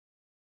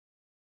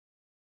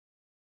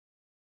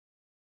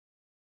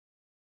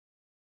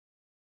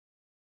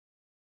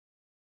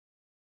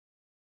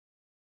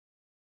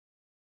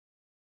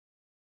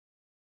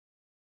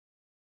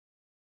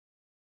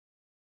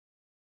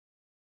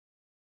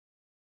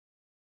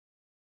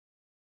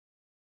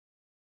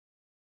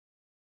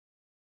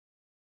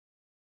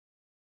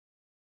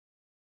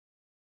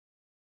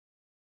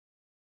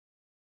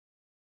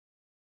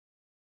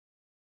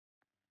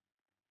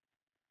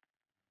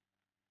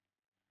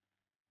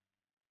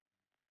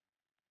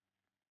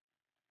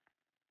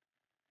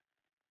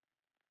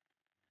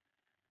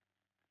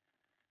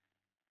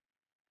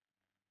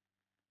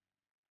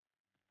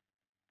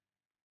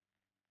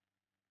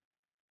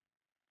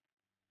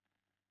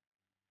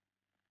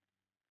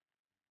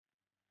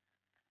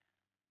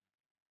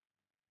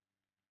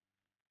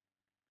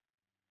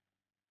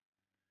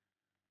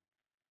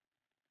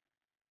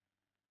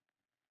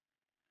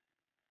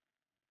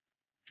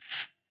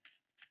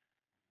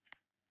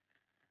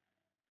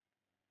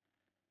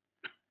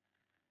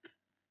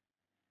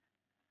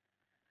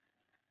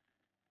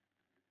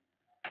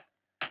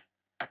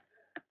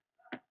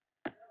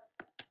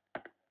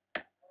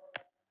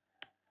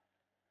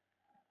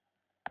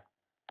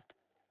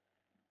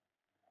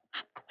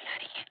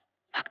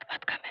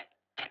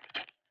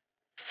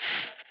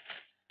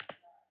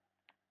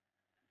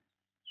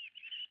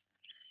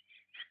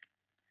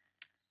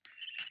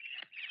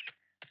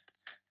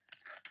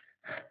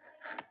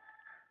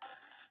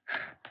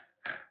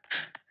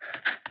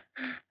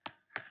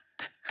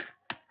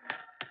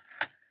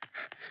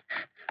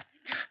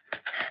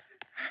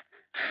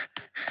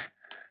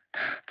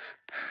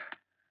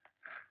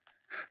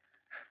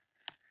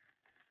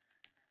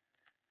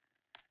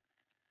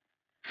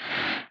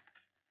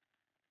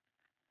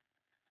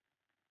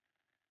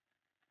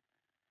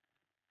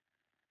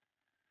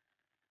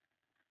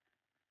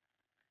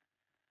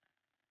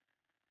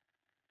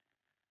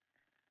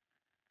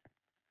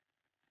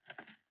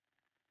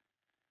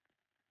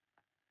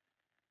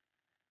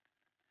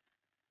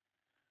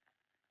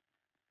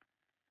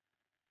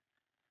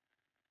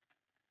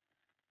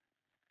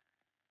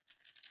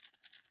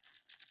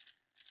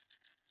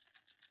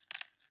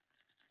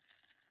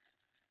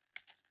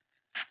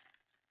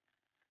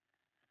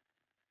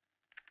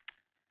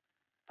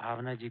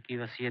भावना जी की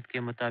वसीयत के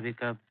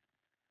मुताबिक अब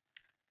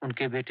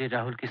उनके बेटे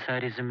राहुल की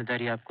सारी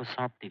जिम्मेदारी आपको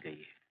सौंप दी गई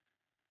है।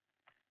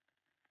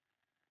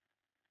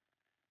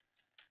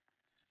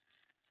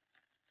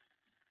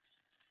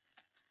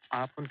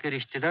 आप उनके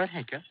रिश्तेदार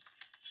हैं क्या?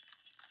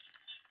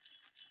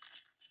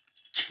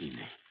 जी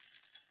नहीं।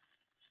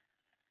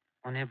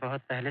 उन्हें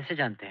बहुत पहले से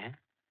जानते हैं?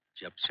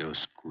 जब से वो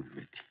स्कूल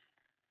में थी।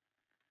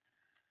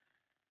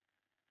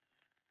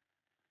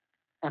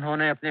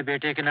 उन्होंने अपने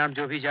बेटे के नाम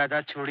जो भी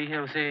जायदाद छोड़ी है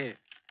उसे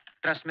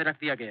ट्रस्ट में रख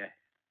दिया गया है।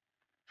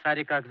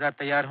 सारे कागजात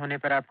तैयार होने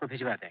पर आपको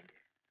भिजवा देंगे।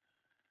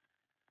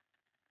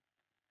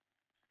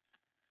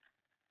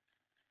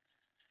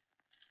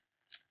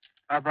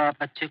 अब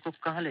आप बच्चे को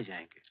कहाँ ले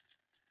जाएंगे?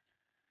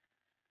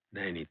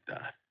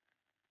 नैनीताल।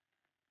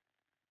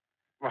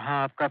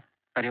 वहाँ आपका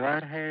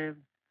परिवार है?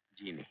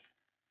 जी नहीं,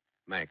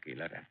 मैं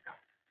अकेला रहता हूँ।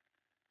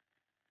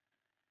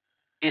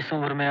 इस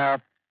उम्र में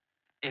आप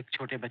एक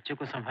छोटे बच्चे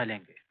को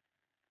संभालेंगे?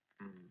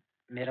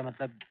 मेरा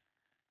मतलब,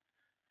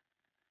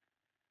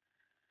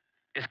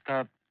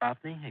 इसका बाप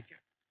नहीं है क्या?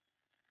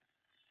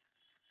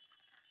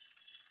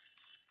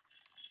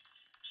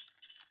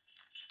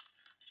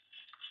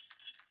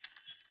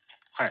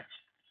 खैर,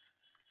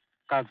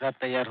 कागजात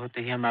तैयार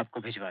होते ही हम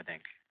आपको भिजवा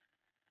देंगे।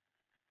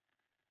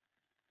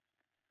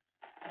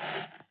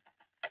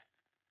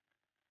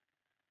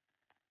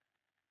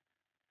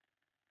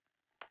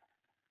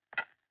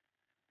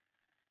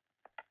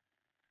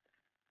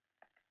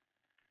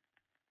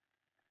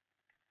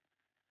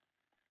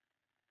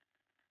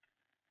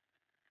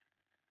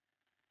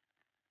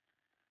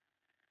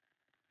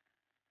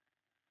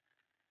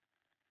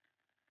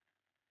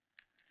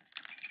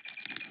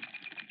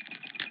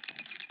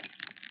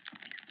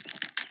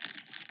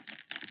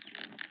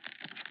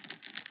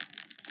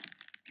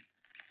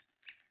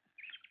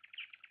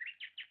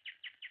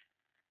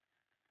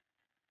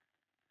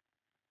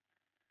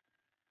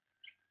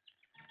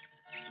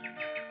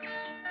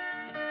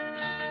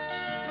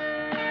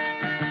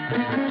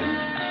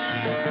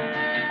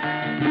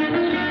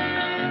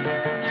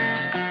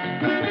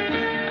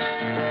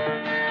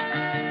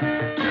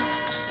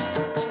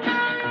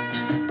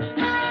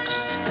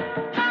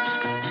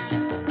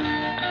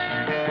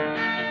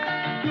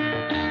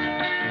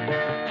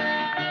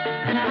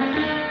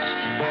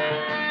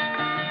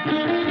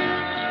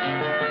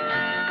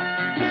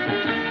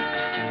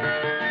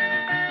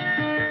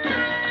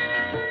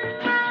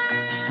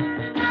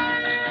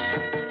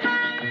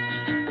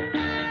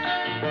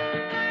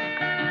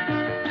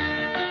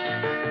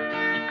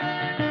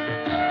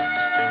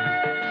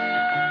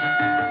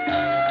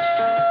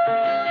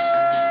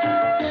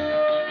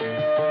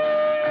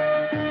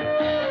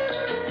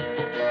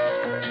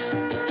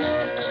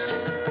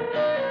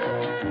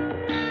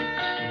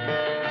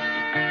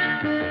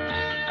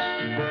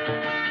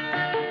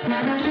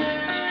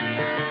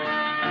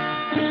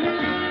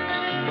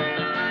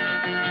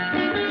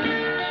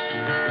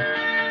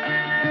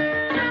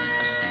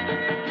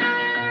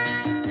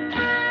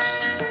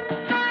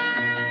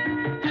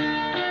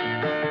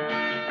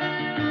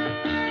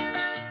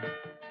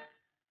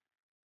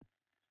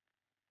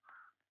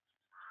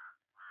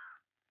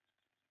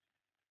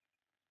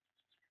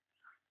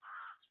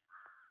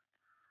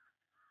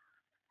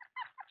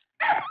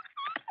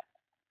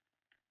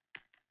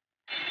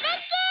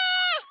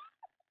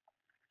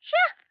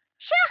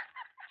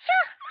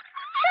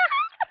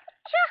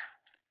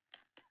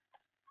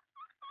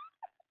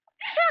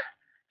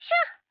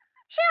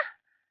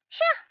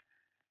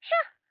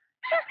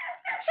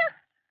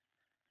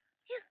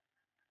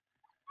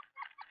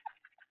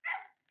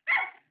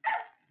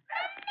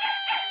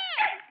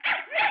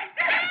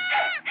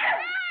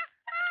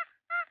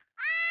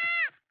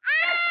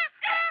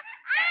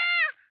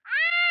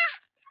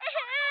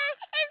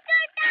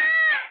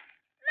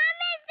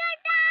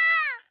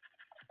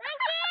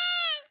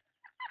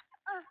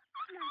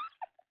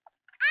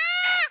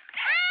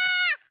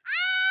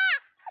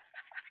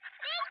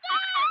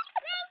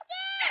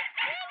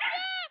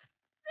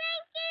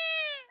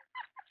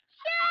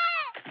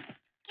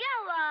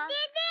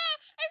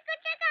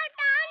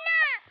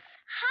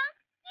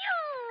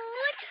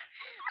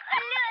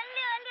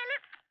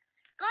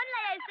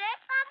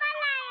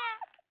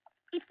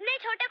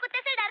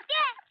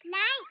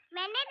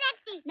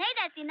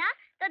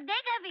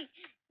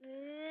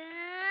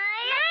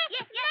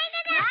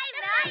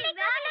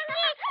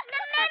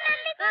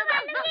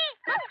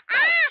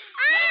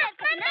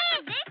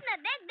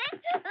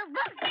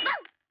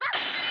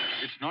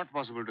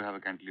 Possible to have a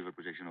cantilever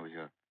projection over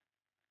here.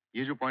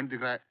 ये जो पॉइंट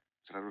दिख रहा है,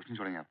 जरा रोशनी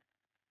छोड़ेंगे आप।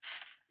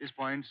 इस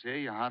पॉइंट से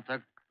यहाँ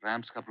तक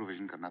रैंप्स का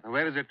प्रोविजन करना था।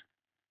 Where is it?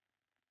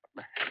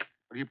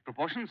 और ये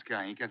प्रोपोर्शंस क्या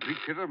हैं? क्या ग्रीक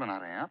थिएटर बना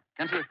रहे हैं आप?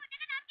 कैंसिल।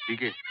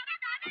 ठीक है।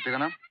 कुत्ते का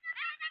नाम?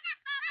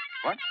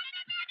 What?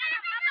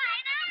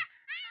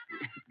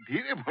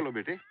 धीरे बोलो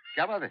बेटे,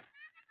 क्या बात है?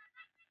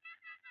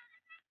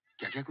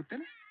 क्या क्या कुत्ते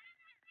ने?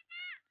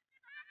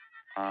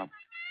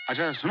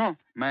 अच्छा सुनो,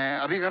 मैं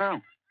अभी घर आ रहा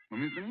हूँ।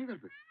 मम्मी तो नहीं है घर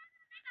पे?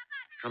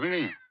 कभी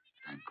नहीं है।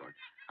 Thank God.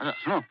 अच्छा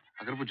सुनो,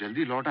 अगर वो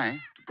जल्दी लौट आए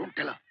तो डोंट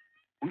टेल हर।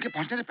 उनके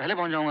पहुंचने से पहले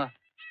पहुंच जाऊंगा।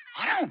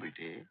 आ रहा हूं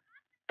बेटे।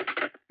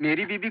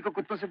 मेरी बीबी को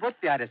कुत्तों से बहुत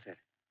प्यार है सर।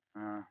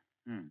 हाँ,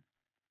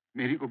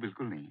 मेरी को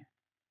बिल्कुल नहीं है।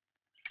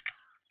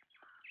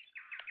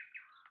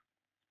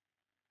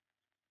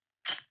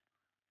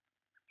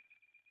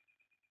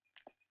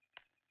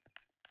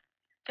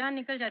 जान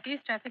निकल जाती है,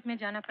 इस ट्रैफिक में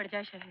जाना पड़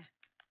जाए शहर।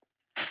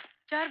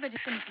 4 बजे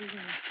से निकली हुई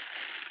हूँ।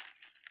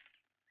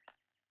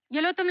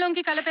 ये लो, तुम लोगों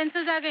की कलर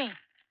पेंसिल्स आ गई।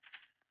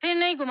 फिर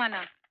नहीं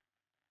घुमाना।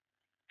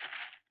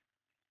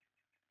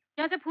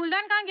 यहाँ से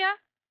फूलदान कहाँ गया?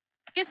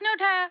 किसने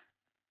उठाया?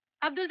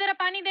 अब्दुल जरा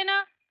पानी देना।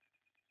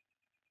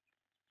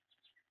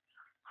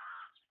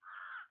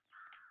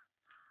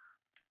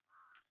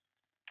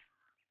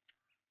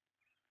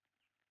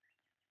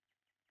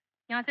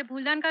 यहाँ से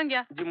फूलदान कहाँ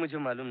गया? जी मुझे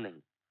मालूम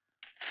नहीं।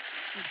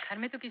 इस घर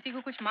में तो किसी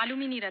को कुछ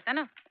मालूम ही नहीं रहता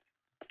ना।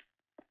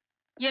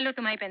 ये लो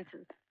तुम्हारी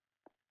पेंसिल।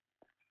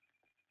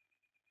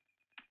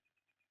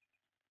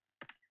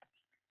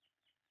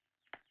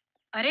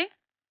 अरे,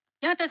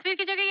 यहाँ तस्वीर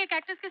की जगह ये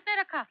कैक्टस किसने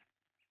रखा?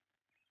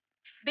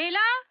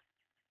 बेला,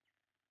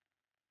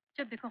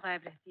 जब देखो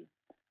गायब रहती है।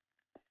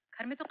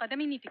 घर में तो कदम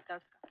ही नहीं टिकता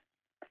उसका।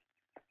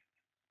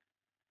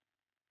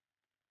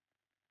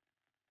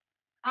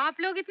 आप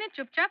लोग इतने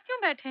चुपचाप क्यों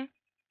बैठे हैं?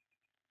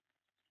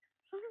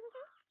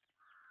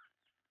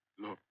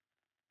 लो,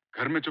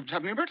 घर में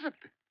चुपचाप नहीं बैठ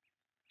सकते,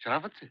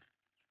 शराफत से।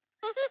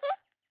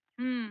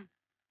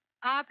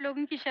 आप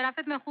लोगों की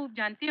शराफत मैं खूब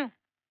जानती हूँ।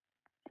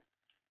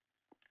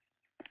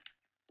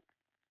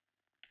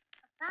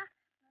 पापा,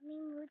 मम्मी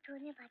मुंह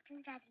धोने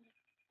बाथरूम जा रही है।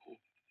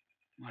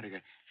 मारे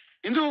गए।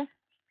 इंदु,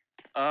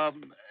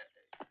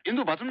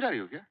 इंदु बाथरूम जा रही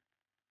हो क्या?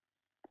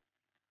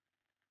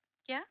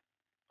 क्या?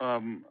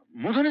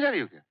 मुंह धोने जा रही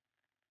हो क्या?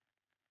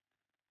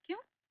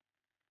 क्यों?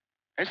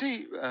 ऐसे ही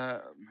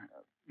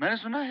मैंने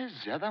सुना है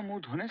ज्यादा मुंह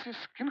धोने से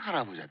स्किन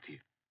खराब हो जाती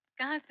है।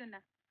 कहाँ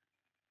सुना?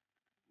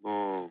 वो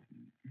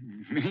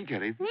नहीं कह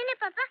रही थी। नहीं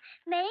पापा,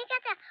 मैं नहीं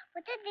कहता,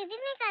 वो तो दीदी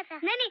ने कहा था।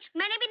 नहीं,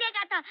 मैंने भी नहीं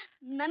कहा था।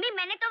 मम्मी,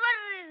 मैंने तो वो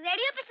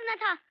रेडियो पे सुना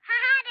था।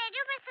 हाँ,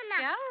 रेडियो पे सुना।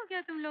 क्या हो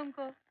गया तुम लोगों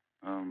को?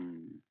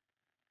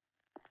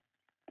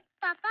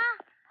 पापा।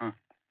 हाँ।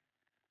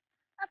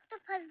 अब तो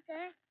फंस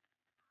गए।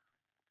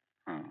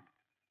 हाँ।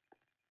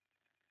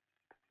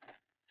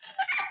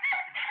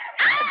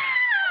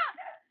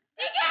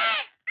 ठीक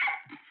है,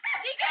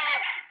 ठीक है।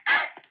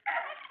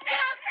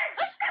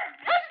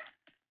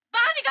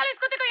 बाहर निकालो इस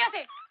कुत्ते को यहाँ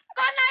से।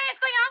 कौन लाया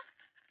इसको यहाँ?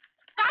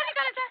 बाहर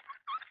निकालो इसे।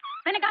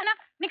 मैंने कहा ना,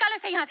 निकालो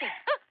इसे यहाँ से।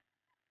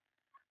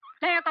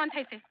 लाया कौन था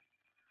इसे?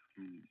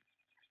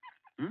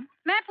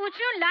 मैं पूछ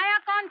रही हूँ, लाया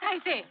कौन था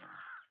इसे?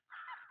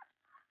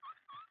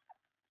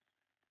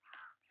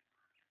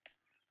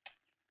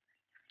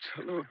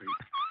 चलो भाई।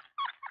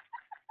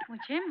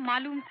 मुझे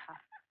मालूम था।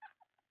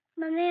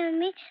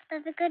 मम्मी,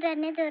 पापा को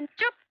रहने दो।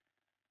 चुप।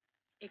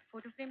 एक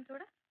फोटो फ्रेम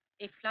तोड़ा,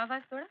 एक फ्लावर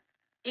तोड़ा,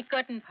 एक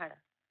कर्टन फाड़ा।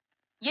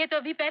 ये तो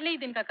अभी पहले ही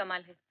दिन का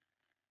कमाल है।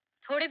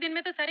 थोड़े दिन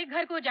में तो सारे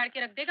घर को उजाड़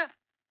के रख देगा।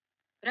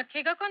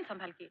 रखेगा कौन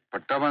संभाल के?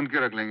 पट्टा बांध के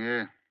रख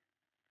लेंगे।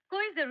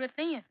 कोई जरूरत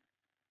नहीं है।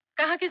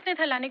 कहा किसने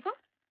था लाने को?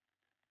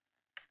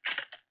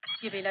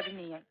 ये बेला भी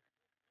नहीं आई।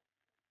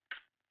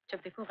 जब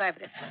देखो गायब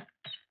रहता है।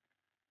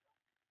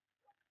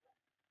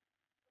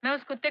 मैं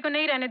उस कुत्ते को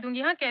नहीं रहने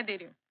दूंगी, हाँ कह दे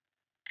रही हूँ।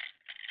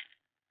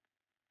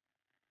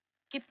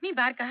 कितनी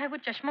बार कहा है वो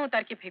चश्मा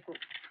उतार के फेंको।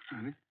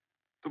 अरे,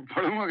 तो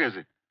पढ़ूंगा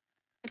कैसे?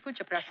 बिल्कुल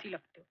चपरासी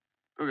लगते हो।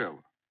 तो क्या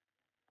हुआ?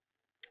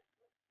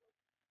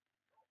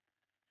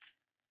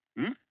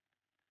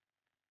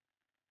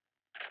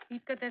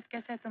 पीठ का दर्द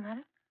कैसा है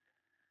तुम्हारा?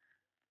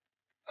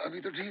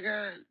 अभी तो ठीक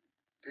है,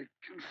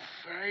 लेकिन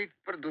साइड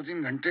पर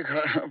 2-3 घंटे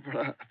खड़ा रहना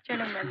पड़ा।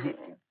 चलो मैं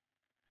लेती हूँ।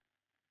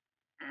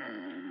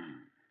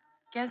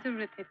 क्या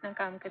जरूरत है इतना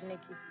काम करने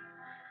की?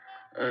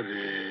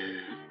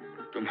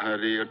 अरे,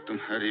 तुम्हारी और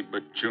तुम्हारी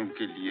बच्चों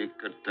के लिए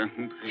करता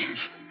हूँ भाई।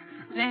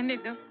 रहने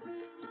दो,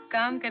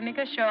 काम करने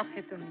का शौक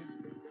है तुम्हें।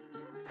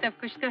 सब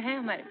कुछ तो है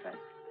हमारे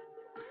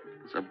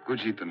पास। सब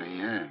कुछ ही तो नहीं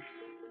है।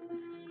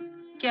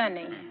 क्या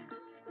नहीं है?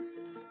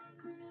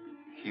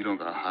 हीरों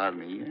का हार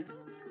नहीं है।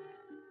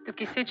 तो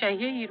किससे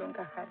चाहिए हीरों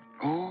का हार?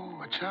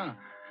 ओह अच्छा,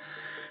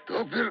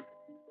 तो फिर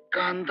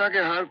कांता के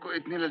हार को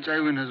इतनी ललचाई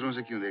हुई नजरों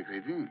से क्यों देख रही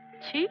थी?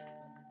 छी,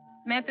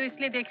 मैं तो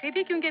इसलिए देख रही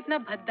थी क्योंकि इतना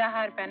भद्दा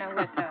हार पहना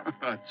हुआ था।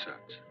 अच्छा,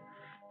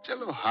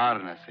 चलो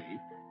हार ना सही,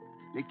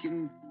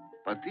 लेकिन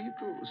पति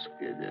तो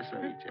उसके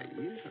जैसा ही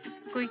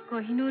चाहिए। कोई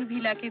कोहिनूर भी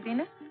लाके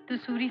देना तो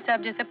सूरी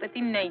साहब जैसा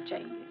पति नहीं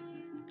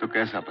चाहिए। तो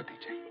कैसा पति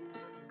चाहिए?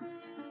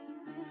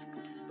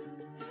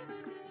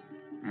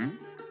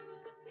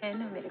 है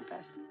ना मेरे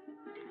पास।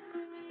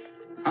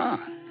 हाँ,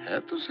 है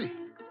तो सही,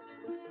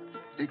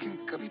 लेकिन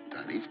कभी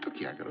तारीफ तो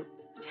किया करो।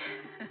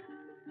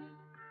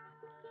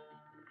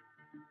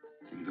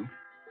 इंदु,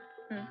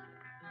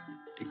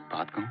 एक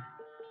बात कहूं?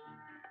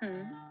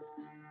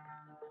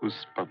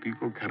 उस पपी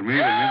को घर में ही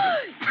रहने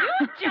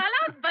दो।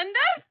 चालाक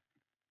बंदर!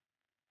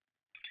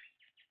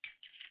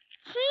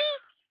 छी,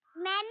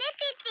 मैंने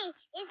पी थी,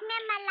 इसमें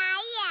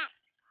मलाई है।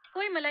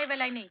 कोई मलाई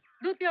वलाई नहीं,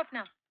 दूध पियो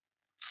अपना।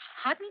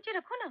 हाथ नीचे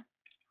रखो ना।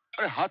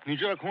 अरे हाथ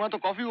नीचे रखूंगा तो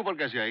कॉफी ऊपर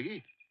कैसे आएगी?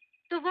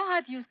 तो वो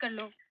हाथ यूज कर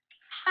लो।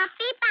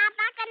 पपी,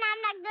 पापा का नाम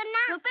रख दो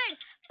ना। रुपेश,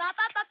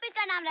 पापा पप्पी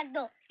का नाम रख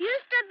दो। You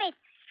stupid।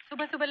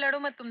 सुबह सुबह लड़ो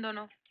मत तुम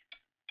दोनों।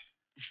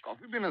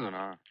 कॉफी पीने दो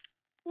ना।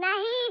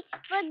 नहीं,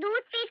 वो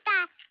दूध पीता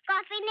है,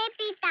 कॉफी नहीं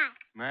पीता।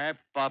 मैं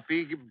पपी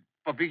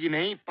की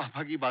नहीं,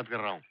 पापा की बात कर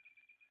रहा हूँ।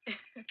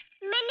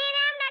 मैंने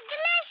नाम रख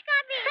दिया इसका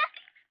भी।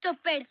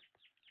 Stupid।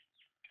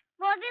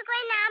 वो भी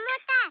कोई नाम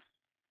होता है।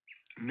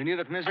 मिनी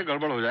रखने से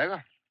गड़बड़ हो जाएगा।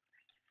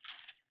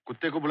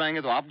 कुत्ते को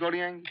बुलाएंगे तो आप दौड़ी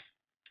आएंगी,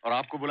 और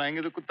आपको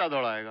बुलाएंगे तो कुत्ता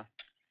दौड़ाएगा।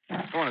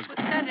 कौन है?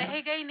 कुत्ता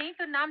रहेगा ही नहीं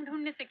तो नाम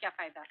ढूंढने से क्या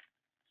फायदा।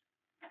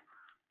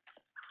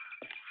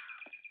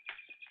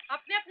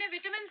 अपने अपने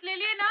विटामिन ले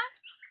लिए ना?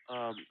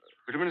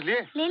 विटामिन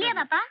लिए? ले लिया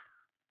पापा।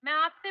 मैं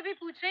आपसे भी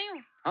पूछ रही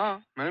हूँ।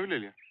 हाँ, मैंने भी ले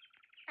लिया।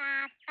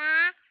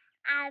 पापा,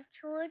 आप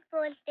झूठ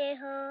बोलते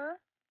हो।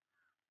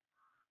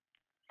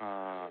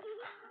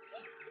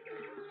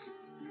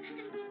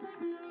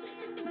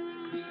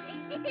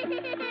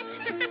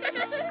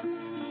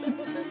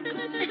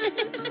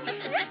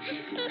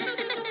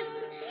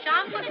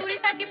 शाम को सूरी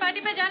साहब की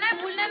पार्टी पे जाना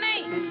है, भूलना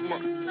नहीं।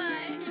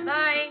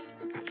 बाय।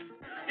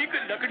 एक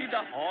लकड़ी का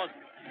हौज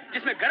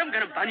जिसमें गरम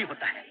गरम पानी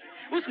होता है,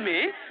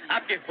 उसमें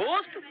आपके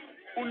होस्ट,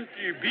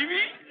 उनकी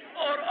बीवी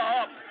और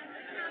आप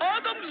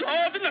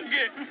आदमजाद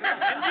नंगे।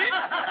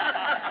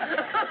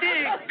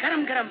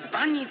 गरम गरम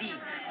पानी दी,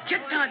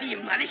 जट्टा दी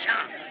मालिशा,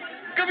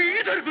 कभी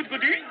इधर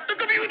गुदगुदी तो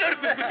कभी उधर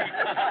गुदगुदी।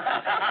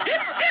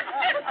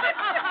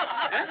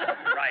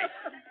 राइट।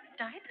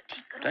 चाहे तो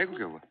ठीक करो। चाय को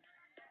क्या हुआ?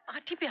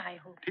 पार्टी पे आए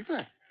हो। ठीक तो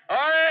है।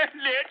 ओए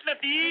लेट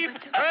लतीफ,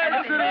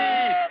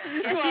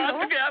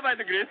 हो? गया by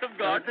the grace of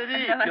God.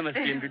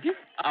 नमस्ते बेटी।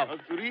 आप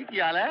सूरी की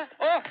हाल है?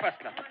 ओह फर्स्ट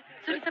क्लास।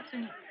 सूरी साहब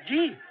सुनिए,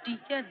 जी,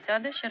 टीके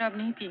ज्यादा शराब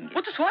नहीं पीएंगे।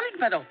 वो तो सवाल ही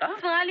पैदा होता।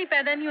 सवाल ही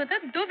पैदा नहीं होता,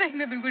 दो बैग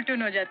में बिल्कुल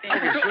टून हो जाते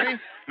हैं। Suri,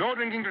 no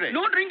drinking today.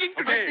 No drinking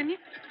और टुडे। सुनिए,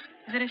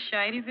 जरा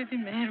शायरी पे भी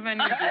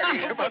मेहरबानी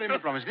इसके बारे में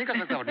प्रॉमिस नहीं कर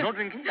सकता, but no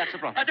drinking, that's a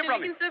promise. अच्छा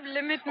लेकिन सब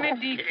लिमिट में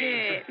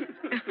डीके।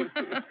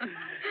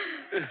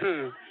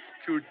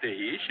 छूटते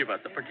ही शिवा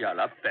तो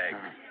Patiala pack.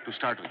 To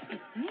start with.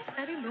 इतने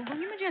सारे लोगों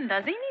में मुझे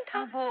अंदाजा ही नहीं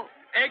था। वो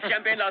एक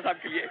शैंपेन ला साहब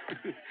के लिए।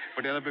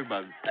 पटियाला पे एक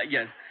बात।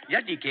 Yes,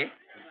 yeah, DK.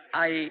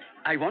 I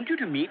want you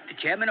to meet the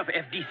chairman of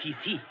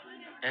FDCC.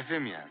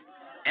 FM यार।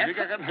 मुझे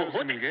क्या करना है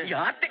उससे मिल गए?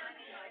 यार,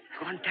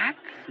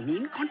 contacts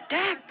mean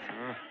contacts.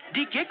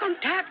 DK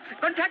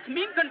contacts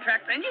mean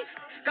contracts, हैं जी?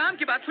 काम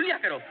की बात सुन लिया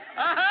करो।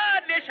 आहा,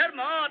 ले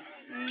शर्मात,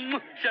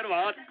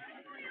 शर्मात।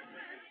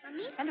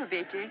 हेलो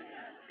बेटे,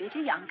 ये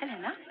अंकल है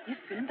ना, ये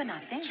फिल्म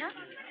बनाते हैं ना,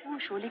 वो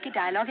शोले के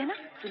डायलॉग है ना,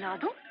 सुना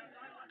दो।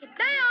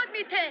 कितने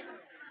आदमी थे?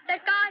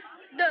 सरकार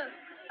 2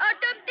 और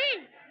तुम 3,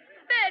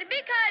 फिर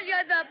भी खाली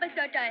और वापस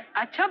लौटाए।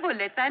 अच्छा बोल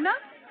लेता है ना।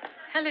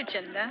 हेलो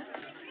चंदा।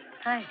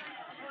 हाय।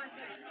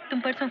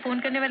 तुम परसों फोन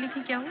करने वाली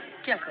थी, क्या हुआ?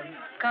 क्या करूं,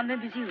 काम में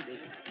बिजी हो गई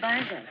थी,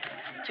 बाहर जाए।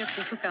 जब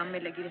देखो काम में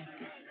लगी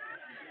रहती।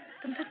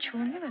 तुम तो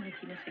छोड़ने वाली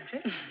थी ना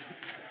सिगरेट।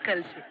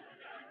 कल से।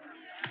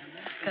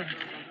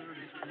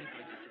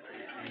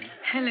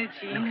 हेलो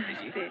जी,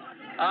 नमस्ते।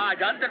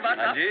 जानते बात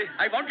जी।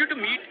 I want you to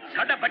meet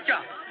साडा बच्चा।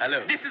 Hello.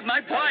 This is my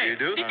boy. you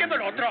do? DK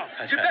Malhotra,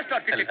 the best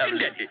architect in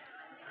Delhi.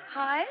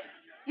 हाय,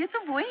 ये तो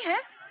वही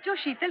है जो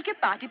शीतल के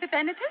पार्टी पे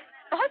पहने थे,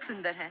 बहुत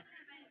सुंदर है।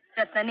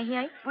 रत्ना नहीं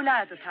आई?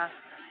 बुलाया तो था,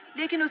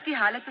 लेकिन उसकी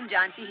हालत तुम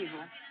जानती ही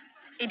हो।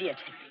 इडियट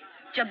है,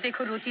 जब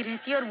देखो रोती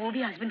रहती है, और वो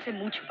भी हस्बैंड से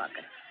मुंह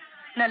छुपाकर।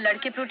 न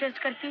लड़के प्रोटेस्ट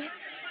करती है,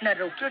 न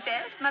रोक।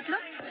 प्रोटेस्ट मतलब?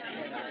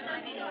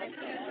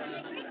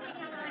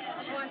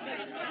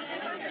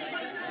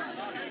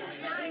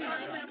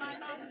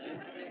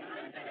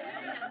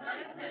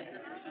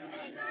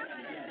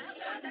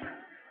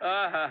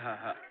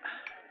 आहा।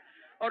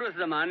 और उस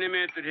जमाने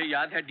में तुझे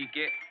याद है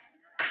डीके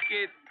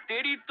कि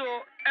तेरी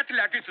तो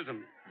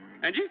एथलेटिसिज्म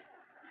है जी,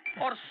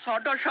 और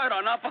साडा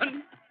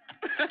शायरानापन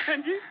है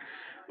जी,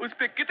 उस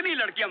पे कितनी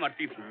लड़कियां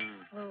मरती थी।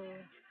 वो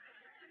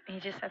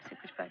मेजर साहब से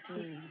कुछ बात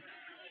हुई,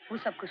 वो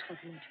सब कुछ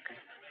खत्म हो चुका है,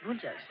 भूल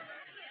जाओ उसे।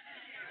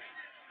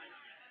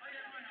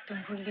 तुम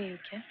भूल गई हो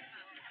क्या?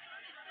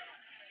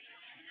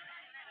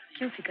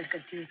 क्यों फिक्र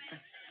करती हो इतना?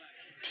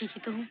 ठीक ही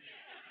तो हूँ,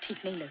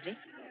 ठीक नहीं लग रही।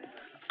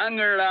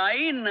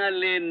 अंगड़ाई न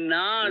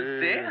लेना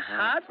से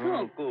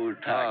हाथों को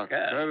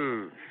उठाकर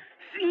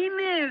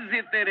सीने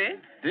से तेरे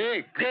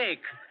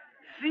देख,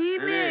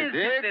 सीने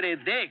से तेरे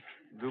देख,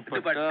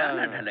 दुपट्टा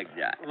न ढलक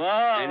जाए।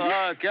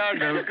 वाह, क्या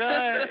ढलका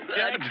है,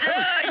 क्या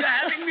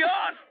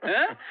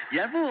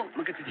यार वो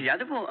मगर तुझे याद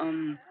है वो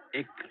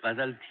एक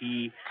गजल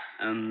थी,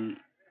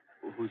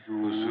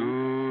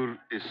 हुजूर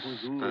इस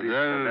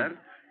कदर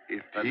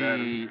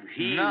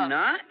ही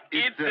ना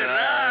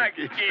इतरा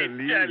के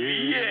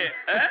चलिए।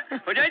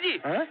 हो जाए जी?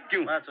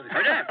 क्यों?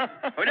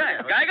 हो जाए?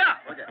 गाएगा?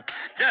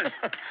 चल,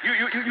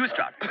 you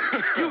start.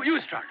 You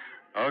start.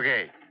 Okay.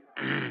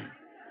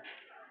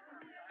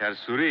 यार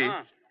सूरी,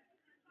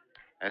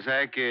 ऐसा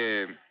है कि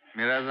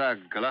मेरा जरा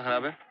गला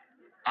खराब है,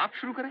 आप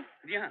शुरू करें।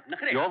 जी हाँ,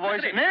 नखरे। योर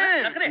वॉइस नहीं,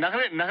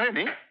 नखरे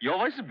नहीं, your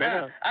voice is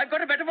better. I've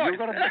got a better voice.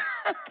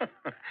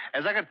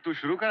 ऐसा कर, तू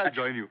शुरू कर, आई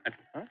जॉइन यू।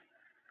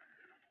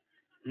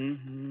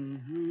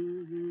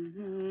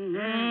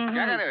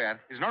 क्या कर रहे हो यार?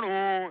 इट्स नॉट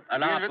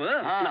अलाप।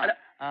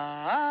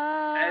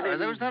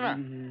 ऐसा कुछ था ना।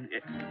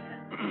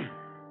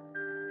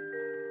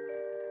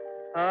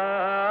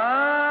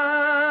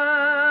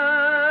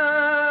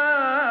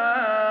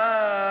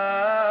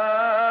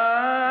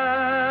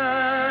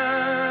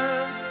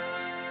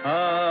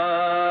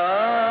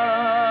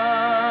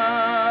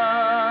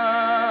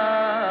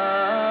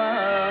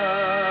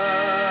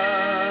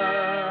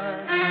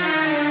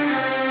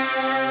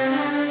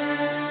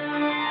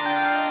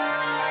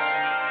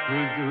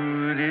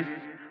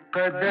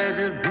 कदर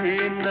भी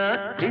न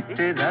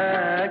इतरा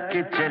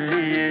के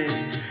चलिए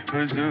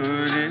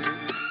हुजूर,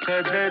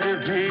 कदर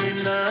भी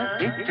न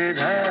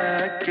इतरा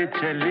के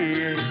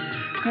चलिए,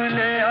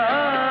 खुले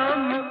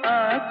आम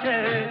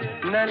आंचल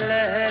न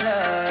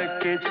लहरा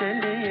के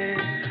चलिए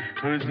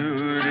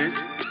हुजूर,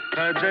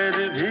 कदर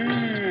भी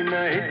न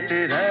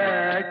इतरा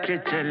के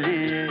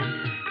चलिए,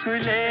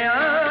 खुले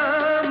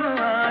आम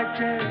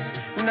आंचल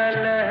न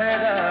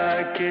लहरा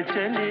के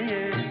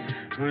चलिए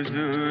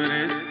हुजूर,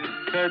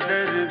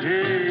 कदर भी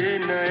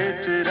न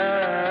इतरा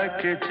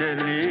के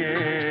चलिए।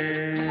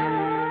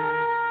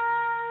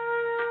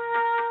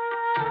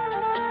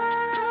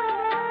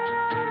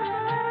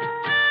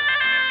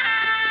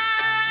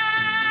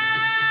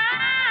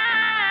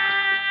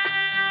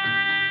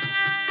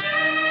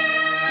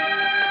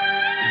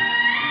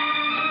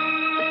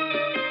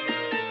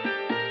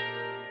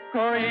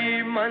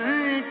 कोई मन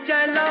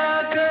चला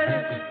कर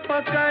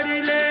पकड़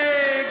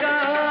लेगा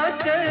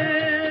चल,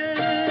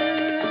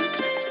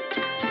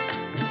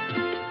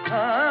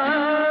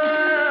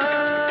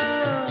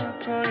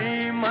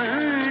 कोई मन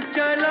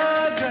चला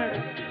कर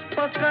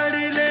पकड़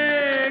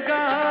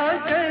लेगा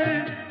चल,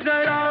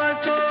 जरा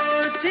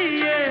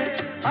सोचिए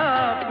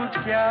आप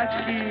क्या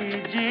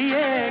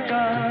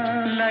कीजिएगा,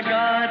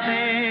 लगा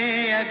दे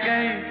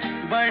अगर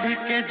बढ़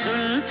के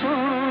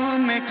जुल्फों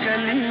में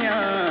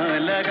कलियां,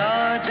 लगा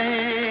दे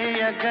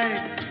अगर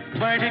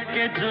बढ़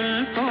के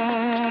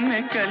जुल्फों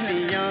में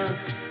कलियां,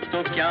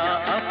 तो क्या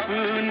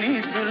अपनी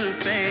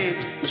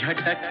जुल्फें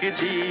झटक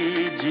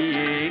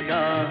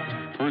दीजिएगा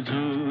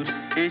हुजूर,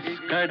 इस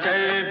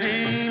कदर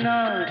भी ना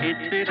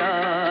इतरा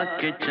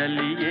के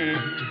चलिए,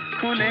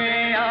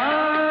 खुले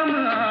आम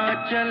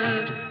आंचल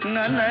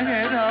न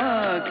लहरा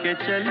के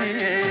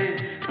चलिए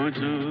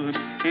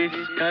हुजूर, इस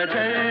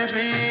कदर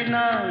भी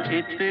ना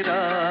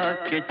इतरा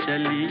के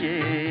चलिए।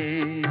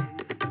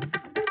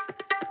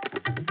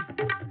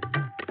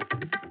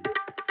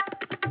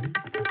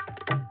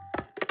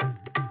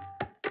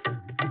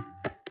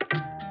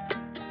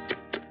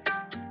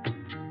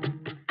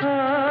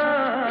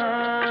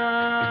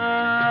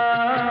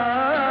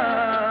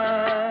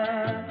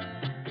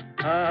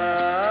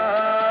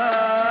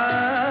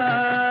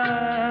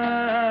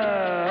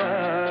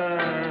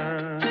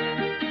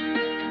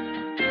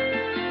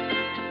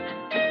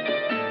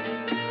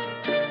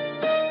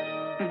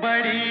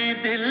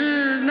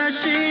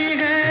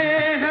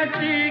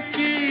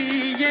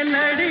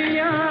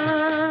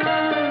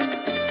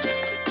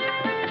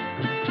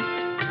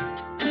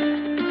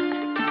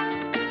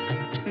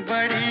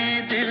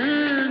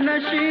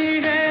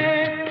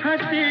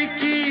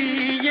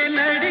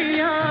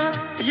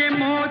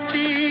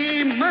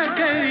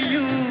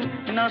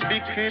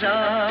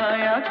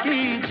 बिखराया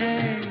कीजे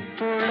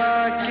उड़ा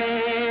के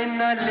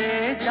न ले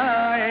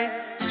जाए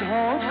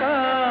झोंका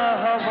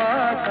हवा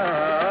का,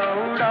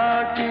 उड़ा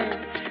के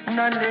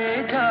न ले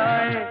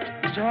जाए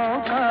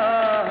झोंका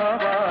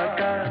हवा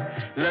का,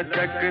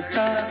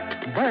 लचकता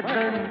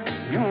बदन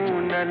यूं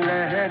न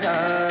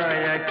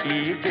लहराया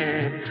कीजे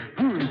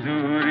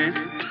हुजूर,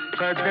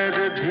 कदर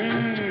भी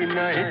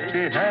न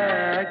इतरा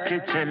के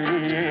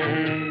चलिए,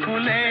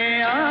 खुले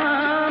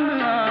आम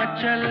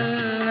आंचल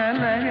न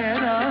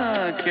लहरा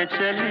के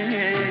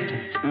चलिए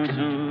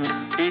हुजूर,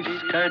 इस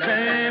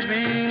कदर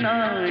भी ना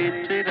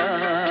इतरा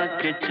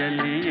के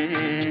चलिए।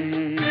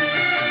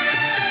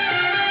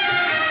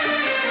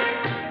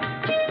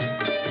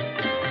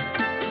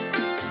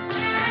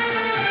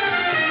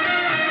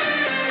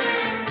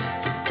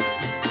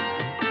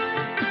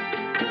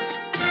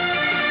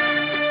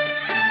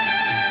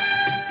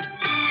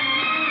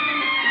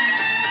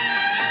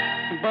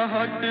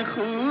 बहुत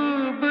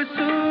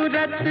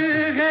खूबसूरत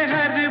है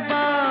हर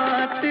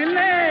बात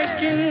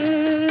लेकिन,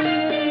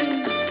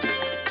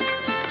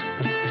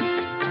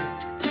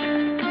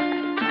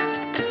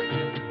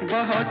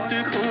 बहुत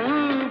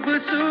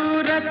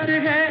खूबसूरत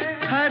है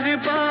हर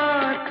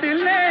बात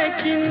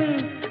लेकिन,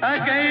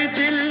 अगर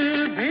दिल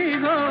भी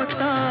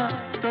होता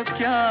तो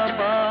क्या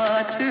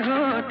बात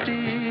होती,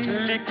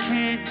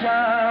 लिखी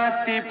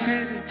जाती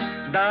फिर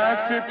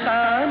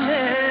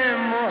दास्ताने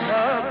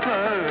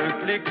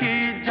मोहब्बत, लिखी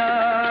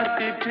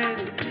जाती फिर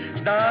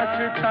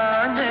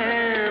दास्ताने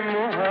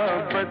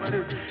मोहब्बत,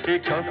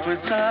 एक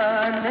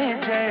अफसाने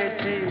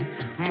जैसी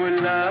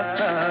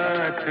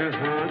मुलाकात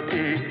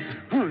होती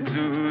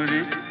हुजूर,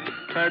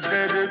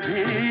 कदर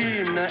भी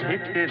न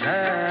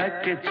इतरा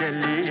के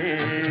चलिए,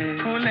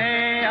 खुले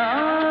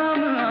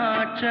आम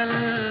आंचल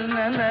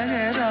न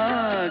लहरा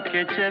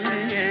के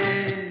चलिए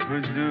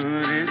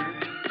हुजूर,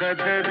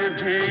 कदर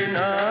भी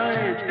न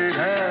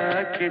इतरा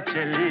के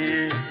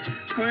चलिए,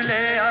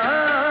 खुले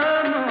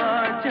आम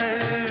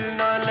आंचल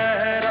न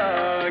लहरा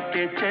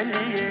के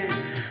चलिए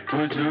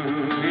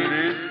हुजूर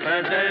इस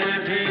कदर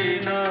भी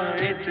ना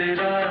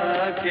इतरा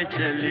के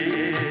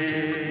चलिए।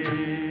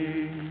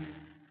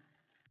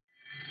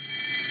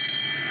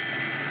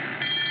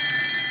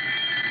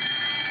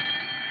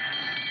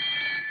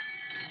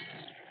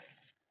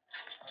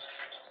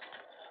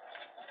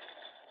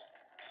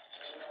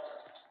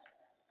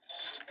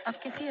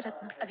 अब कैसी है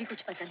रत्ना? अभी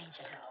कुछ पता नहीं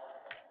चला।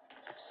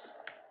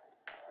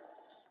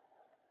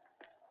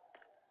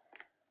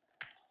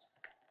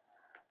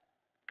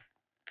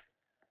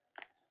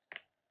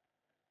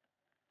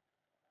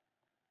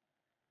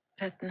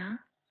 रत्ना,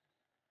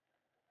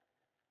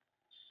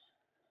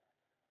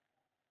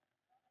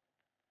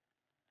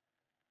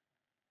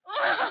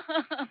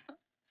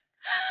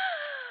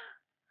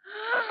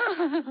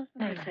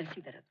 नहीं सर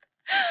सी दर्द।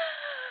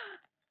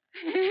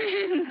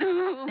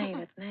 नहीं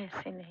रत्ना,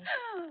 ऐसे नहीं।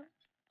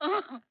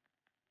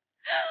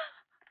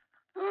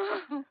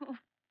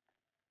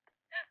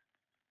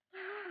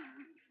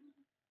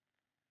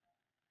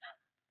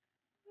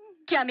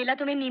 क्या मिला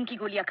तुम्हें नींद की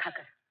गोलियां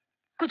खाकर?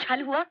 कुछ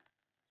हल हुआ?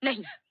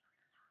 नहीं।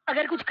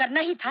 अगर कुछ करना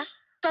ही था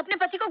तो अपने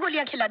पति को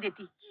गोलियां खिला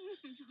देती,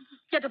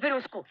 या तो फिर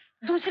उसको,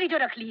 दूसरी जो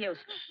रख ली है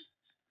उसको।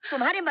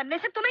 तुम्हारे मरने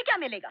से तुम्हें क्या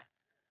मिलेगा?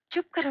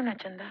 चुप करो ना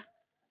चंदा,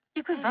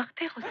 ये कोई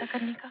वक्त है गुस्सा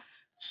करने का?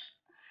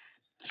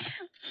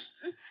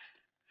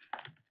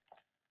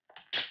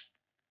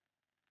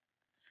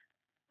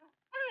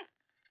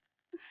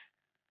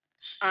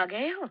 आ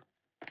गए हो?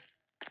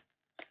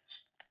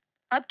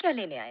 अब क्या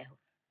लेने आए हो?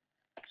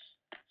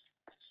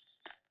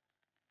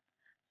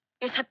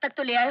 इस हद तक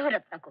तो ले आए हो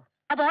रत्ना को,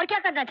 अब और क्या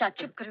करना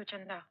चाहते हो? चुप करो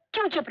चंदा।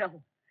 क्यों चुप रहूं?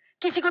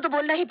 किसी को तो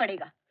बोलना ही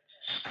पड़ेगा।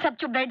 सब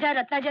चुप बैठ जाए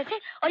रत्ना जैसे,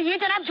 और ये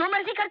जनाब जो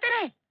मर्जी करते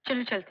रहे।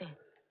 चलो चलते हैं,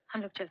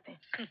 हम लोग चलते हैं।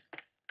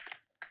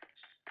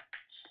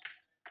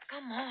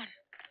 कम ऑन,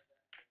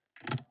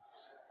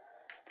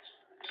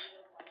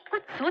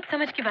 कुछ सोच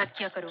समझ के बात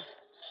किया करो।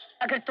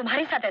 अगर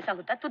तुम्हारे साथ ऐसा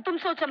होता तो तुम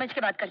सोच समझ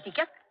के बात करती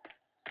क्या?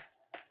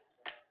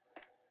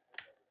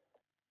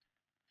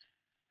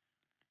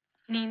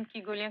 नींद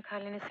की गोलियां खा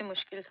लेने से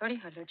मुश्किल थोड़ी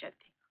हल हो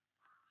जाती।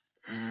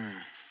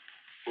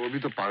 वो भी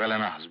तो पागल है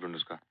ना हस्बैंड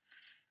उसका।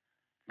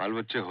 बाल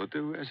बच्चे होते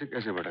हुए ऐसे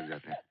कैसे भटक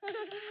जाते हैं?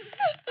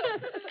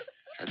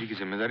 शादी की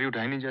जिम्मेदारी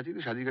उठाई नहीं जाती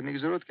तो शादी करने की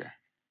जरूरत क्या है?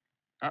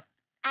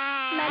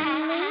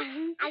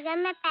 मम्मी, अगर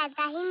मैं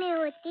पैदा ही नहीं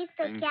होती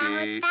तो क्या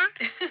होता?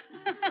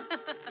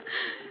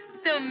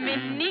 तो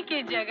मिन्नी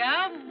की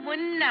जगह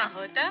मुन्ना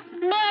होता।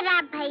 मेरा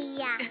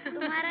भैया।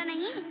 तुम्हारा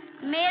नहीं,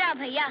 मेरा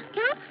भैया।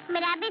 क्यों?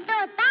 मेरा भी तो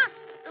होता।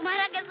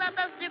 तुम्हारा कैसा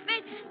होता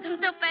स्टूपिड? तुम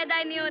तो पैदा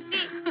ही नहीं होती।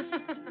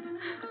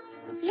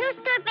 You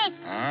stupid।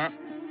 हाँ,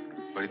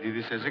 बड़ी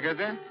दीदी से ऐसे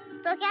कहते हैं?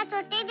 तो क्या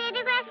छोटी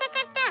दीदी को ऐसे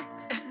करता?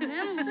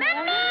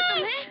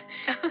 मम्मी!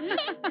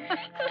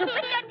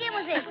 स्टूपिड कहती है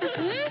मुझे।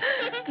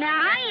 मैं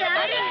आई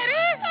यार।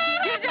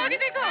 गिर जाओगी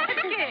देखो।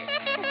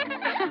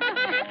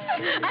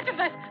 अच्छा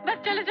बस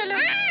चलो चलो।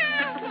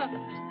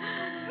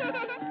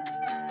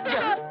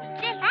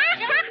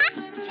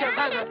 चल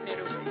भागो अपने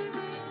रूम में।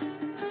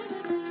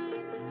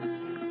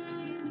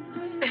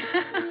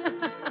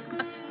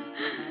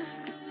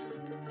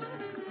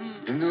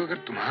 इंदु, अगर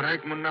तुम्हारा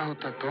एक मुन्ना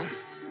होता तो?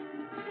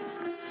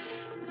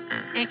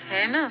 एक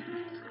है ना।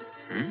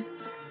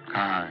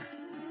 कहाँ है?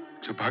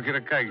 छुपा के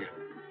रखा है क्या?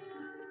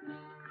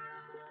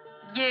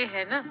 ये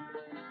है ना,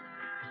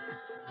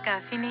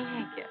 काफी नहीं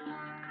है क्या?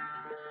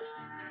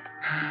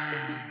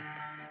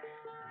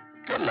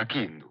 तो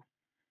लकी इंदु।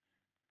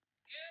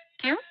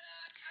 क्यों?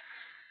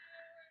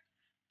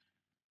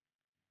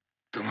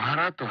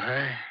 तुम्हारा तो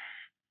है,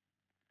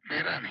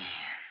 मेरा नहीं है।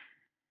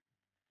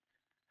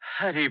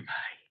 अरे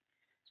भाई,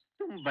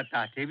 तुम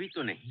बताते भी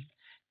तो नहीं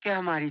कि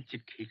हमारी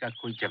चिट्ठी का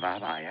कोई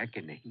जवाब आया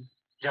कि नहीं।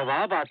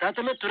 जवाब आता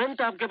तो मैं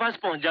तुरंत आपके पास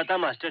पहुंच जाता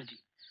मास्टर जी।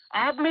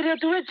 आप मेरे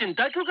तुम्हें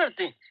चिंता क्यों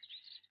करते हैं?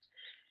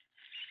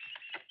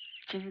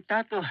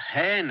 चिंता तो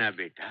है ना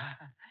बेटा,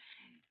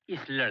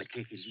 इस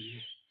लड़के के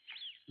लिए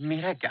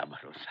मेरा क्या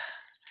भरोसा।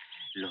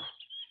 लो,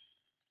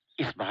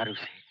 इस बार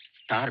उसे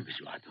तार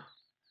भिजवा दो।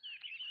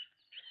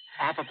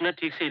 आप अपना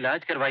ठीक से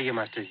इलाज करवाइए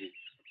मास्टर जी।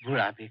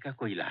 बुढ़ापे का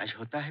कोई इलाज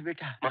होता है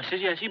बेटा? मास्टर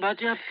जी ऐसी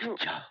बातें आप क्यों?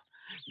 जाओ,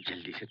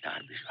 जल्दी से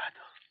तार भिजवा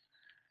दो।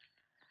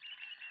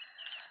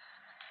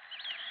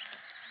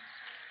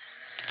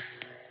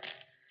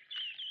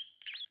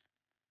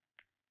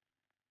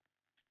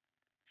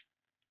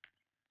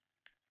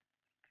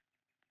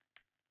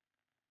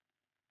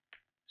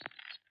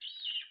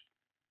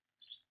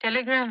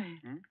 टेलीग्राम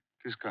है।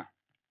 किसका?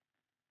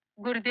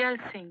 गुरदयाल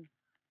सिंह।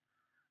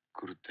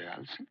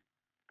 गुरदयाल सिंह?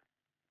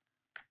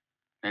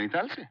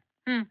 नैनीताल से?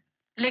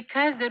 लिखा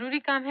है जरूरी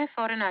काम है,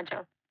 फौरन आ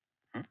जाओ।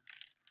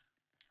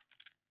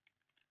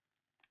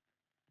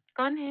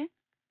 कौन है?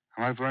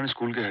 हमारे पुराने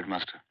स्कूल के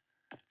हेडमास्टर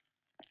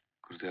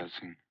गुरदयाल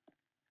सिंह।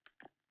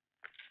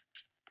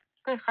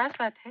 कोई खास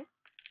बात है?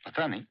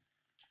 पता नहीं,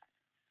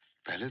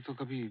 पहले तो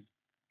कभी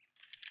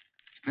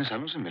इतने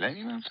सालों से मिला ही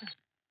नहीं मैं आपसे।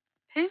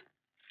 फिर?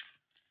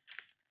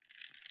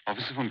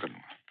 ऑफिस से फोन कर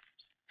लूंगा।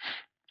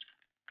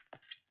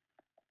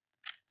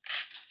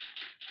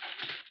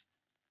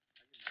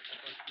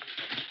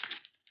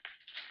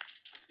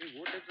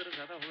 वो टेप जरा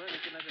ज्यादा हो रहा है,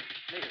 लेकिन अगर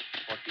नहीं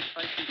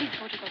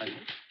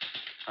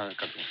हाँ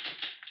कर दूँ।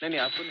 नहीं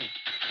आपको नहीं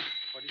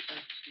 45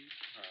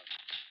 हाँ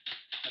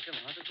अच्छा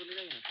वहाँ तक तो ले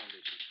जाएगी ना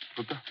फाउंडेशन।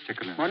 रुको चेक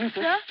कर लेना। Morning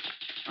sir.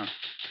 हाँ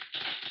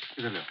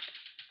इधर ले आओ।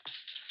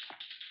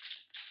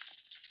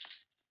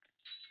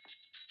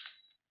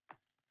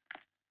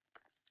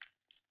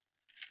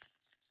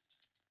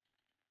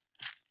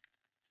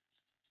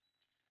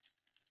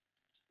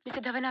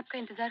 मिस्टर धवन आपका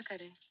इंतजार कर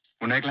रहे हैं।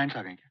 वो नए क्लाइंट्स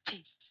आ गए क्या?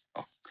 जी।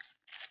 ओह,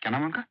 क्या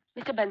नाम है उनका?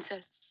 मिस्टर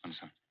बंसल।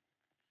 बंसल।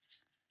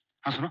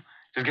 हाँ सुनो,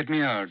 just get me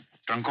a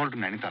trunk call to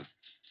Nainital.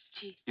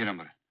 जी। ये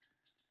नंबर है।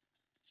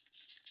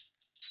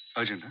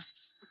 Urgent है?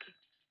 Okay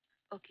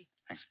okay.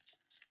 Thanks.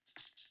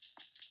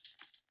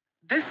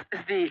 This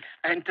is the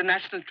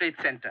International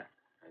Trade Center.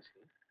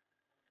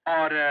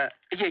 और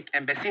ये एक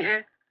एम्बेसी है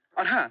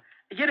और हाँ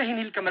ये रही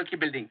नीलकमल की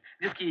बिल्डिंग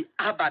जिसकी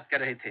आप बात कर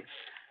रहे थे।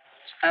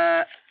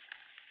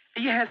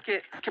 ये है इसके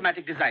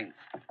स्कीमेटिक डिजाइन्स।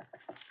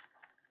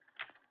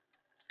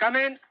 कम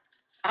इन,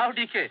 आओ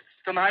डीके,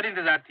 तुम्हारी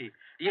इंतजार थी।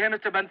 ये है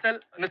mister Bansal,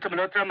 mister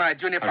Malhotra my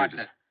junior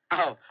partner.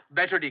 आओ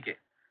बैठो डीके।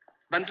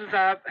 बंसल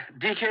साहब,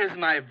 DK is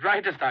my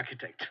brightest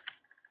architect.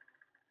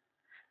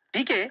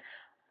 DK,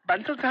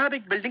 Bansal साहब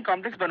एक बिल्डिंग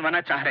कॉम्प्लेक्स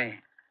बनवाना चाह रहे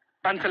हैं,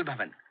 बंसल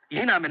भवन,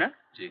 यही नाम है ना?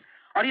 जी।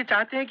 और ये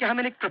चाहते हैं कि हम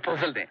इन्हें एक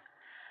प्रपोजल दें।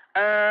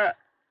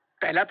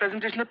 पहला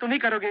प्रेजेंटेशन तुम ही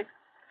करोगे।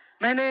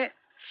 मैंने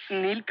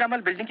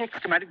नीलकमल बिल्डिंग के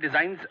स्कीमेटिक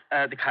डिजाइन्स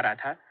दिखा रहा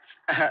था,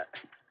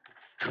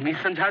 तुम ही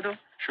समझा दो।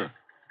 Sure.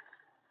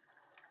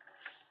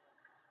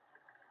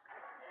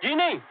 जी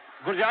नहीं,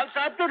 गुरजाल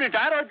साहब तो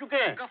रिटायर हो चुके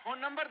हैं। उनका फोन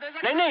नंबर दे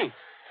सकते? नहीं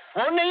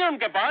फोन नहीं है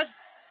उनके पास।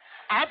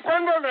 आप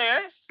कौन बोल रहे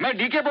हैं? मैं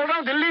डीके बोल रहा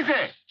हूँ दिल्ली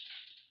से।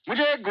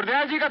 मुझे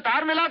गुरदयाल जी का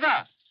तार मिला था।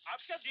 आप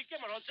क्या डीके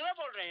मल्होत्रा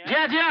बोल रहे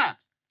हैं? जी हाँ।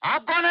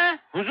 आप कौन है?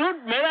 हुजूर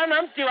मेरा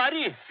नाम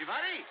तिवारी।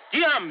 तिवारी?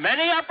 जी हाँ,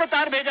 मैंने ही आपको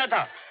तार भेजा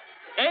था।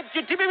 एक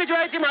चिट्ठी भी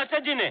भिजवाई थी मास्टर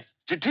जी ने।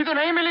 चिट्ठी तो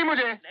नहीं मिली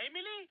मुझे। नहीं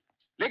मिली?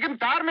 लेकिन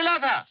तार मिला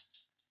था।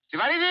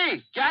 तिवारी जी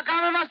क्या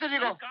काम है मास्टर जी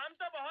को? काम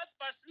तो बहुत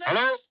पर्सनल।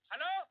 हेलो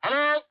हेलो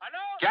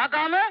हेलो, क्या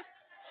काम है?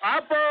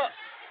 आप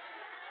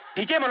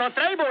डीके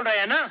मल्होत्रा ही बोल रहे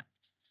हैं ना?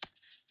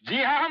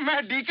 जी हाँ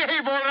मैं डीके ही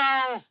बोल रहा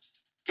हूँ।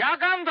 क्या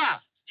काम था?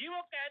 जी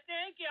वो कहते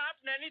हैं कि आप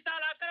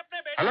नैनीताल आकर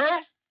अपने बेटे। Hello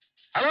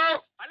hello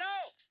hello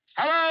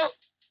hello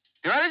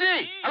Tiwari ji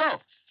hello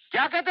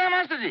क्या कहते हैं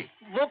मास्टर जी?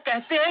 वो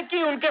कहते हैं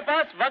कि उनके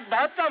पास वक्त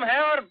बहुत कम है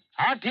और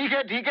हाँ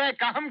ठीक है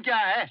काम क्या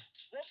है?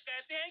 वो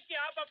कहते हैं कि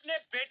आप अपने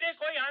बेटे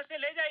को यहाँ से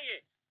ले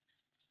जाइए।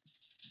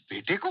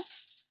 बेटे को?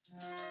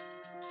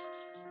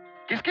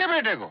 किसके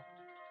बेटे को?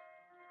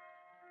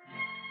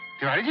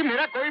 तिवारी जी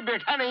मेरा कोई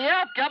बेटा नहीं है,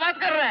 आप क्या बात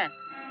कर रहे हैं?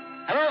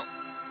 Hello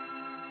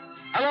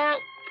hello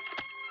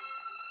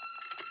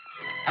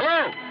hello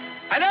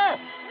hello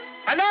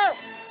hello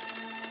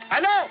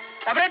hello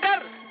operator,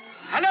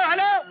 hello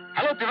hello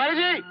hello Tiwari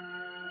ji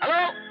hello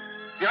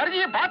Tiwari ji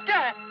ये बात क्या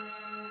है?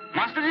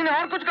 मास्टर जी ने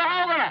और कुछ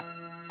कहा होगा ना?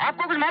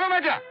 आपको कुछ मालूम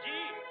है क्या? जी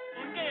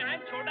उनके यहाँ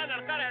एक छोटा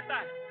लड़का रहता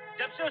है।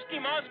 जब से उसकी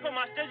माँ उसको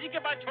मास्टर जी के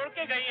पास छोड़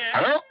के गई है।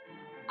 हेलो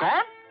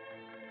कौन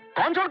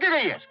कौन छोड़ के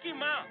गई है? उसकी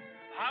माँ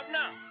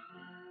भावना।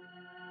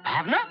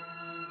 भावना?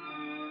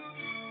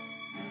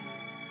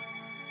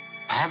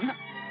 भावना?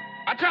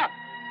 अच्छा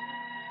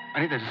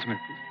अनीता जस्ट मिनट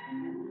प्लीज।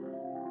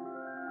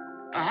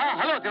 हाँ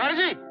hello Tiwari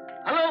ji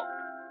hello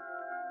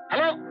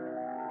hello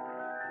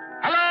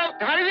hello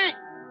Tiwari ji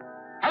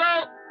hello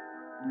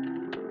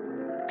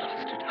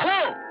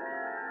hello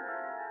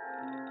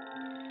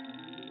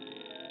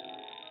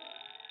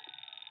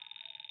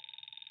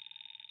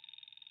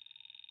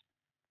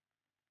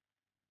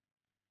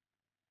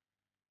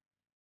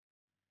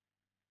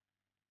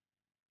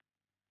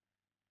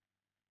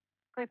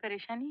कोई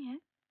परेशानी है?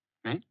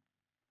 नहीं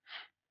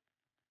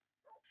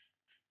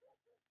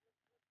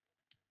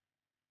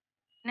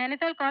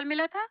नैनीताल कॉल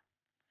मिला था?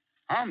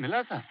 हाँ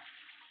मिला था।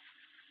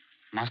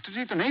 मास्टर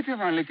जी तो नहीं थे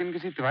वहां लेकिन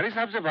किसी तिवारी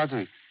साहब से बात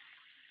हुई।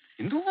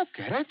 हिंदू वो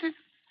कह रहे थे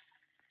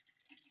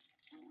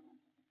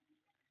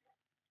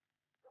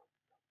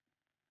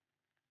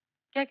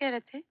क्या कह रहे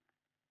थे?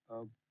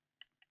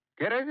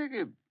 कह रहे थे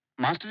कि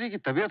मास्टर जी की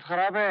तबीयत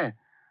खराब है।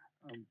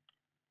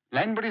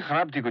 लाइन बड़ी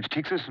खराब थी, कुछ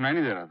ठीक से सुनाई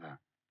नहीं दे रहा था,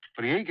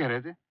 पर यही कह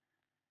रहे थे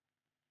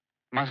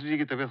मास्टर जी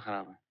की तबीयत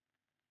खराब है।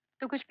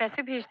 तो कुछ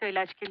पैसे भेज दो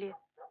इलाज के लिए।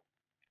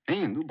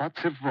 नहीं हिंदू बात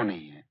सिर्फ वो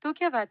नहीं है। तो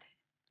क्या बात है?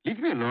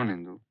 Leave me alone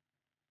Hindu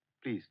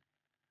please.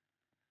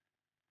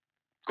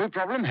 कोई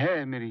प्रॉब्लम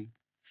है मेरी।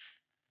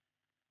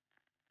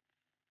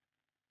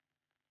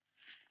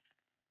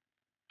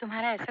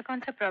 तुम्हारा ऐसा कौन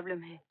सा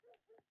प्रॉब्लम है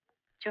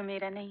जो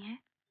मेरा नहीं है?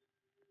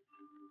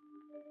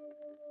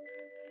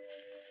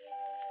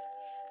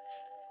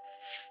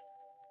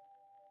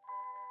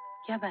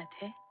 क्या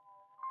बात है?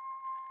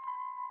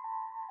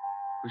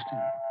 कुछ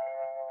नहीं,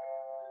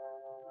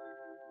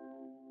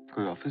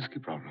 कोई ऑफिस की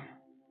प्रॉब्लम है।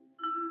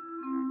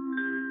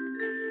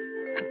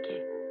 ओके।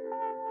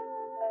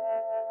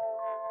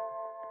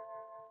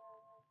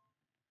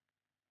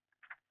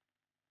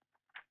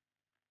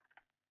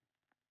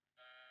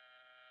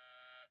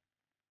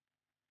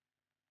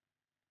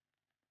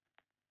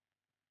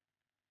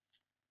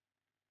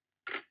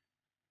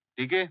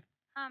 ठीक है।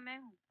 हाँ मैं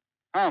हूँ।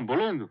 हाँ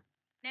बोलो हिंदू।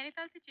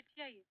 नैनीताल से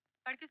चिट्ठी आई है।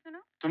 पढ़ के सुनो।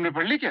 तुमने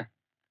पढ़ ली क्या?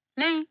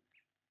 नहीं,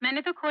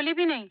 मैंने तो खोली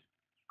भी नहीं।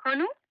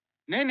 खोलूं?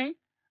 नहीं नहीं,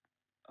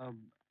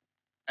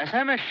 ऐसा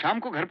है मैं शाम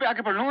को घर पे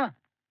आके पढ़ लूंगा।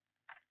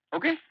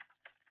 ओके?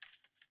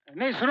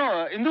 नहीं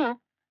सुनो इंदु,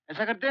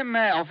 ऐसा करते हैं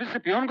मैं ऑफिस से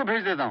पियोन को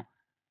भेज देता हूँ,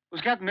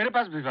 उसके हाथ मेरे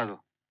पास भिजवा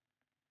दो।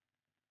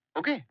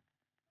 ओके?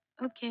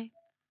 ओके।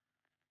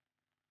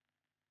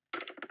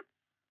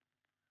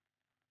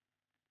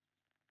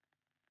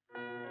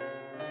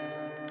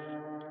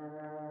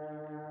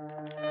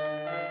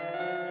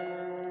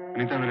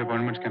 अनीता मेरे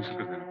अपॉइंटमेंट्स कैंसिल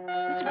कर देना।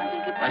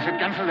 I said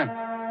cancel them.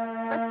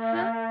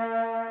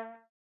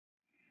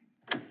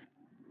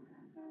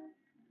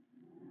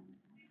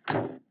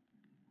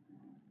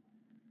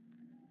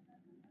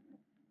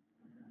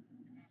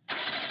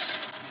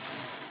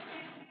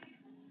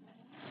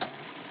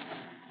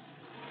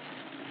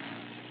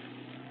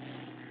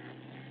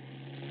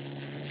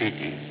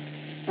 बेटी,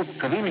 वो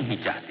कभी नहीं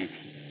चाहती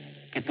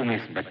थी कि तुम्हें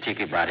इस बच्चे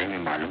के बारे में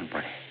मालूम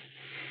पड़े।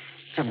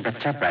 जब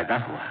बच्चा पैदा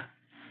हुआ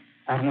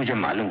और मुझे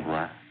मालूम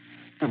हुआ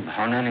तो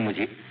भावना ने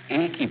मुझे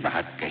एक ही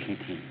बात कही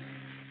थी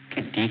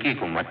कि डीके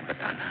को मत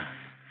बताना,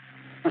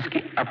 उसकी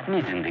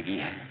अपनी जिंदगी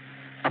है,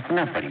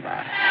 अपना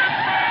परिवार है।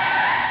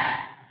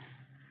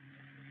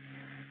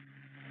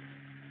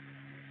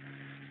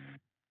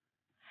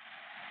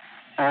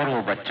 और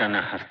वो बच्चा न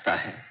हंसता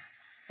है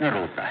न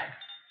रोता है,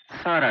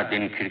 सारा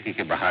दिन खिड़की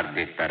के बाहर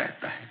देखता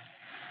रहता है,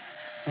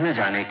 न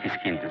जाने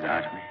किसके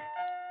इंतजार में।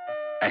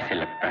 ऐसे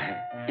लगता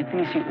है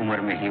इतनी सी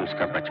उम्र में ही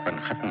उसका बचपन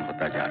खत्म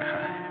होता जा रहा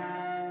है।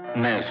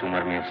 मैं उस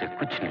उम्र में उसे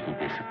कुछ नहीं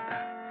दे सकता।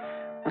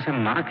 उसे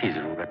माँ की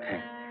जरूरत है,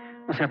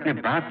 उसे अपने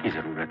बाप की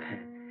जरूरत है,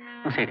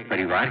 उसे एक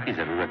परिवार की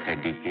जरूरत है।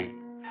 डीके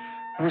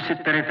मुझसे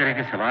तरह तरह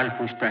के सवाल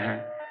पूछता है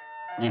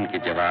जिनके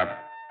जवाब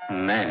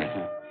मैं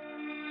नहीं,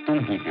 तुम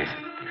ही दे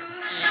सकते हो।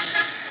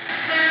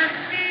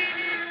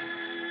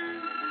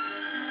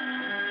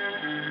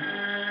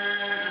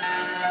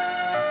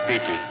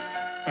 बेटी,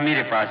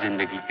 मेरे पास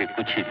जिंदगी के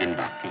कुछ ही दिन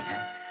बाकी हैं।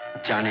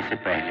 जाने से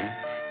पहले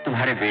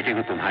तुम्हारे बेटे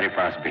को तुम्हारे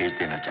पास भेज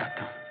देना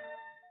चाहता हूँ।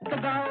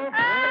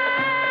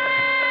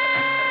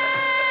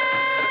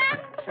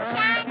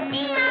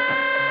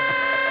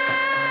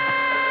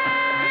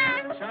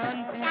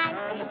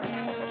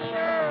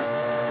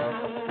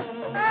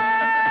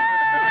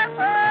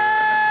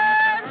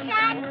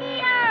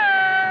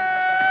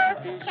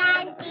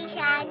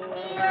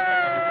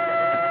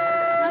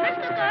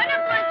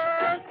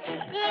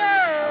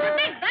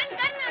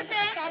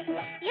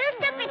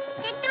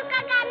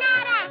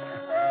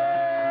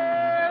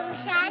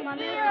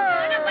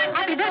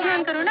 इधर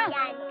ध्यान करो ना।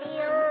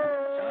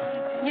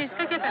 ये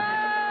इसका क्या करना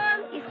है?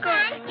 इसको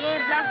ये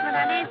ब्लॉग्स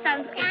बनाने,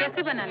 संस्कृत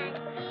कैसे बनाने?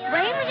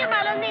 वही मुझे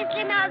मालूम नहीं,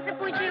 इसलिए मैं आपसे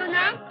पूछ रही हूँ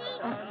ना।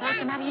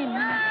 तुम्हारी ये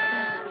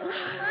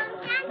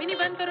मिनी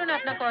बंद करो ना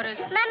अपना कोरस।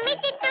 मम्मी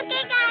चिट्टू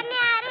के गाने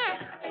आ रहे हैं।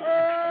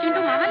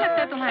 चिंटू मामा लगता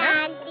है तुम्हारा।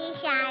 शांति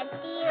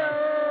शांति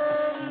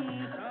ओम।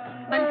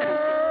 बंद करो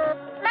इसे।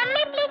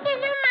 मम्मी प्लीज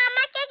चिन्नू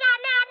मामा के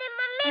गाने आ रहे हैं।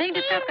 मम्मी नहीं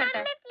डिस्टर्ब करता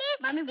है।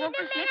 मम्मी वो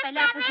कुछ नहीं, पहले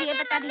आप मुझे ये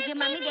बता दीजिए।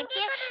 मम्मी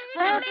देखिए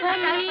वो बाकी सब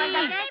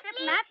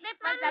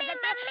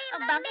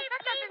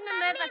सब्जेक्ट में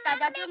मैं फंसा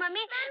जाती हूँ।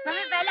 मम्मी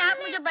मम्मी पहले आप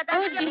मुझे बता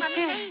दीजिए।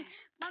 मम्मी नहीं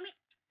मम्मी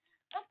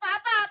ओ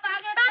पापा आप आ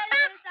गए।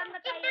 पापा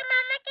चिंटू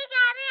मामा के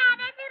गाने आ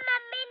रहे थे,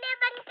 मम्मी ने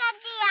बंद कर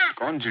दिया।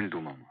 कौन चिंटू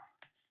मामा?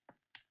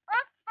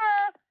 ओप्पो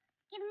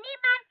कितनी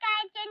बार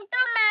कहे चिंटू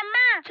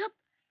मामा। चुप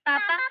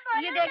पापा,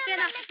 ये देखिए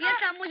ना, ये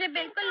सब मुझे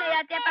बिल्कुल नहीं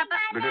आते हैं पापा।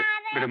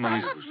 बेटे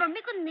मम्मी से पूछ।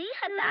 मम्मी को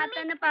नहीं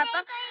आता ना पापा,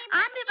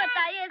 आप ही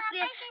बताइए।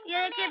 इसलिए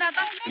ये देखिए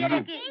पापा, ये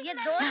देखिए ये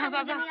दो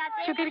मुझे नहीं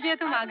आते। शुक्र किया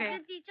तुम आ गए।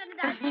 टीचर ने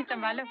नहीं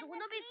संभालो।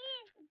 दोनों भी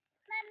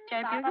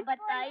चाय पापा पियोगे?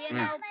 बताइए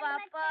ना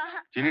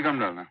पापा। चीनी कम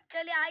डालना।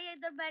 चलिए आइए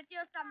इधर बैठिए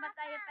और सब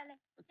बताइए पहले।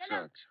 अच्छा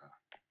अच्छा।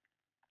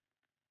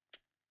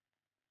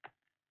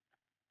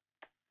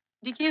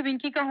 देखिए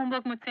विंकी का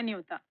होमवर्क मुझसे नहीं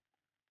होता,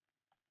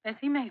 वैसे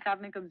ही मैं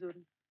हिसाब में कमजोर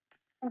हूँ।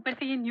 ऊपर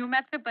से ये न्यू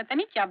मैथ्स पे पता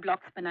नहीं क्या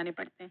ब्लॉक्स बनाने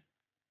पड़ते हैं।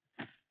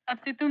 अब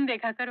से तुम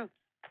देखा करो,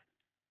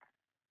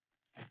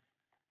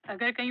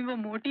 अगर कहीं वो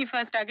मोटी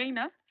फर्स्ट आ गई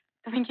ना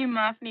तो विंकी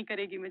माफ नहीं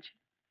करेगी मुझे।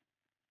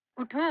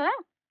 उठो,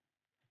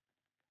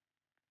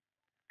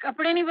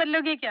 कपड़े नहीं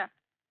बदलोगे क्या?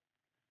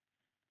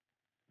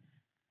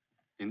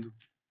 इंदु,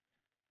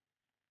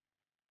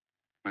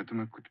 मैं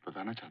तुम्हें कुछ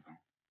बताना चाहता हूँ।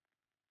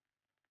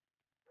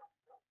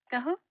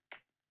 कहो।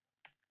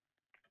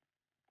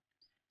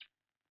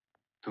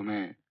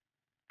 तुम्हें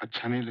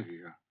अच्छा नहीं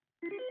लगेगा।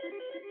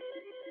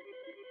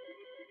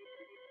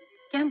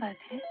 क्या बात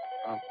है?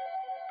 आप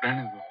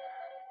रहने दो,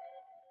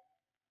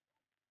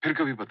 फिर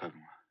कभी बता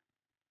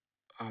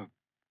दूंगा।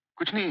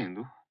 कुछ नहीं है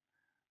इंदु।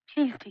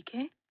 प्लीज ठीक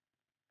है,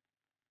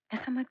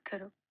 ऐसा मत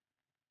करो।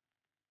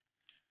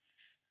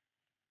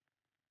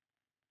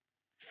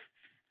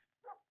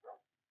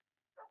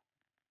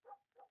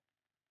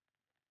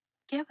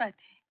 क्या बात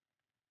है?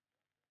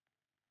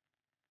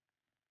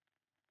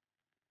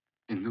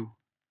 इंदु,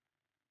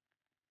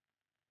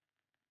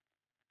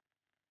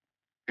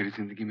 मेरी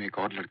जिंदगी में एक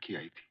और लड़की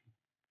आई थी।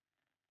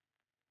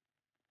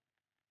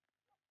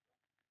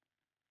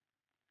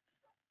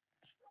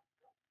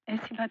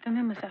 ऐसी बातों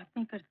में मजाक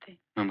नहीं करते।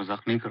 मैं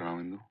मजाक नहीं कर रहा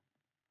हूँ इंदु।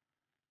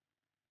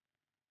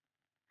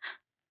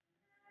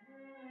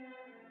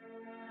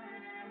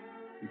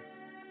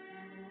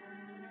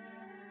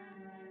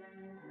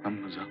 मैं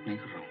मजाक नहीं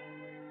कर रहा हूँ।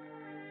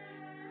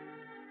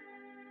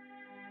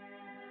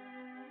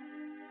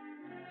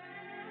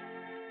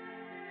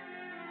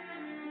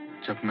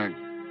 जब मैं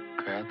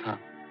गया था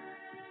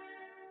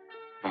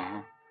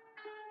वहां,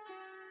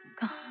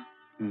 कहाँ?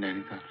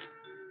 नैनीताल,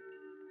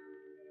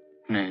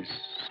 अपने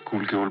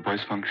स्कूल के ओल्ड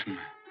बॉयज फंक्शन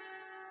में।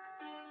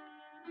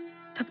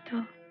 तब तो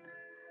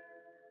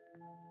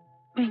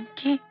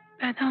विंकी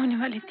पैदा होने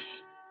वाली थी।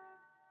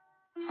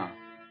 हाँ,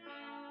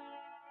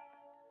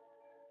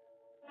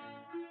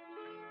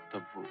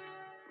 तब वो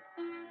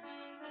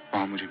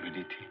वहां मुझे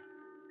मिली थी।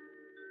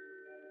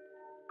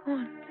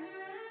 कौन?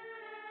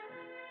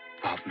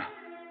 भावना,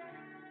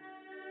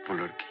 वो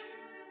लड़की।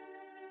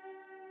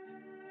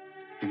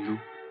 इंदु,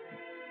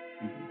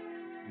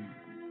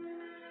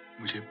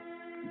 मुझे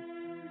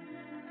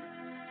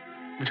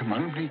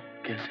मालूम नहीं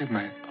कैसे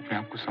मैं अपने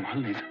आप को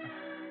संभाल नहीं सका।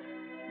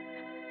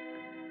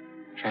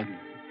 शायद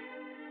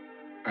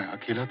मैं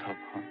अकेला था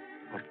वहां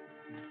और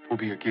वो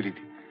भी अकेली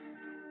थी।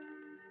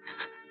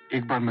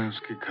 एक बार मैं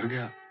उसके घर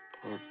गया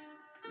और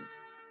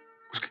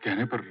उसके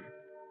कहने पर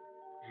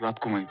रात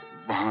को मैं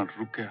वहां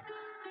रुक गया।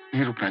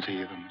 नहीं रुकना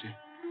चाहिए था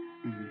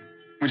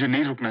मुझे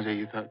नहीं रुकना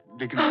चाहिए था,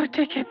 लेकिन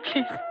ठीक है,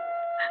 please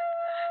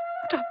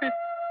stop it,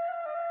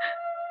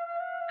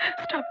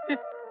 stop it.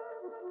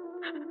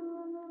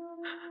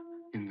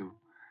 Indu,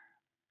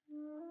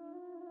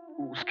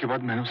 उसके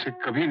बाद मैंने उसे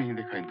कभी नहीं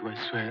देखा इंदु, आई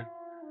स्वेयर।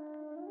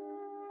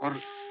 और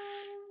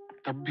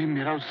तब भी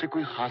मेरा उससे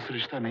कोई खास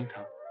रिश्ता नहीं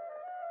था।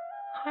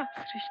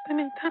 खास रिश्ता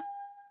नहीं था?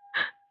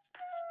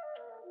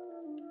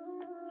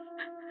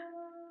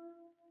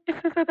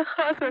 इससे ज्यादा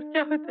खास और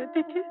क्या होता है?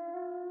 ठीक है,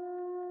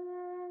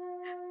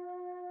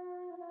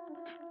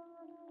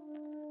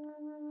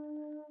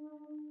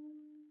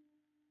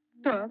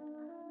 तो आप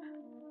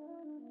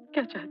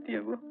क्या चाहती है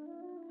वो?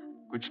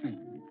 कुछ नहीं,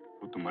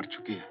 वो तो मर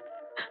चुकी है।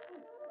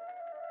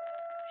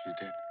 She's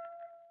dead.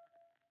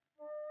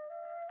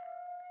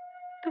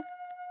 तो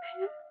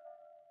फिर?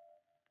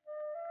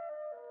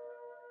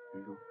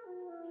 इंदु,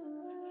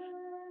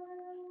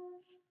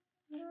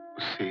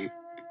 उससे एक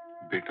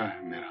बेटा है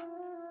मेरा।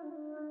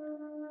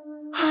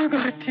 हाँ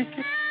बात ठीक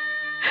है,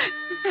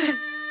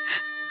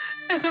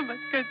 ऐसा मत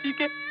कर,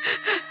 ठीक है?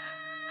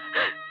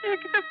 ये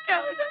सब क्या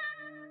हो रहा है?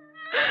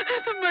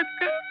 ऐसा मत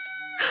कर,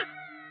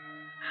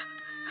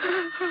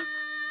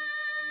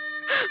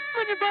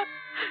 मुझे बहुत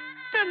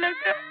डर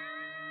लग रहा है।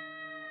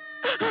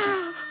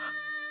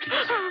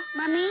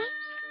 मम्मी,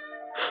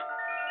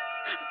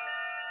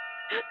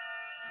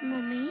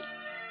 मम्मी,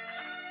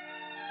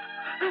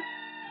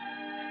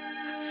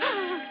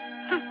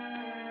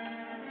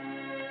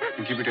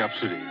 इनकी बेटे आप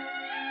सो जाइए।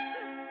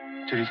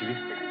 चलिए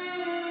चलिए।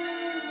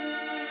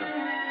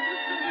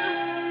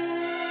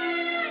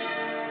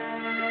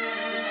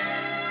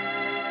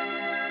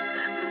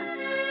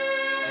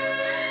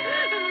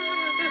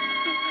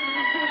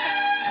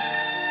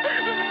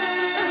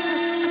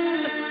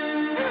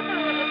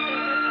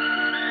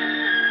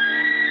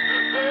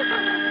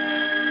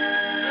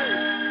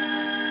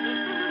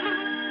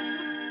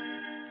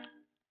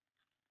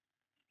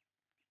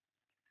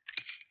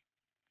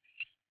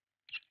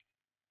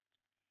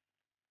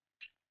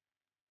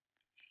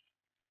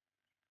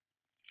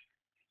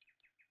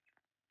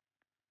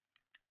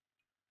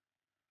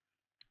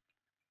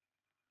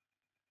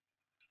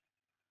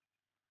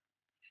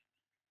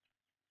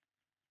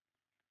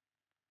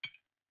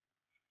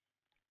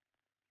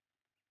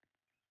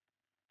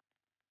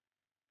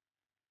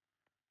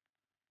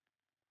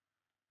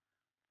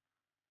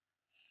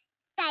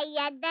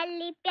 सैयद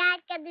अली प्यार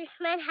का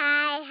दुश्मन,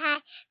 हाय हाय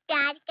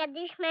प्यार का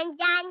दुश्मन,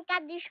 जान का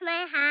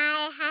दुश्मन,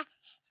 हाय हाय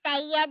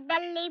सैयद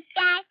अली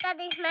प्यार का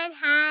दुश्मन,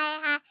 हाय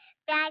हाय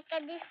प्यार का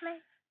दुश्मन,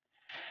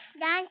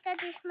 जान का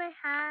दुश्मन,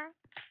 हाय।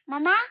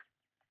 मम्मा,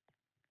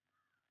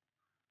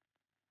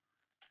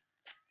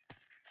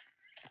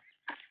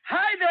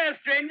 हाय देयर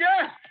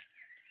स्ट्रेंजर।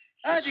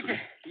 आज के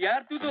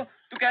यार तू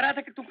कह रहा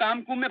था कि तू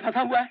काम कुम में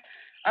फंसा हुआ है,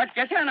 आज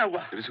कैसे आना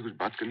हुआ? तेरे से कुछ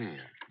बात करनी है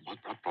यार, बहुत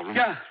बड़ा प्रॉब्लम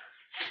क्या? है।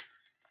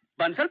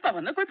 बंसल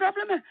पाबंद है, कोई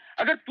प्रॉब्लम है?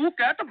 अगर तू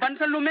कह तो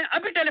बंसल में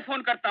अभी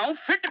टेलीफोन करता हूँ,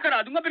 फिट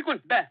करा दूंगा बिल्कुल।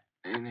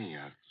 नहीं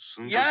यार,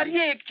 सुन यार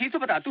ये एक चीज तो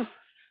बता तू,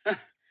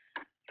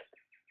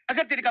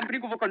 अगर तेरी कंपनी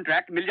को वो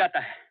कॉन्ट्रैक्ट मिल जाता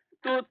है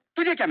तो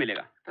तुझे क्या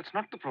मिलेगा? That's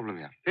not the problem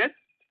यार। फिर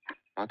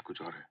बात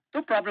कुछ और है।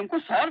 तो प्रॉब्लम को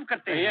सॉल्व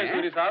करते हैं।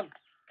 सूरी साहब,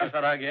 कैसा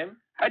रहा गेम?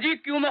 अजी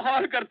क्यों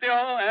माहौल करते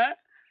हो? हैं?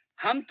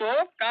 हम तो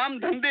काम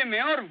धंधे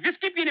में और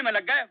विस्की पीने में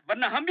लग गए,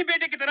 वरना हम भी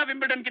बेटे की तरह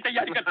विंबलडन की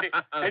तैयारी करते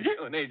हैं जी।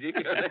 नहीं जी,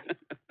 क्यों नहीं?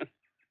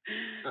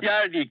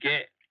 यार डीके,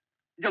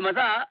 जो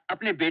मजा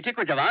अपने बेटे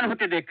को जवान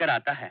होते देखकर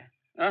आता है,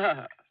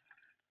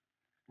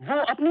 वो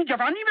अपनी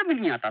जवानी में भी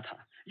नहीं आता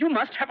था। यू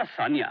मस्ट हैव अ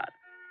सन यार।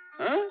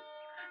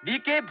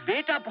 डीके,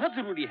 बेटा बहुत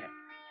जरूरी है।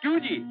 क्यों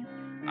जी?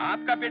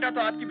 आपका बेटा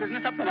तो आपकी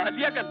बिजनेस अब संभाल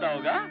लिया करता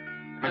होगा।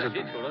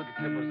 छोड़ो,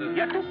 कितने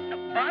यार तू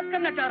बात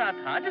करना चाह रहा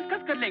था,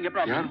 डिस्कस कर लेंगे।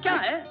 प्रॉब्लम क्या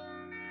है?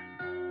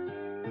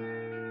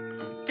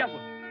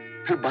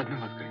 फिर बाद में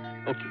बात करेंगे।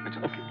 Okay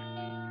okay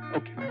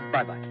okay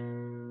bye bye.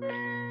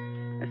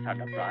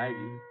 साडा भरा है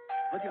जी,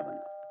 वधिया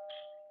बंदा।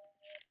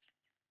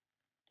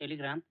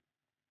 टेलीग्राम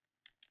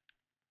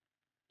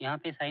यहाँ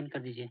पे साइन कर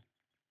दीजिए।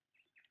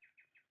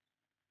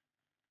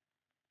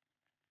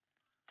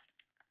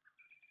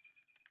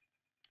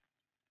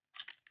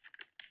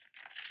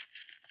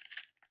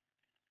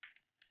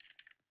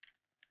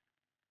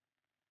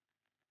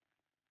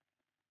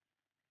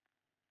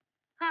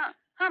 हाँ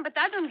हाँ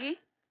बता दूंगी।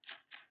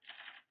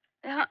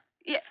 हाँ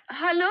ये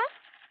हेलो।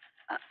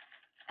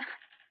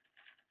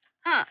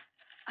 हाँ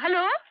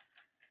hello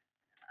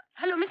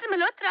hello mister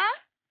Malhotra.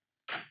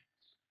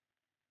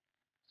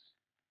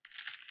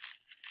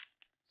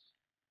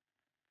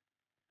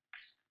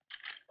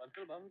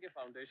 Bansal भवन के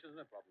फाउंडेशन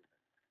में प्रॉब्लम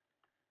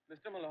है।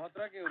 मिस्टर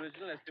मल्होत्रा के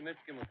ओरिजिनल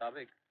एस्टिमेट्स के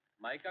मुताबिक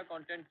माइका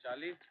कंटेंट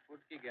 40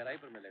 फुट की गहराई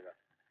पर मिलेगा,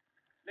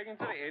 लेकिन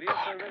सर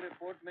एरिया सर्वे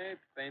रिपोर्ट में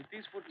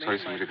 35 फुट नहीं।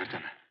 सॉरी, मुझे घर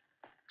जाना है।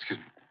 Excuse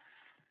me.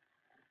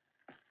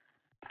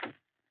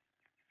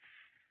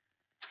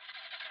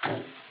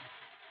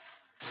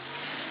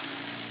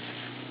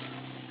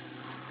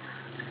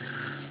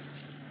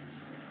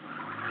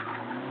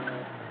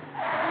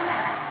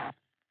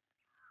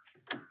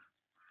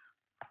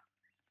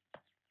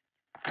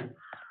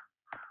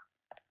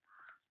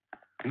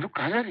 हिंदू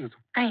कहाँ जा रही हो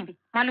तुम? कहीं भी,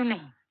 मालूम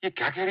नहीं। ये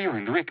क्या कह रही हो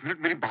हिंदू? एक मिनट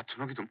मेरी बात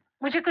सुनोगी तुम?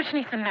 मुझे कुछ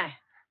नहीं सुनना है।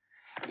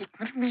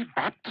 एक मिनट मेरी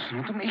बात तो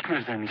सुनो तुम। एक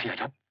मिनट जरा नीचे आ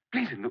जाओ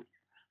प्लीज हिंदू,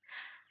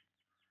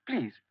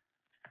 प्लीज।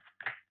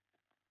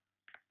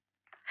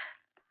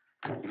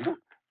 हिंदू,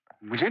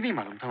 मुझे नहीं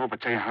मालूम था वो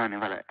बच्चा यहाँ आने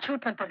वाला है।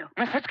 झूठ मत बोलो।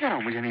 मैं सच कह रहा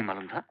हूँ, मुझे नहीं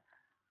मालूम था।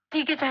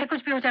 ठीक है, चाहे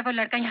कुछ भी हो जाए, वो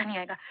लड़का यहाँ नहीं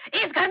आएगा,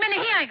 इस घर में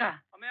नहीं आएगा।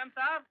 मैम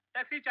साहब,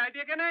 टैक्सी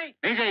चाहिए कि नहीं?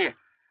 नहीं चाहिए।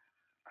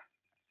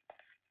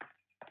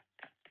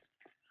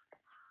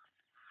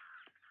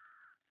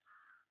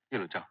 ये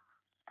लो जाओ।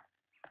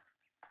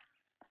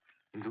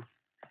 हिंदू,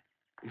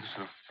 हिंदू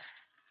सुनो,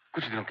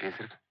 कुछ दिनों के लिए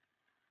सिर्फ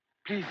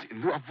प्लीज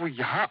हिंदू। अब वो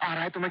यहाँ आ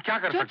रहा है तो मैं क्या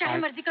कर सकता हूँ? जो चाहे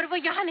मर्जी करो, वो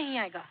यहाँ नहीं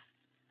आएगा।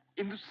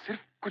 हिंदू सिर्फ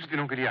कुछ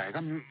दिनों के लिए आएगा।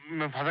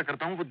 मैं वादा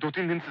करता हूँ वो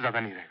 2-3 दिन से ज्यादा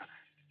नहीं रहेगा।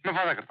 मैं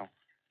वादा करता हूँ।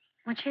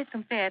 मुझे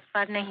तुम पे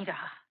एतबार नहीं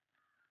रहा।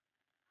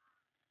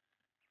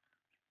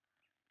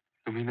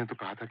 तुम्ही ने तो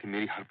कहा था कि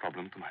मेरी हर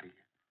प्रॉब्लम तुम्हारी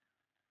है।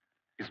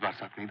 इस बार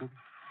साथ नहीं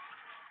दोगी?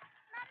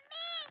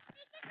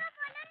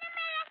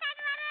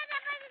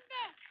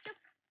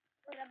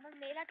 रबर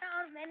मेरा था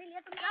और मैंने लिया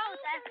तो क्या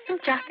होता है? तुम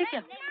चाहते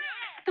क्या?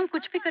 तुम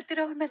कुछ भी करते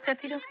रहो और मैं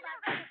सहती रहूं।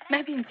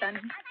 मैं भी इंसान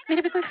हूँ,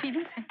 मेरी भी कोई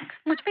फीलिंग्स हैं।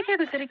 मुझ पे क्या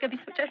गुजरे कभी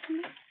सोचा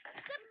तुमने?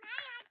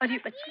 और ये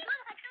बच्चे,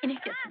 इन्हें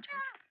क्या समझो?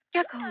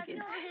 क्या कहोगे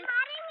इनसे?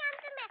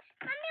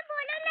 मम्मी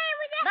बोलो नहीं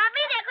मुझे।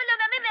 मम्मी देखो लो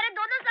मम्मी, मेरे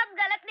दोनों सब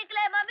गलत निकले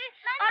हैं मम्मी।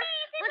 और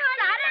वो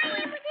सारा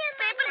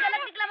पेपर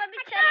गलत निकला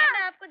मम्मी। चलिए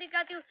मैं आपको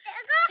दिखाती हूँ।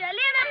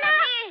 चलिए ना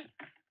मम्मी,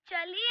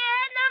 चलिए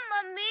ना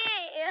मम्मी।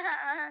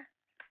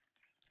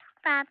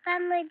 पापा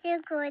मुझे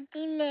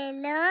गोदी ले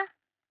लो।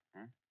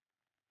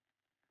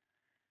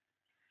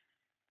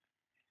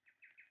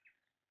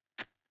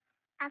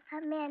 आप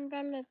हमें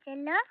अंदर ले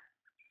चलो।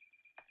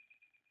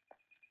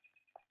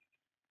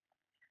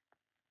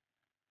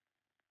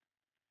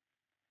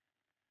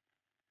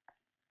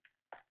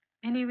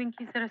 एनी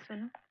विंकी, जरा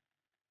सुनो।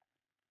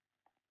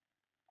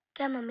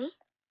 क्या मम्मी?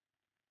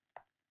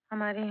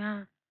 हमारे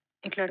यहाँ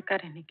एक लड़का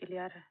रहने के लिए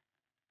आ रहा है।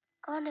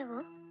 कौन है वो?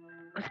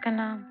 उसका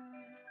नाम,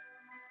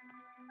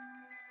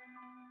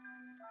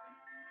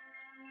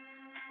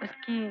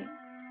 उसकी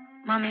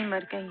मम्मी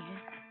मर गई है,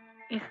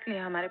 इसलिए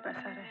हमारे पास आ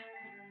रहा है।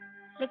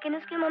 लेकिन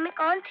उसकी मम्मी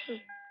कौन थी?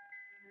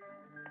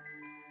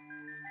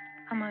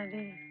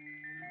 हमारे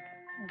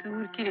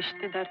दूर की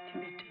रिश्तेदार थी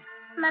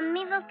बेटे।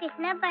 मम्मी वो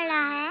कितना बड़ा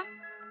है?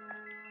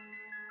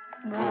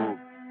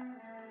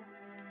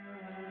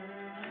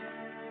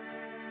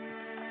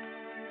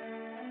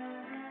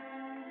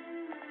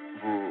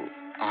 वो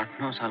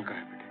 8-9 साल का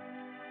है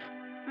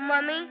बेटे।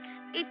 मम्मी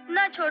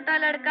इतना छोटा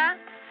लड़का,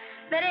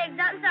 मेरे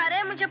एग्जाम्स आ रहे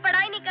हैं, मुझे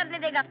पढ़ाई नहीं करने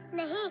देगा।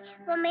 नहीं,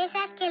 वो मेरे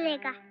साथ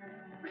खेलेगा।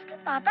 उसके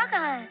पापा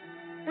कहाँ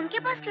हैं? उनके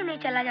पास क्यों नहीं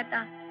चला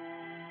जाता?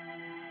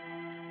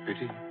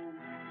 बेटी,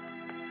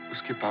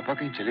 उसके पापा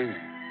कहीं चले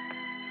गए।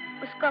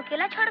 उसको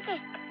अकेला छोड़ के?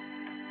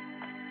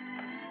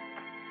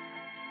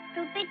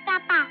 स्टूपिड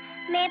पापा,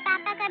 मेरे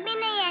पापा कभी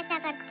नहीं ऐसा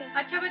करते।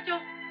 अच्छा बच्चों,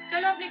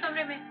 चलो अपने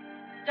कमरे में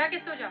जाके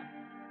सो जाओ।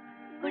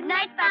 गुड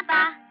नाइट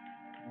पापा।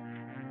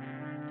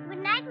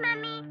 Good night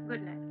mummy.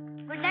 Good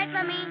night. Good night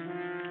mummy.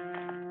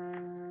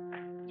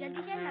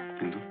 जल्दी चलना।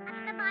 हिंदू,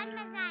 आपका बहुत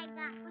मजा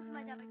आएगा। कुछ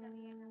मजा भी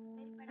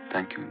आएगा।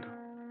 थैंक यू हिंदू,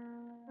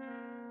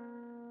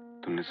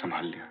 तुमने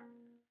संभाल लिया।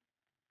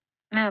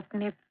 मैं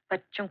अपने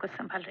बच्चों को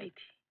संभाल रही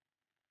थी।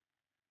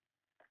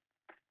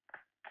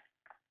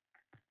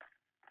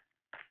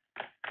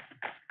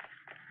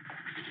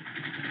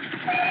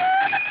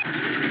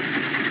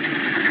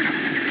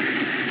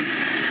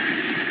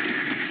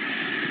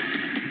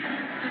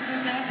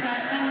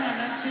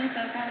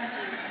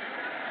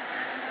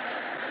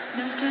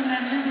 मिस्टर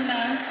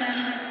नंदलाल चंद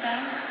गुप्ता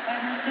और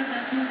मिस्टर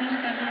नसीरुद्दीन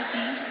शहा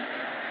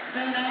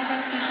जो राय का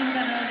स्टेशन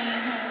कर रहे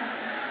हैं,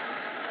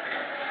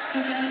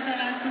 कृपया इस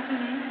आवाज को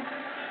सुनिए।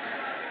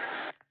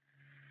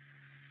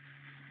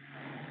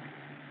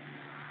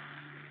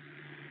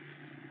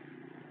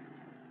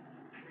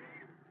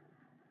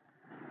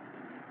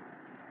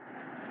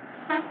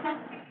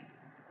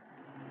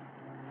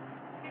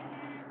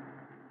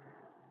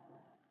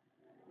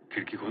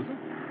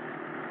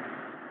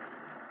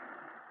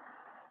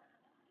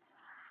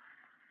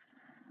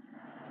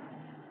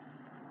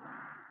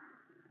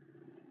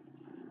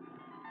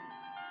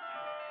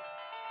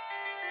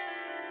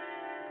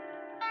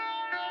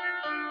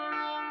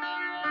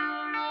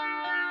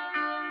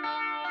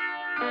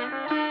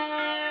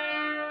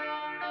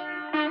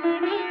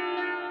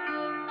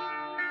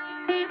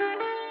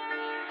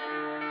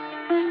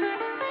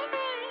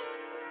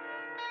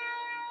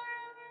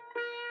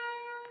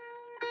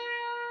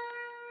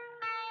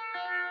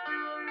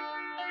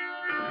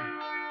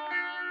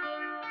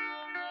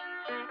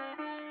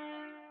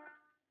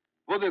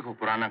 वो देखो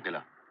पुराना किला,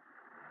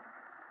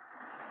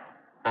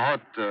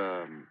 बहुत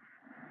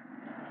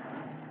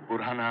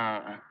पुराना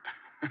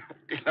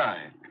किला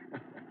है।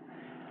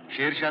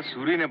 शेरशाह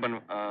सूरी ने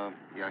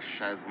या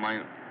शायद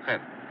हुमायूं, खैर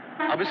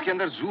अब इसके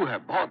अंदर जू है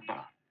बहुत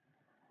बड़ा,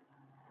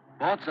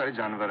 बहुत सारे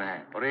जानवर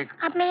हैं और एक।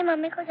 आप मेरी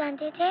मम्मी को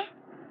जानते थे?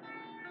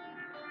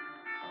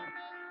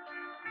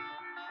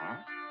 हाँ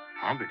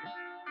हाँ बेटे,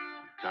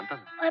 जानता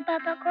था। और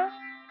पापा को?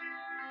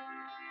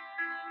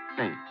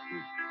 नहीं,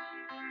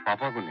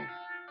 पापा को नहीं।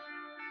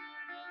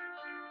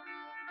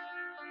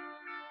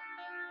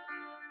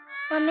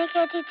 मम्मी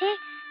कहती थी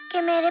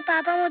कि मेरे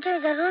पापा मुझे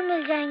जरूर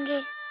मिल जाएंगे।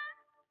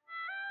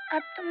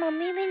 अब तो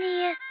मम्मी भी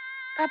नहीं है,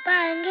 पापा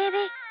आएंगे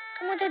भी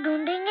तो मुझे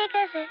ढूंढेंगे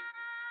कैसे?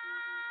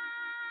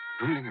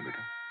 ढूंढ लेंगे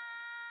बेटा,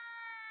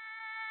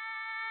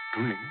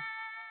 ढूंढ लेंगे।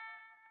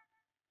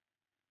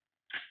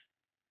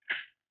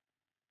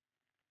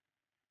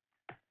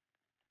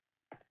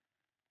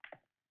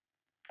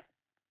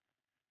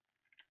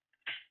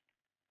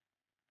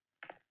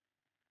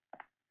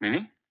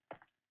 मिनी,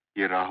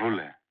 ये राहुल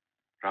है।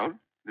 Rahul,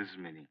 this is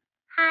mini.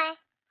 Hi.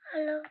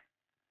 Hello.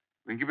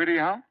 Winky बेटे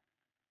यहाँ।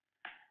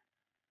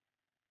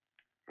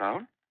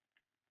 राहुल,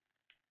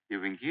 ये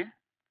विंकी है।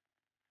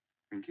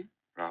 विंकी,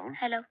 राहुल।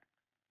 हेलो।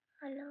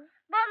 हेलो।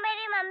 वो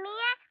मेरी मम्मी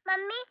है।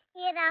 मम्मी,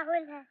 ये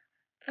राहुल है।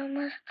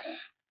 नमस्ते।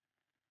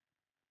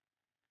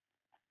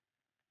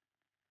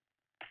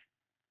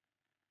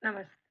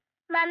 नमस्ते।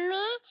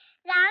 मम्मी,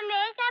 राहुल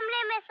मेरे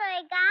कमरे में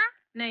सोएगा?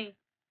 नहीं,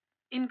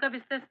 इनका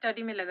बिस्तर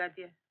स्टडी में लगा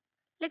दिया।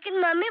 लेकिन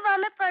मम्मी वहाँ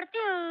मैं पढ़ती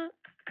हूँ।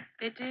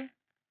 बेटे,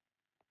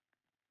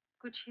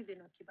 कुछ ही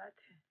दिनों की बात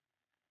है।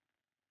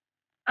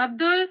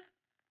 अब्दुल,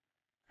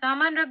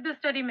 सामान रख दो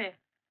स्टडी में।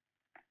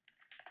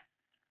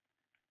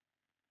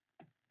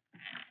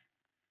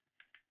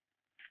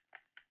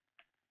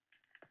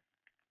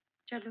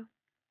 चलो,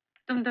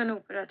 तुम दोनों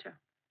ऊपर आ जाओ।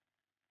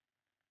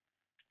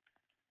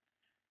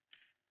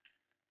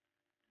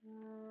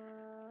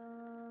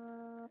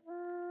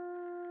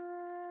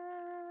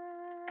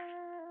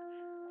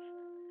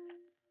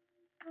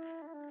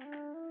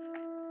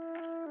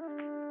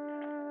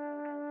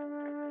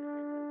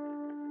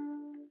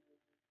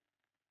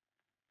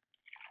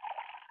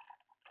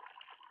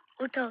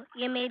 उठो,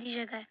 ये मेरी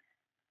जगह है।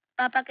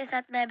 पापा के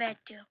साथ मैं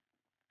बैठती हूँ।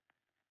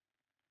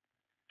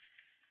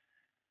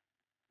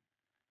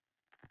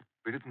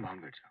 बेटे तुम वहां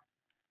बैठ जाओ।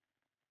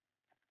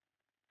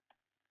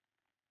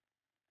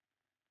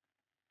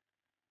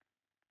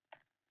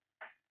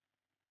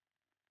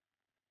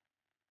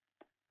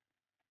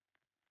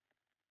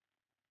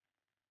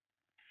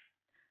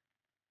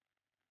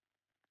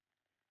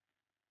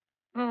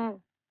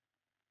 वो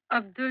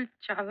अब्दुल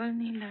चावल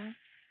नहीं लाया।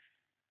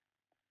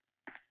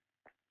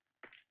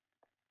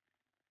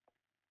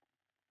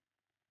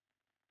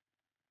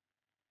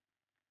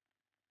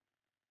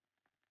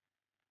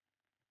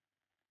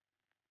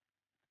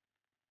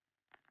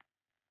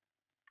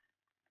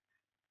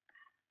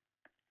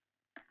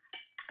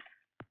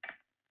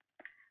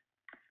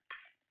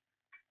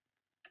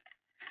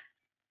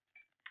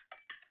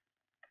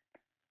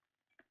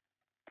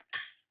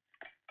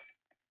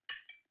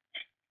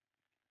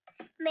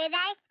 मेरा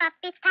एक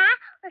पपी था,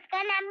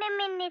 उसका नाम भी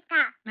मिन्नी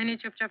था। मैंने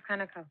चुपचाप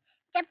खाना खाओ।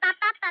 जब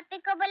पापा पपी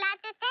को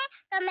बुलाते थे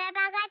तो मैं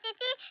भागाती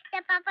थी,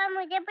 जब पापा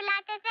मुझे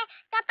बुलाते थे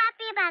तो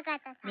पापी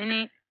भागाता था।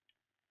 मैंने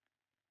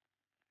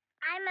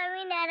आज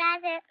मम्मी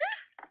नाराज है।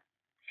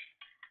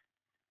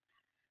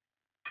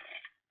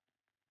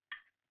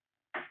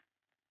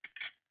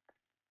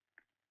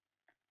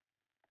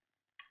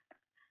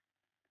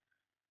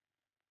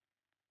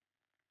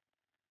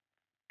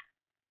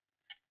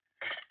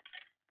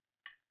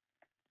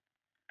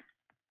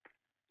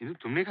 ये तो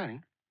तुमने कहा नहीं।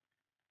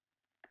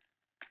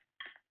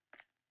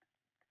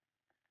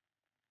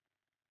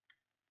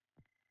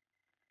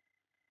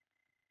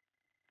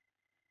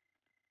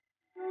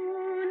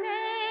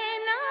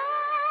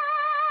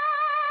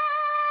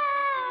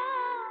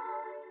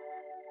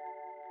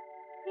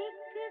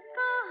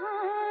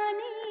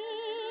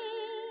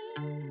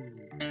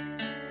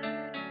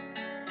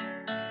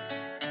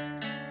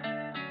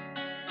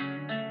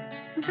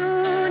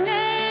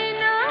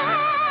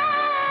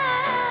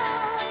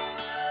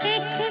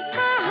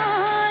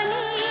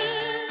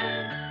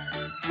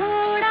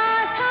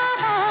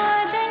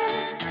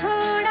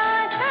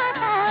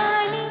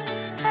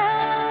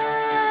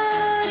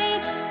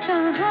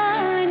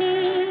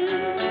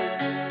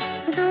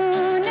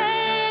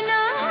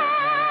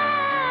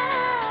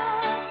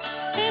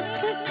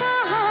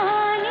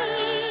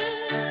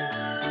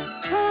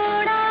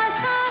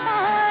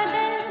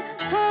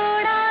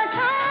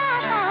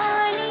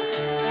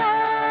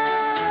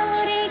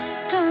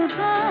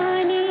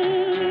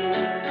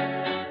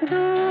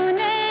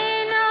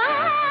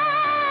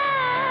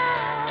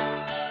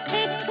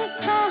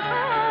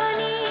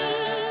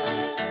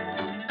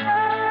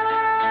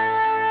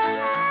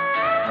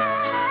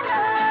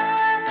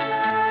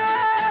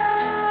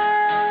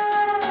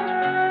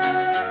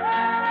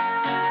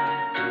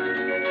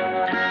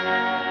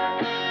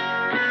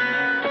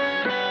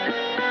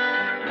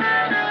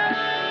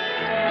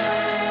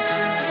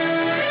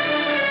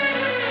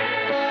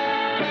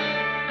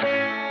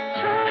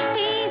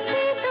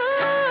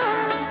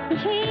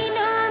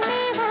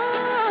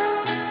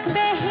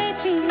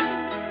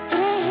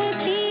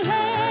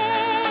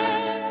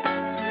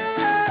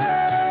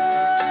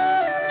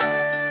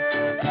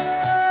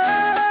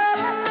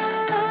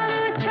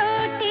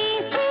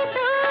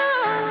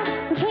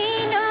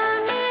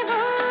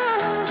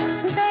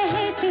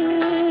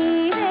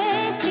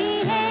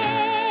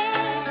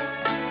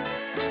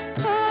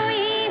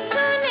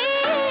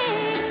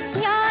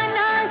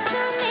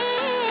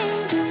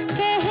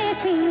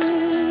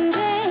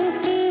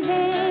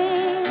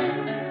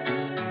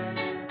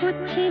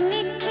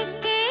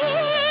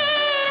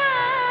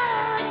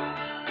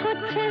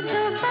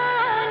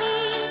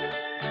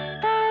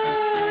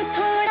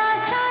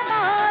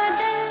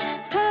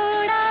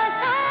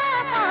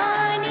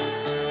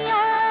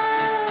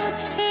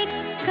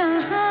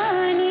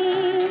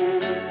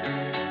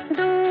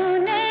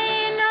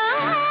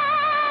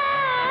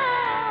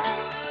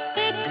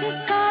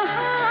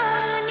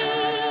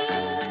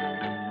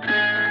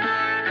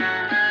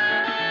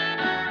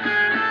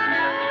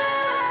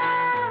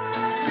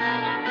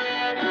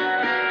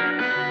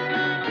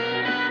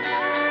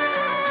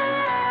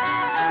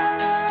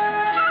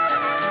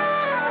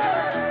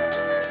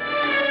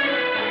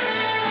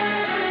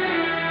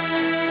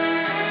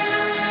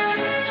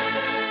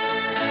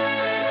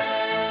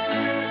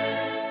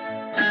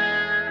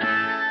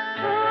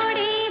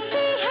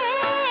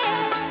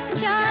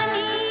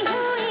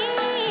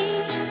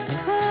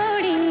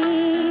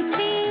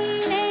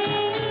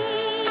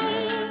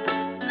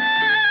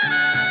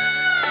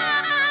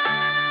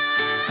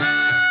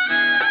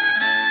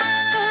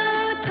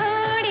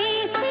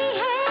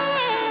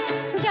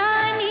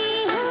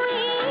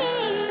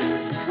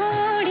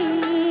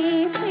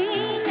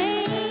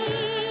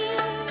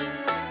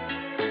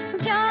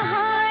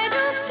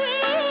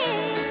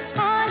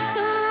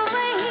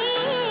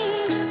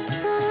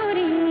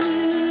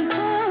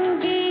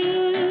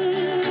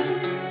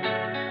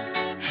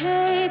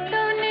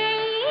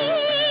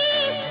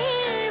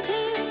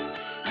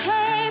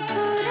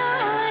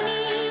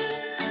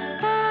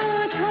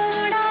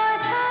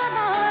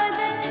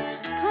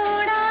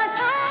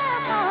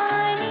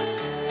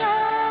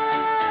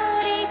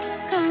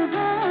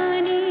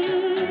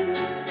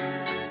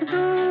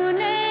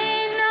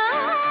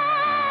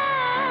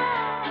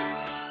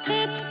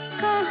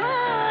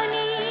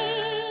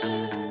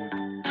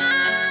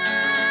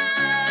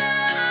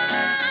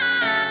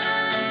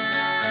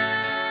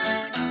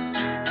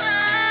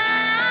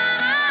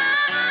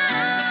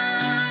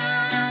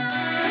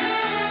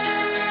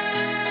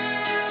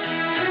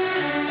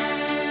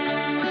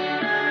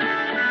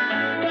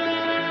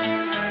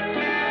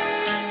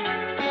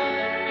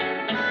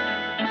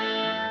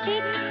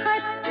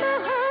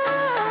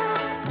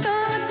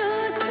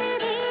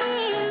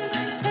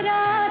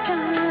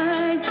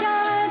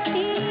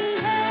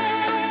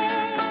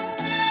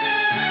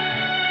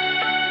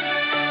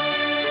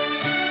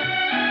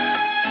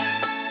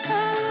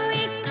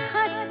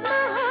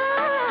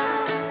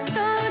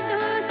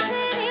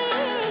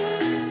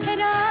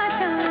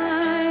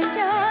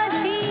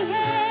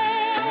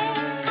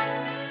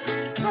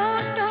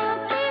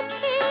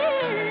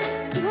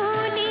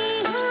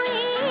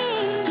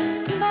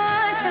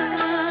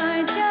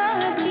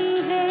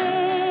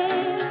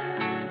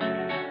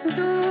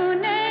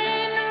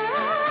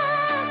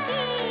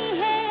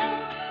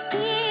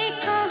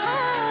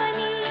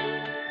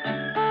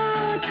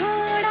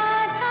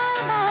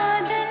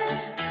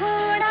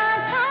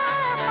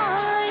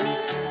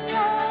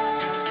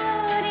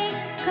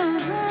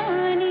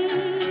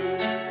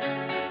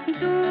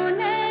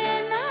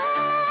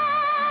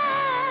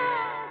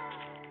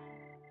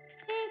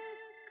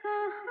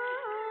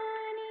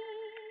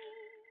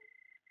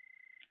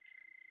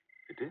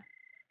 बेटे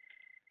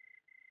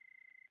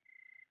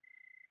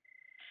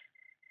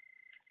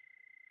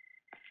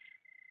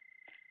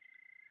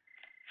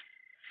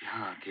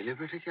यहाँ अकेले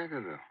बैठे क्या कर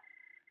रहे हो?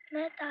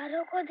 मैं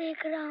तारों को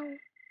देख रहा हूँ।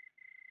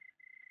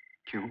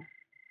 क्यों?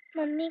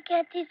 मम्मी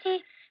कहती थी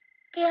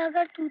कि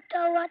अगर टूटा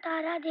हुआ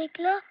तारा देख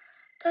लो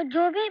तो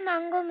जो भी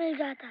मांगो मिल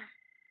जाता है।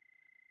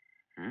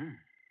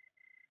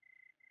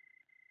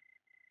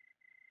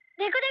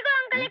 देखो देखो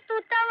अंकल, एक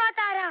टूटा हुआ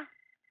तारा।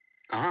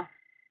 कहाँ?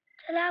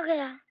 चला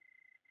गया।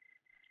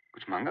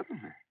 कुछ मांगा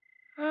तुमने?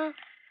 हाँ।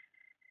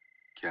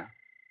 क्या?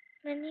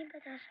 मैं नहीं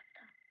बता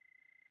सकता।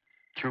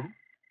 क्यों?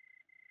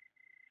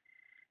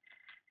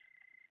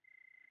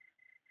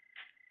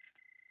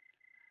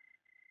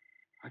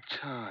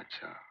 अच्छा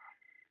अच्छा,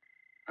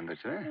 अंदर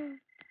चले?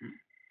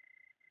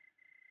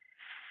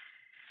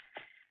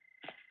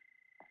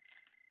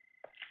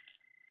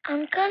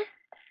 अंकल।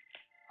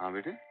 हाँ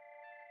बेटे।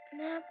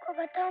 मैं आपको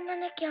बताऊं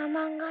मैंने क्या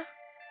मांगा?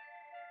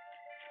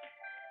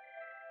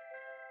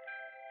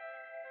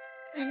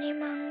 मैंने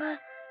मांगा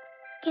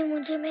कि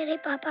मुझे मेरे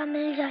पापा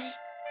मिल जाए।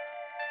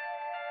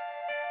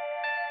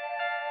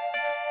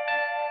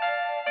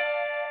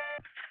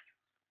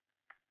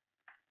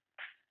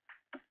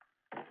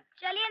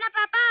 चलिए ना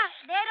पापा,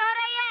 देर हो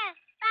रही है।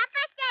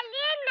 पापा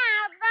चलिए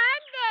ना,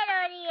 बहुत देर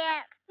हो रही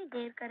है।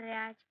 देर कर रहे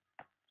हैं आज।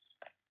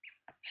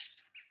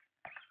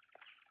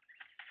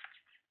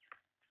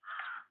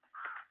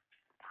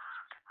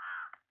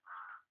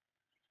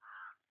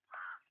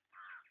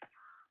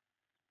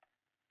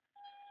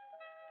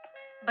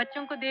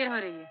 बच्चों को देर हो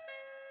रही है।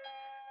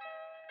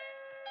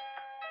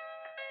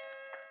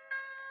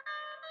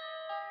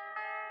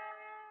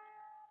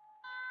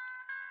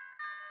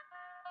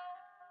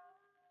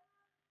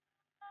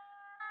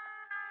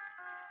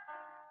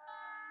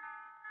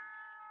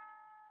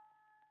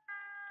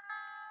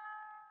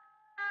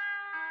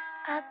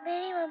 आप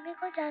मेरी मम्मी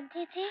को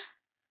जानती थी?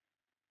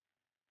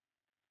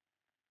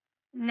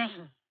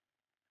 नहीं।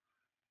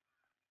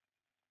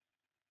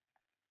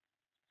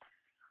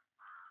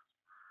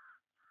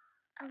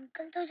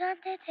 अंकल तो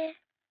जानते थे।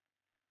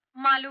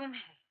 मालूम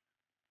है।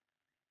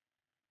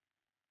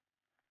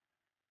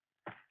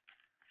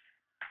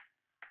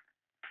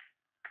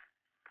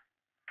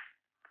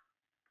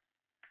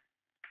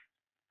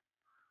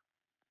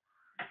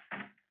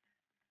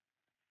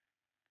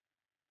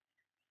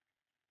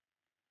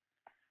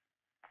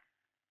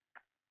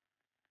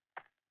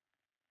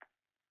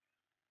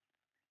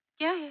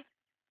 क्या है?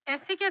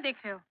 ऐसे क्या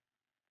देख रहे हो?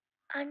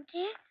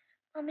 आंटी,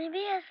 मम्मी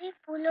भी ऐसी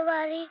फूलों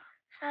वाली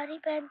साड़ी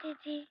पहनती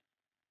थी।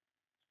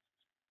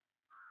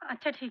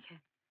 अच्छा ठीक है,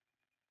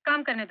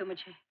 काम करने दो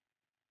मुझे।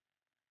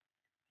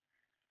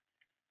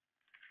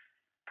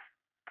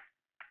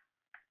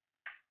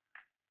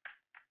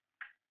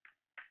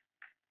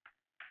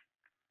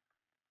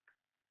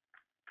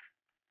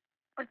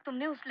 और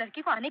तुमने उस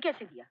लड़की को आने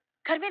कैसे दिया?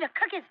 घर में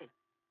रखा कैसे?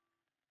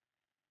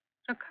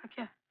 रखा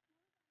क्या,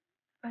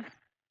 बस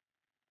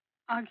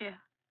आ गया।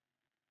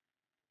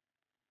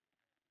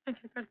 मैं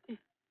क्या करती,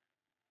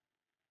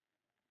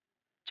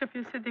 जब भी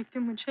उसे देखती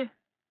मुझे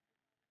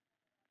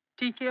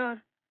टीके और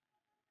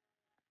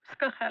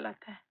उसका ख्याल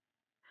आता है।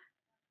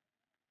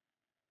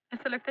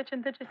 ऐसा लगता है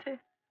चंदा जैसे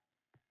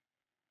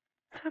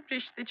सब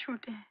रिश्ते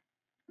छूटे हैं।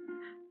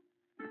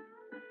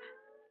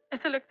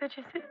 ऐसा लगता है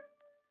जैसे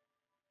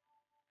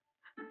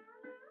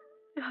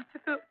यहाँ से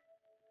तो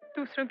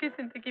दूसरों की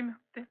जिंदगी में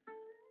होते।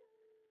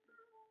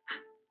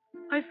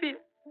 आई फील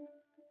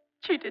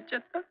चीटेड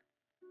चंदा।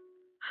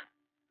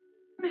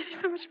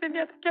 मेरी समझ में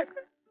नहीं आता क्या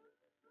करूं।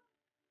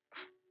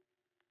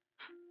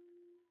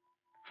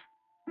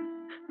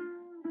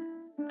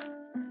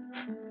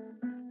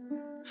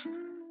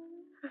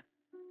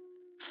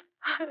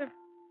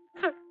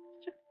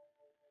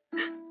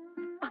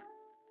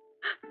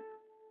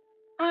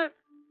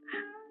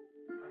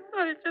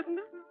 सॉरी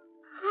चंदा।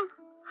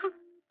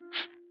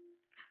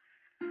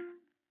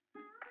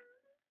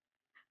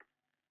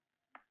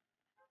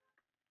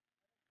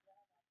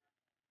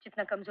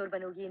 जितना कमजोर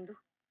बनोगी इंदु,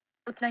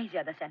 उतना ही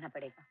ज्यादा सहना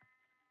पड़ेगा।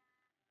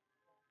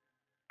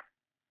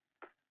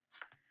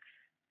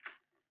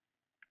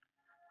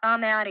 हाँ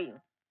मैं आ रही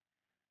हूँ।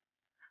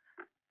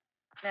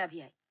 मैं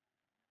अभी आई।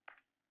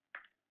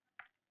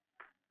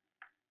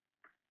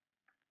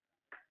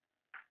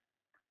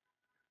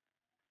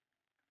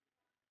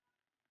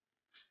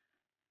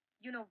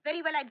 You know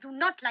very well I do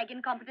not like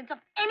incompetence of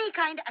any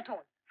kind at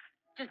all.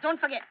 Just don't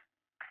forget.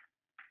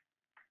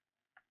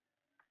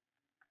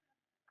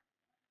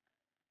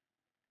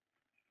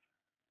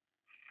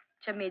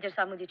 जब मेजर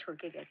साहब मुझे छोड़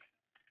के गए थे,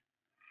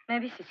 मैं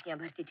भी सिसकियां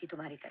भरती थी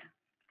तुम्हारी तरह।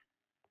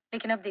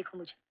 लेकिन अब देखो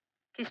मुझे,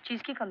 किस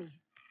चीज की कमी है?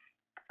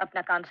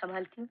 अपना काम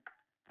संभालती हूँ,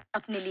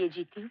 अपने लिए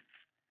जीती हूँ,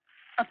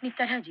 अपनी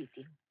तरह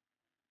जीती हूँ,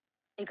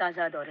 एक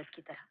आजाद औरत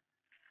की तरह।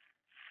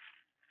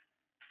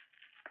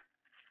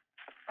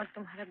 और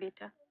तुम्हारा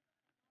बेटा,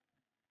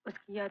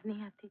 उसकी याद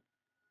नहीं आती?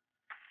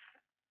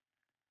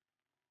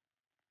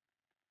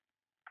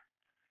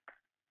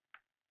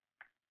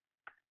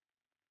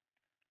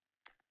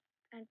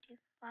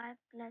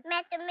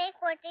 मैं तुम्हें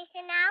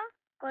कोटेशन आऊं?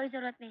 कोई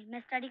जरूरत नहीं, मैं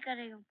स्टडी कर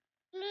रही हूँ।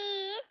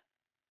 प्लीज।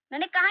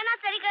 मैंने कहा ना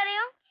स्टडी कर रही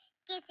हूँ।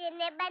 किसी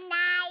ने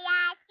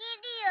बनाया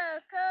चिड़ियों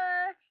को,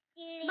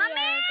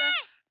 चिड़ियों को।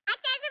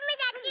 अच्छा तो मैं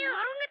जाती हूँ।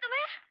 मारूंगी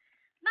तुम्हें।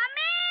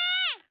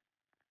 मम्मी!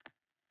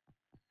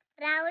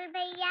 राहुल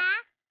भैया,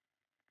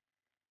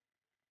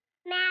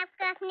 मैं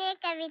आपको अपनी एक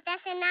कविता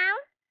सुनाऊं?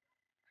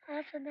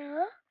 हाँ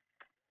सुनाओ।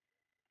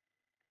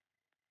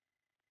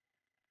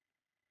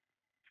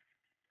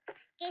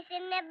 किसी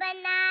ने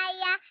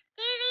बनाया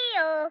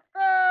चिड़ियों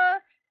को,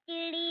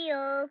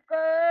 चिड़ियों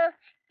को,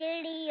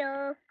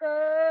 चिड़ियों को।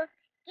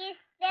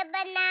 किसने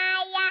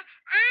बनाया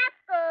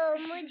आपको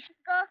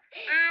मुझको,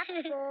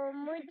 आपको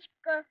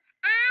मुझको,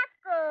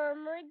 आपको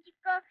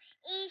मुझको।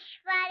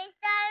 ईश्वर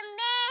स्वर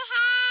में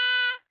है।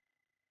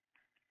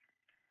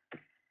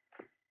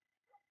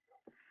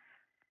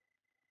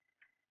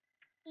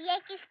 ये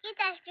किसकी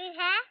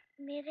तस्वीर है?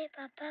 मेरे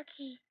पापा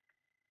की।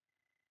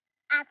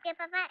 आपके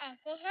पापा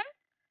ऐसे हैं?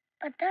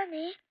 पता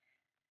नहीं,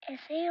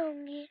 ऐसे ही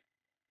होंगे।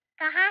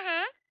 कहाँ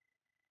हैं?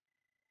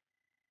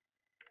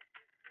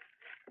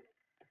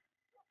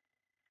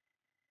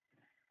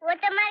 वो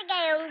तो मर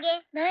गए होंगे।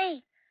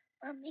 नहीं,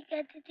 मम्मी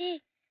कहती थी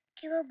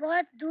कि वो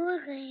बहुत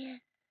दूर गए हैं,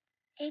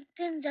 एक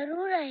दिन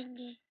जरूर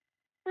आएंगे।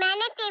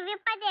 मैंने टीवी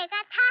पर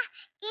देखा था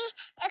कि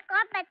एक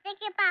और बच्चे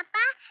के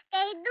पापा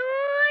कहीं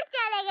दूर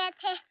चले गए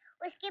थे।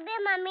 उसकी भी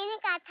मम्मी ने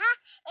कहा था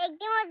एक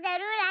दिन वो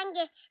जरूर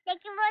आएंगे,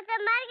 लेकिन वो तो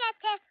मर गए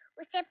थे,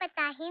 उसे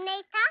पता ही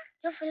नहीं था।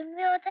 जो फिल्म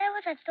में होता है वो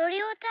सच थोड़ी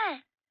होता है।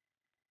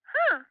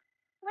 हाँ,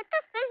 वो तो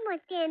फिल्म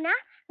होती है ना।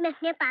 मैं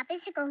अपने पापा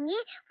से कहूंगी,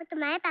 वो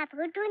तुम्हारे पापा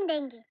को ढूंढ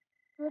देंगे।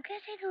 वो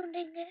कैसे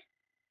ढूंढेंगे?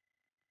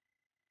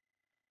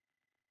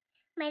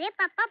 मेरे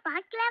पापा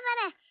बहुत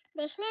क्लेवर है,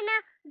 देख लेना,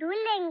 ढूंढ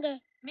लेंगे।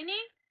 मिनी,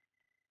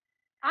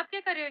 आप क्या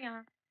कर रहे हो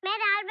यहाँ? मैं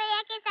राहुल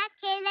भैया के साथ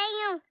खेल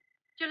रही हूँ।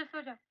 चलो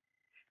सो जाओ।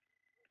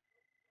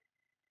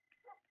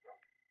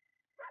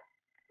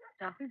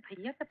 राहुल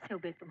भैया कब से हो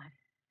गए तुम्हारे?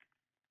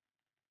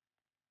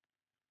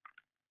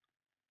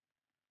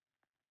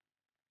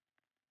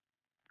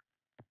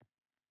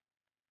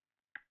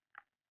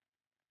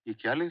 ये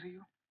क्या ले रही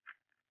हो?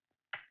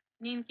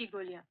 नींद की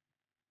गोलियां।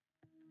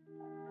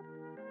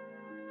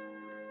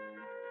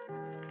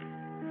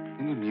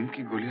 इंदु, नींद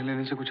की गोलियां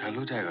लेने से कुछ हल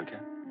हो जाएगा क्या?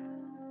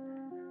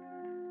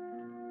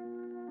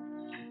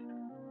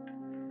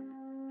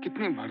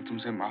 कितनी बार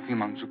तुमसे माफी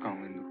मांग चुका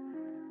हूं इंदु,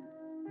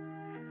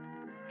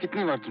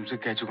 कितनी बार तुमसे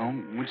कह चुका हूं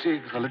मुझसे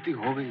एक गलती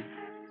हो गई,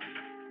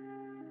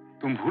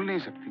 तुम भूल नहीं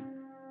सकती।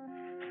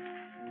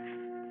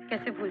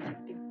 कैसे भूल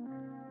सकती हूँ?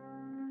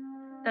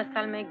 10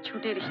 साल में एक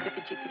झूठे रिश्ते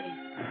पे जीती रही।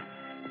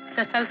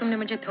 10 साल तुमने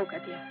मुझे धोखा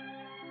दिया।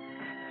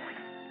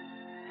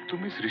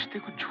 तुम इस रिश्ते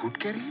को झूठ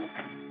कह रही हो?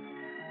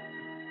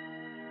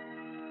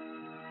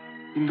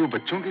 इन दो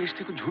बच्चों के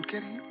रिश्ते को झूठ कह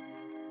रही हो?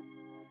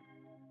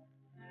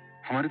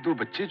 हमारे 2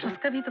 बच्चे जो...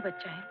 उसका भी तो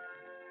बच्चा है,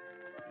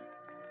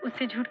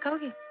 उससे झूठ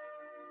कहोगे?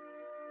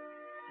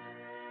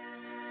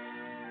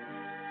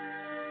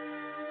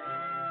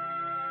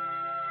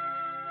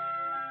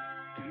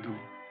 इंदु,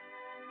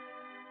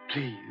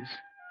 प्लीज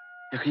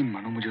यकीन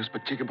मानो, मुझे उस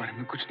बच्चे के बारे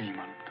में कुछ नहीं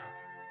मालूम था।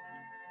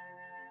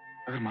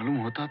 अगर मालूम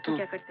होता तो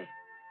क्या करते?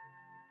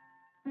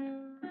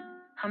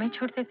 हमें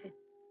छोड़ते थे?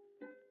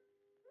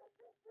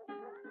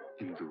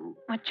 इंदु,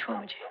 मत छुओ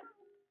मुझे।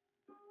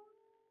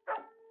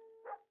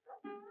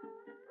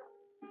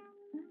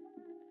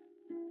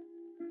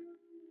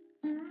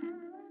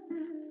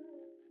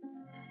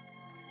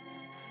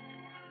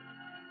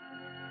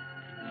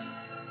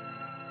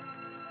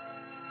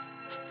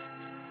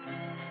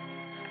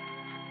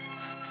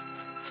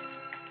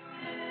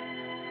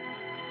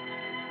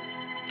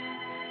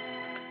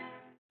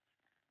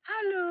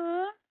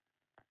 हेलो,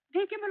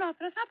 डीके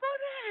मल्होत्रा साहब बोल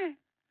रहे हैं?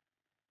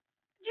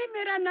 जी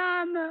मेरा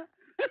नाम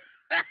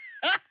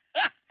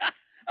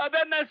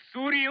अबे मैं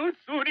सूरी हूँ,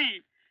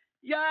 सूरी।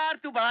 यार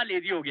तू बड़ा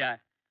लेजी हो गया है।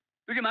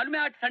 तुझे मालूम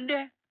है आज संडे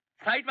है,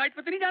 साइट वाइट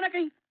पे तो नहीं जाना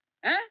कहीं?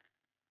 हैं?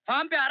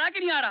 फार्म पे आ रहा कि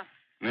नहीं आ रहा?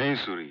 नहीं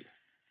सूरी,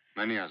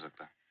 मैं नहीं आ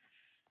सकता,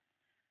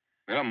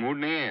 मेरा मूड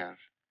नहीं है यार।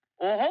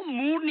 ओहो,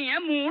 मूड नहीं है?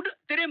 मूड?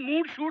 तेरे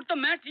मूड शूट तो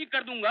मैं ठीक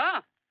कर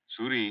दूंगा।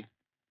 सूरी,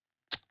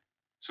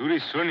 सूरी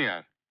सुन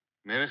यार,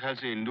 मेरे ख्याल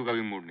से इंदु का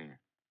भी मूड नहीं है।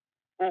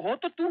 ओहो,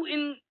 तो तू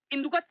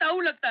इंदु का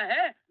ताऊ लगता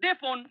है। दे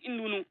फोन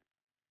इंदु नु।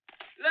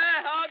 ले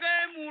आ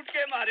गए मूड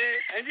के मारे।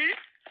 हैं जी?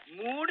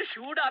 मूड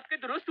शूट आपके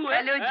दुरुस्त हुए?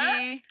 हेलो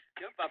जी।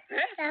 क्या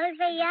बापे? राहुल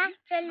भैया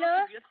चलो,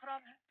 तबीयत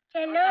खराब है।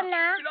 चलो ना।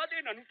 पिला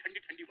दे नानू ठंडी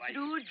ठंडी वाइन।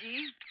 जरूर जी।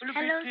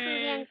 हेलो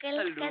सूर्य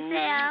अंकल, कैसे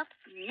हैं आप?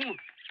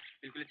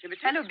 बिल्कुल अच्छे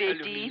बेटे। हेलो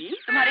बेटी,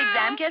 तुम्हारे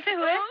एग्जाम कैसे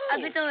हुए?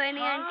 अभी तो हुए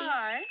नहीं आंटी।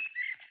 हाय।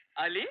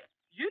 अली,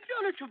 ये क्या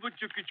लच्छू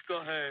बच्चू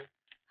किसका है?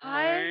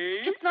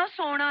 हाय, कितना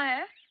सोना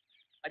है।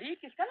 अरे ये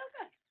किसका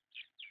लड़का है?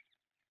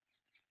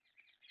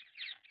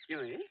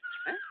 क्यों है?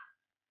 हैं?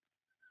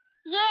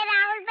 ये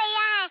राहुल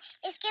भैया है,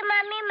 इसकी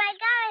मम्मी मर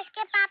गई और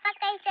इसके पापा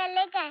कहीं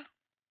चले गए।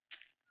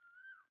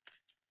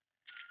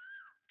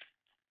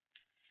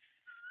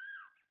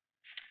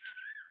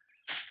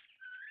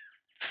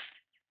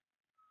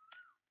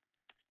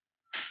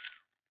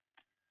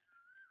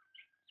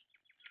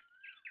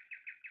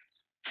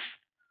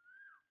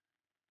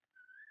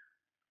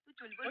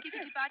 चुलबुल की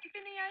किसी पार्टी पे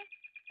नहीं आए?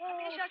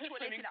 हमेशा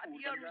छोले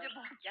खिलाती है और मुझे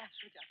बहुत गैस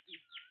हो जाती है।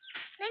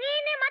 नहीं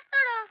इन्हें मत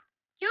तोड़ो।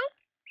 क्यों?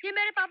 ये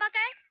मेरे पापा का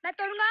है, मैं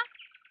तोड़ूंगा।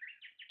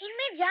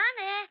 इनमें जान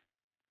है,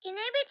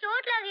 इन्हें भी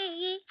चोट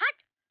लगेगी। हट,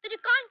 तुझे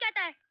कौन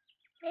कहता है?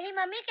 मेरी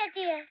मम्मी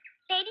कहती है।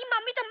 तेरी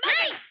मम्मी तो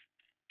मैं।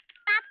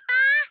 पापा,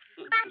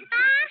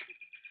 पापा।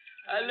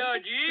 हेलो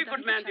जी,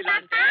 गुड मैन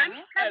दिलाते।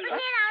 बब्बू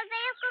ने राहुल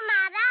भैया को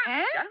मारा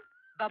है? क्या?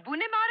 बब्बू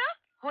ने मारा?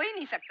 हो ही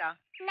नहीं सकता।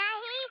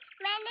 नहीं,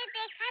 मैंने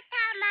देखा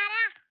था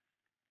मारा।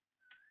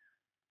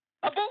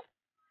 बब्बू,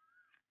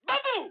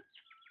 बब्बू,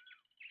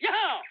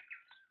 यहाँ।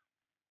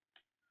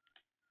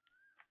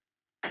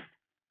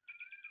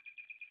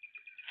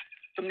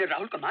 तुमने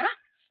राहुल को मारा?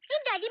 नहीं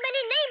डैडी,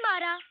 मैंने नहीं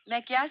मारा।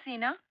 मैं क्या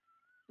सीना?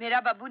 मेरा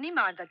बब्बू नहीं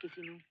मारता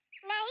किसी ने।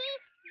 नहीं,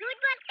 झूठ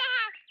बोलते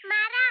हैं,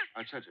 मारा।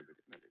 अच्छा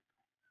बेटे, मैं देखता हूँ।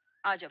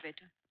 आ जाओ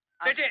बेटा।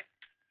 बेटे,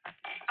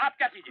 आप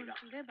क्या पीजिएगा?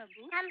 खुल गए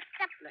बब्बू? हम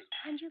सब।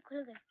 हाँ जी,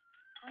 खुल गए।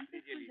 कौन से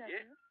स्कूल जाते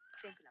हो?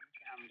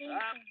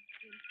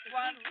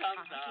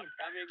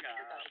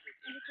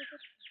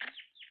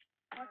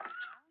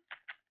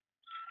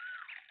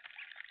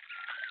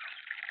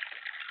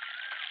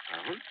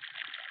 राहुल,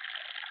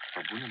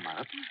 बब्बू ने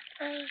मारा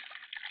तुम्हें?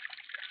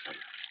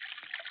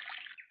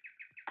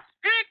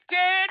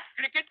 क्रिकेट,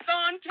 क्रिकेट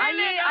कौन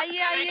खेलेगा?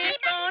 आइए।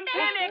 कौन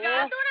खेलेगा?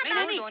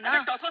 नहीं दो ना।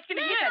 टॉस की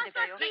नहीं है।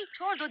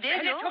 छोड़ दो, दे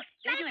दो।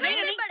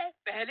 नहीं,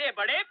 पहले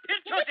बड़े फिर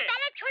छोटे।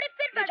 पहले छोटे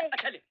फिर बड़े।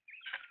 अच्छा ले।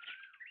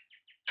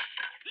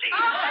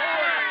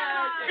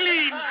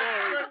 Clean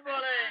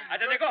bowled.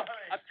 अच्छा देखो,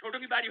 अब छोटों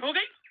की बारी हो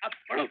गई, अब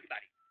बड़ों की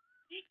बारी।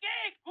 ठीक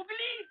है,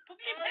 गुगली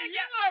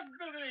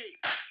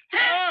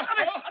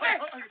अबे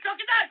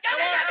चौकीदार क्या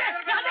ले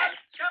मेरे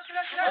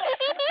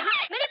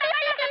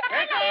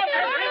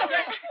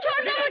छोड़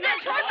दो मुझे,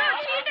 छोड़ दो।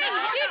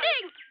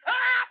 चीटिंग।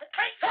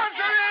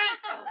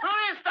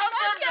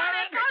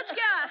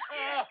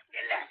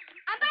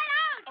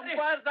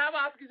 अंपायर साहब,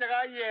 आपकी जगह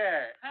ये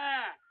है।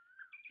 हाँ,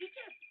 ठीक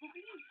है,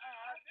 गुगली।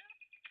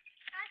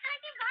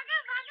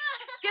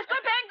 भागो। किसको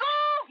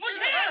फेंकूं?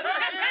 मुझे।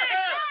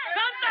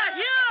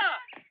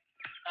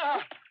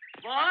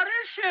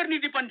 बारिश शेरनी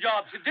थी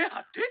पंजाब से दे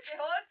हाथे।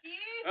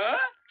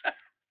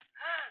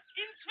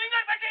 इन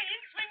स्विंगर बेटे,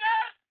 इन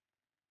स्विंगर।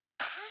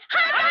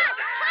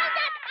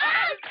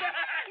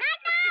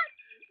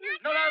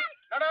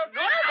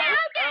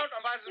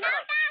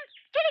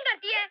 चीटिंग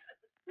करती है।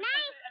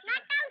 नहीं,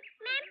 नॉट आउट,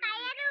 मैं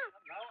फायर हूँ।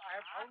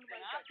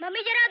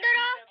 मम्मी जरा उधर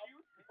आओ।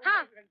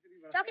 हाँ,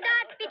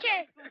 चौकीदार पीछे।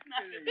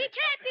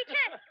 बेटा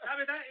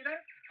इधर।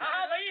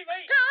 हाँ वही।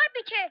 थोड़ा और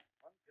पीछे।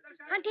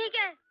 हाँ ठीक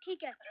है।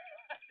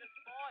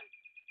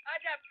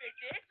 आजा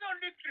बेटे, it's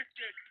only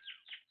cricket.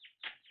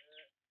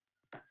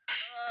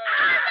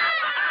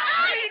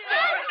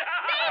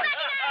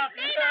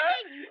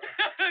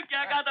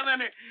 क्या कहा था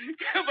मैंने?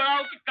 बड़ा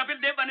हो कि कपिल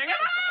देव बनेगा?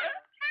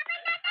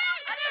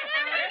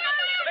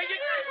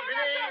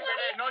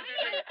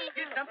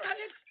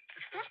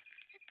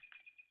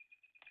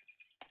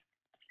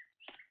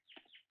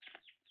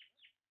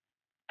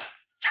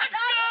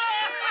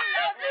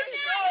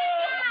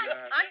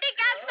 Aunty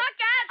catch.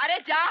 अरे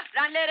जा,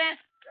 रन ले रहे हैं।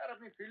 यार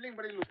अपनी फील्डिंग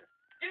बड़ी लूज है।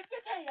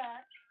 क्रिकेट है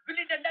यार,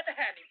 गुल्ली डंडा तो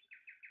है नहीं।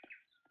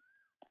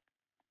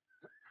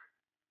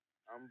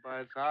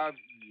 अंपायर साहब,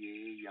 ये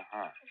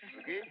यहाँ।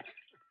 ओके।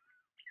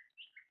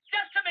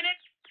 Just a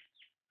minute.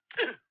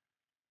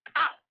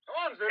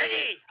 आओ।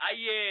 रेडी,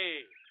 आइए।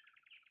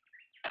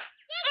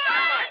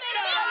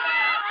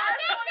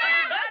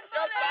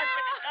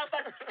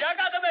 क्या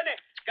कहा था मैंने?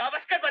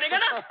 गावस्कर बनेगा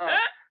ना?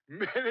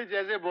 मेरे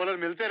जैसे बॉलर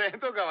मिलते रहे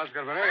तो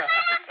गावस्कर बनेगा।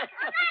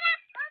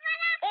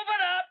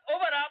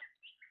 ओवर आप।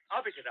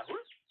 आओ बेटे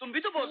राहुल, तुम भी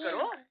तो बॉल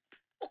करो।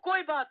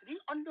 कोई बात नहीं,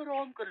 अंडर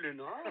आर्म कर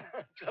लेना।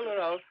 चलो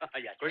राहुल,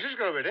 कोशिश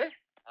करो बेटे।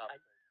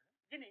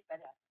 जी नहीं,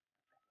 पहले आप।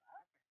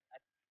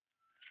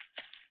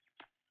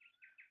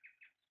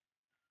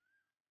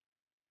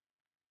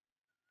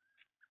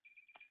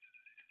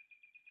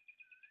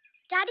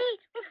 डैडी,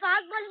 वो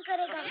फास्ट बॉलिंग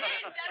करेगा।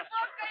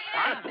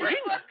 Fast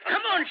bowling?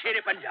 Come on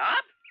Shere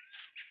Punjab.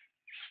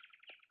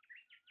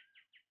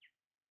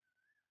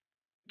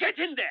 Get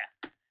in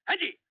their. हाँ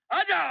जी,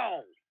 आ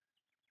जाओ।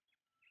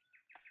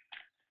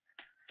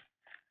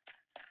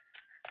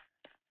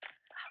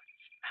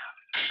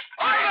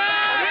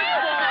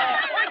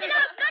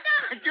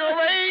 क्यों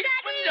भाई,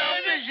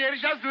 पंजाब में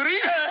शेरशाह सूरी।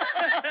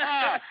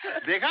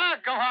 देखा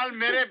कमाल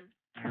मेरे।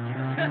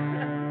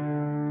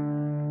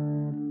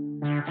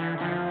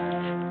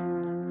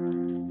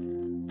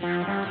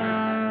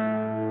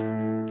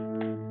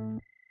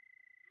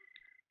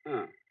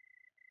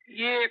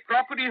 ये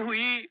क्रॉकरी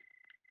हुई,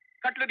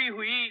 कटलरी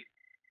हुई,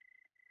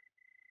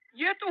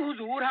 ये तो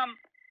हुजूर हम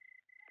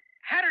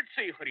हैरट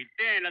से ही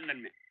खरीदते हैं लंदन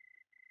में।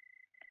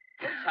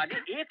 साले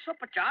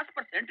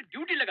 150%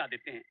 ड्यूटी लगा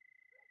देते हैं।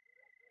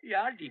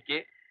 यार डीके,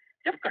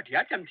 जब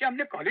कटिया चमचे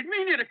हमने कॉलेज में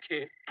ही नहीं रखे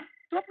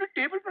तो अपने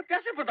टेबल पर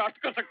कैसे बर्दाश्त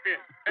कर सकते हैं?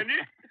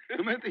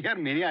 तुम्हें तो यार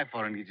मेरी आए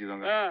फॉरेन की चीजों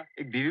का।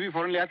 एक बीवी भी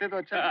फॉरेन ले आते तो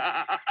अच्छा।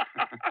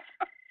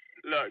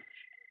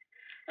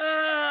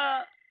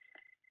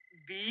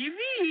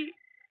 बीवी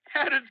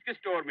हैरट्स के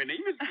स्टोर में नहीं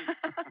मिलती।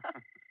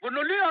 वो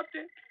न ले आते।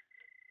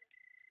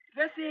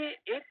 वैसे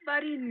एक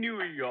बारी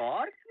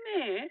न्यूयॉर्क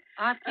में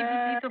आपकी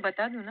बीवी तो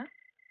बता दो ना,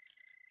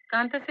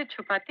 कांता से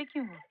छुपाते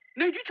क्यों हो?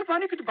 नहीं जी,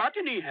 छुपाने की तो बात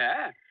ही नहीं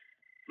है।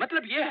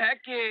 मतलब ये है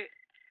कि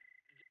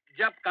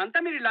जब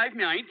कांता मेरी लाइफ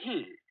में आई थी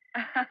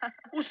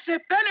उससे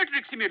पहले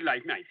ट्रिक्सी मेरी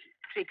लाइफ में आई थी।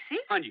 ट्रिक्सी?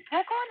 हाँ जी।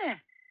 वो कौन है?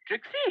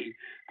 ट्रिक्सी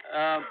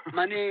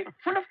माने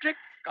फुल ऑफ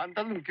ट्रिक्स।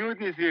 कांता तुम क्यों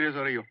इतनी सीरियस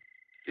हो रही हो?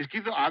 इसकी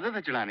तो आदत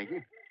है चिढ़ाने की।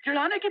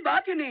 चिढ़ाने की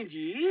बात ही नहीं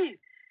जी।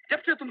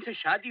 जब से तुमसे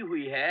शादी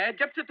हुई है,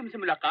 जब से तुमसे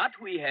मुलाकात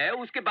हुई है,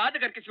 उसके बाद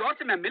अगर किसी और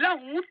से मैं मिला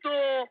हूँ तो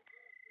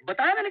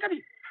बताया मैंने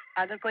कभी?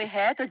 अगर कोई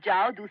है तो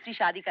जाओ दूसरी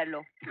शादी कर लो।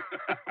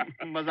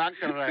 मजाक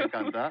कर रहा है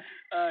कांता।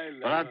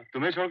 भला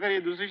तुम्हें छोड़कर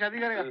ये दूसरी शादी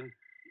करेगा?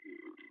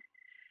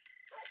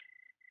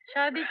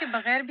 शादी के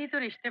बगैर भी तो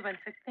रिश्ते बन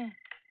सकते हैं।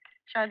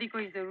 शादी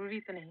कोई जरूरी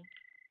तो नहीं।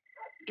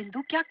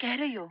 इंदु क्या कह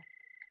रही हो?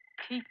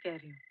 ठीक कह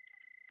रही हूँ।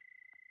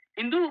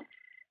 इंदु,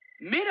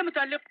 मेरे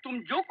मुतालिक तुम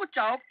जो कुछ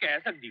चाहो कह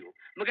सकती हो,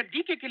 मगर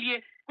डीके के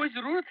लिए कोई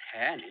जरूरत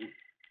है नहीं।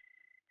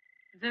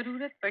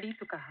 जरूरत पड़ी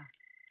तो कहा।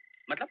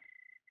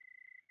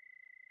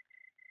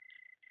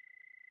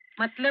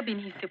 मतलब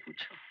इन्हीं से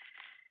पूछो।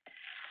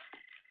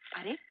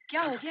 अरे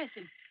क्या हो गया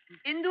इसे?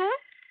 इंदु,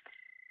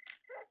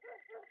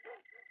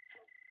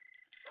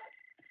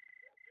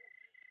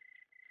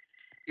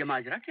 ये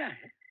माजरा क्या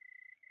है?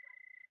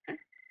 हैं?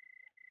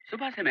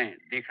 सुबह से मैं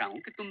देख रहा हूं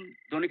कि तुम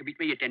दोनों के बीच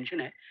में ये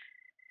टेंशन है।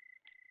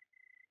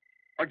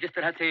 और जिस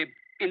तरह से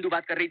इंदु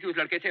बात कर रही थी उस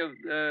लड़के से,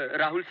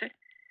 राहुल से।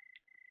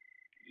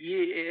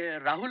 ये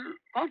राहुल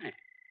कौन है?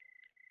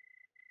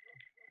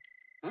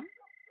 हा?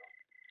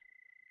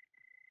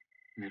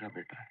 मेरा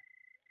बेटा है।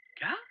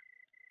 क्या?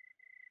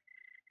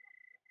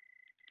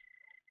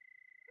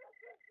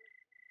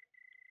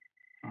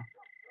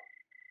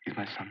 He's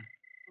my son.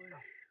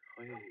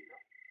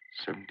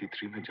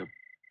 73 में जब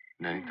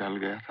नैनीताल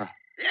गया था।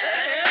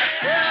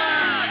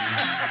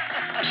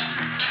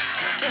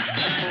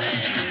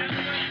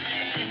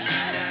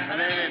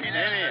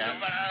 नहीं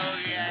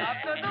अब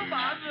तो तू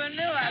बाप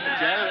बनने वाला है।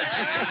 चल।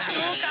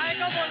 तू काय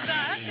को बोल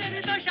रहा है?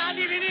 तेरी तो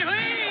शादी भी नहीं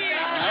हुई।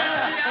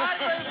 यार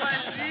कोई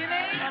मर्जी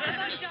नहीं।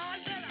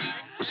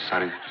 उस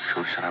सारे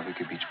शोर शराबे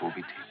के बीच वो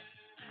भी थी,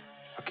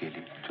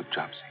 अकेली,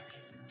 चुपचाप से।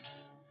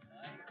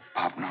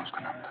 भावना उसका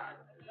नाम था।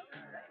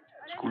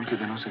 स्कूल के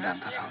दिनों से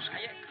जानता था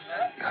उसे।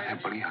 याद है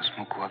बड़ी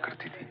हंसमुख हुआ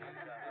करती थी।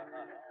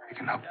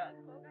 लेकिन अब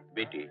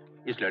बेटे,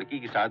 इस लड़की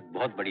के साथ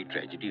बहुत बड़ी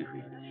ट्रेजेडी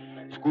हुई।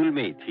 स्कूल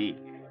में ही थी,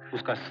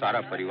 उसका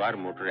सारा परिवार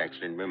मोटर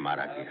एक्सीडेंट में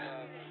मारा गया।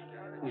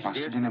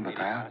 मास्टर जी ने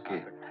बताया कि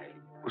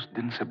उस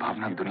दिन से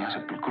भावना दुनिया से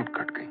बिल्कुल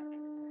कट गई।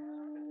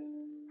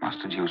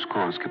 मास्टर जी उसको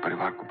और उसके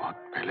परिवार को बहुत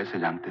पहले से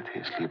जानते थे,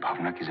 इसलिए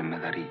भावना की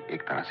जिम्मेदारी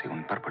एक तरह से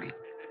उन पर पड़ी।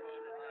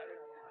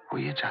 वो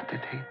ये चाहते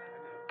थे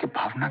कि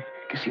भावना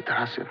किसी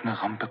तरह से अपने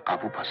गम पे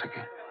काबू पा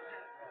सके,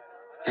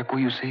 या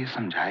कोई उसे ये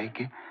समझाए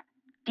कि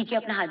ठीक है,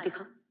 अपना हाथ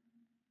दिखाओ।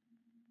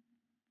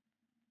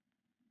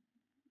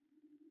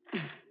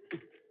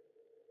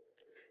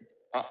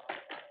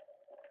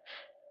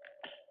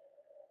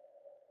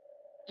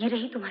 ये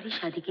रही तुम्हारी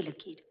शादी की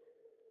लकीर।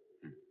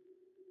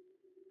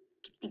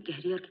 कितनी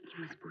गहरी और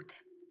कितनी मजबूत है।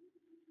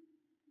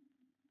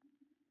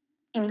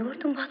 इंदु,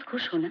 तुम बहुत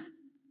खुश हो ना?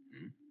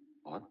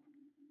 बहुत।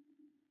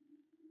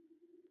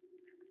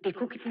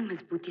 देखो कितनी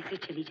मजबूती से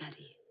चली जा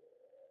रही है।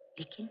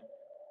 लेकिन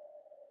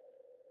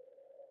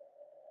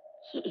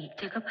ये एक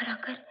जगह पर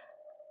आकर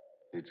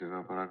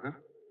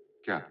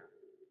क्या?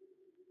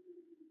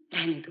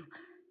 रहने दो।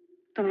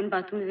 तुम इन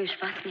बातों में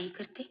विश्वास नहीं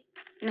करते,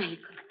 नहीं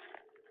करो।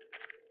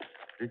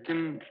 लेकिन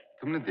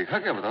तुमने देखा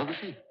क्या? बताओ तो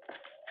सही।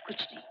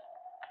 कुछ नहीं,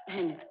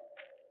 रहने दो।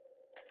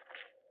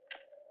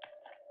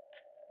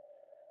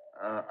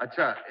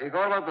 अच्छा, एक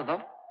और बात बताओ,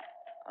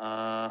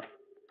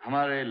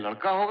 हमारे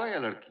लड़का होगा या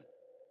लड़की?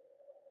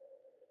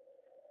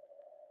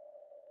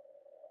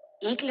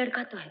 एक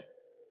लड़का तो है।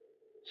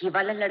 ये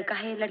वाला लड़का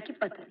है या लड़की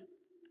पता नहीं।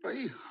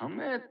 भाई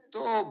हमें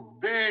तो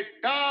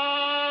बेटा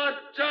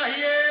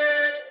चाहिए।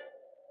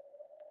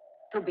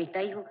 तो बेटा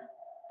ही होगा।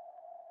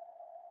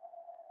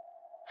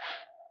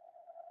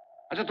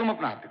 अच्छा, तुम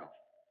अपना हाथ दिखाओ।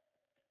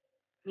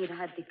 मेरा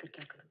हाथ देखकर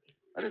क्या करोगे?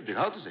 अरे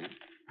दिखाओ तो सही।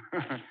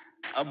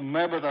 अब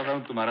मैं बताता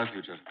हूँ तुम्हारा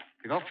फ्यूचर।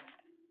 दिखाओ।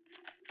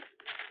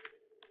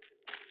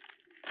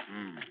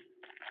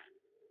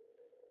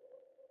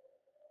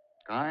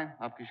 कहाँ है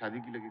आपकी शादी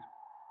की लकीर?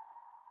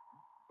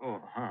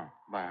 ओह हाँ,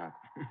 बाएं हाथ।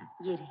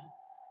 ये रही,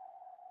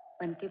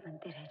 बनते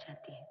बनते रह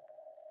जाती है।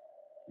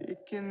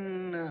 लेकिन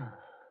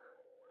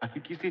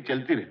हल्की सी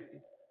चलती रहती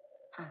है।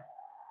 हाँ,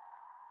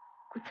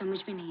 कुछ समझ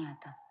में नहीं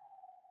आता।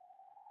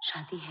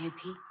 शादी है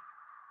भी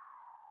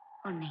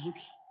और नहीं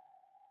भी।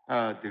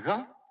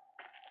 दिखाओ,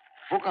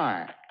 वो कहाँ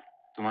है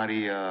तुम्हारी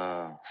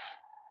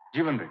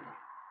जीवन रेखा?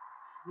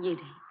 ये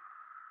रही।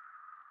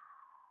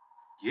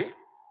 ये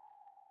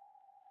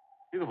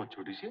तो बहुत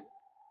छोटी सी है।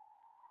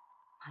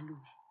 मालूम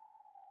है।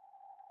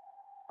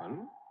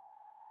 मालूम?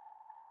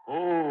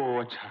 ओह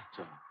अच्छा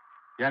अच्छा,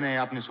 यानी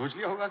आपने सोच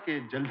लिया होगा कि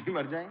जल्दी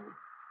मर जाएंगे।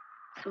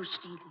 सोच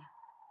नहीं लिया,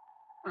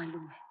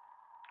 मालूम है।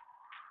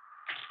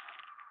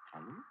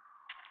 मालूम?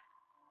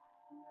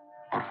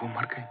 और वो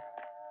मर गई।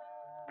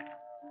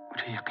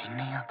 मुझे यकीन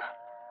नहीं आता।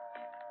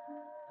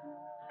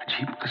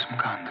 अजीब किस्म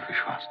का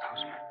अंधविश्वास था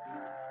उसमें।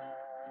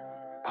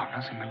 भावना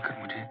से मिलकर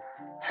मुझे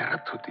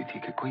हैरत होती थी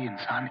कि कोई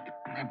इंसान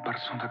इतने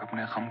बरसों तक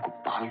अपने गम को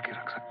पाल के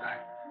रख सकता है,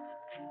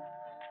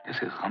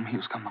 जैसे गम ही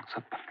उसका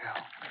मकसद बन गया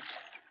हो।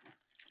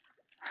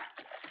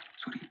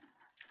 सूरी,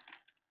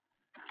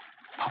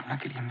 भावना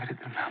के लिए मेरे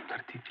दिल में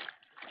हमदर्दी थी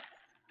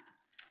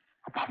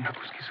और भावना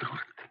को उसकी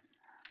जरूरत थी।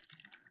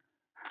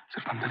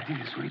 सिर्फ हमदर्दी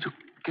थी सूरी, जो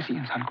किसी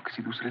इंसान को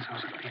किसी दूसरे से हो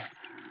सकती है,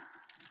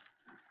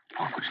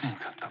 और कुछ नहीं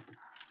था तब।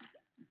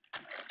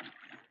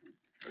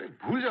 अरे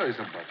भूल जाओ ये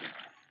सब बातें,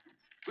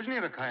 कुछ नहीं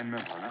रखा है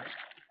इनमें भावना।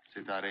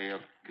 सितारे और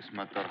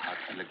किस्मत और हाथ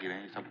से लगी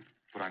रही, सब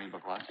पुरानी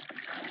बकवास।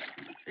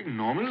 एक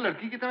नॉर्मल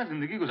लड़की की तरह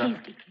जिंदगी गुजार।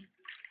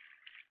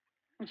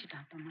 मुझे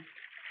डांटो मत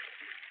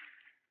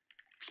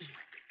प्लीज,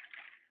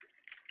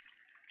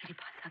 मेरे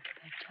पास आके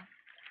बैठ जाओ।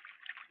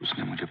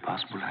 उसने मुझे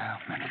पास बुलाया,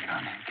 मैंने ना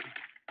नहीं की।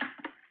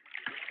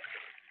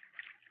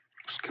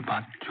 उसके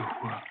बाद जो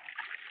हुआ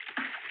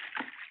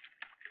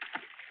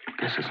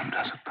कैसे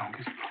समझा सकता हूँ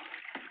किसी को?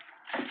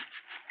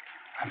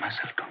 I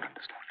myself don't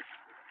understand.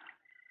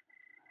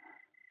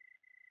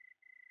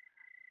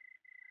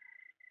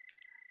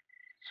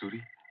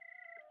 Suri,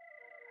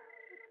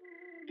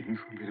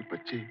 इनको मेरे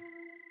बच्चे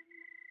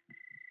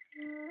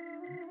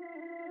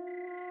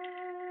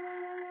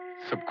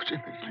सब कुछ है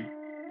मेरे लिए।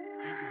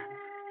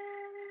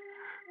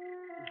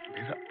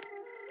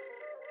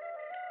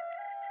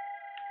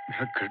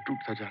 मेरा घर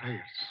टूटता जा रहा है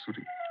यार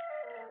सूरी।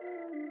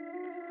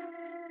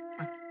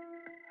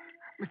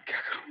 मैं क्या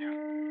करूं यार?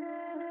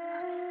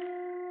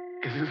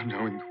 कैसे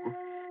समझाऊं इनको?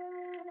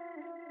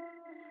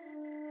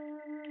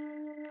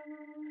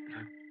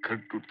 मेरा घर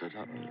टूटता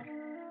जा रहा है यार।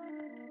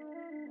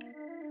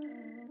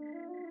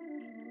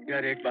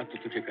 यार एक बात तो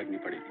तुझे करनी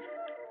पड़ेगी।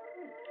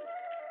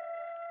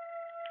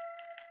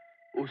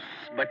 उस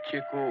बच्चे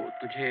को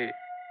तुझे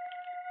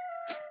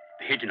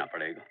भेजना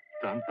पड़ेगा।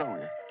 जानता हूं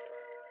यार,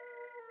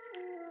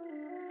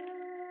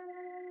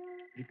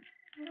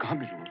 कहाँ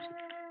मिलूंगा उसे?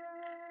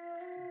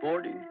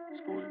 बोर्डिंग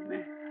स्कूल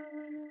में।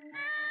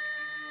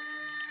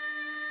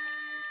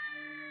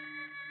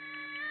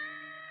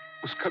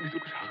 उसका भी तो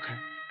कुछ हक है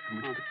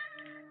मुझे।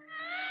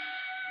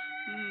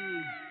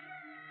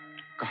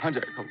 कहाँ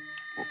जाएगा वो?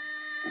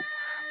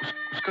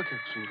 उसका क्या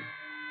कसूर है?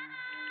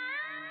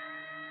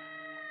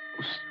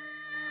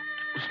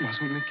 उस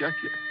मासूम ने क्या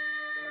किया?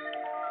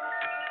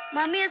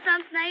 मम्मी ये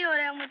समझ नहीं हो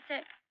रहा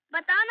मुझसे,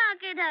 बताओ ना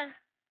किधर।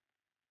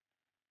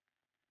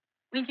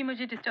 विंकी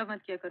मुझे डिस्टर्ब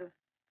मत किया करो,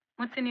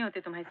 मुझसे नहीं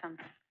होते तुम्हारे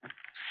सामने।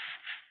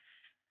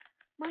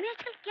 मम्मी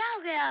आजकल क्या हो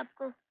गया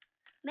आपको?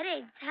 मेरे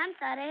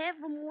एग्जाम्स आ रहे हैं,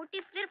 वो मोटी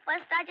फिर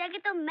फर्स्ट आ जाएगी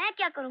तो मैं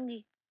क्या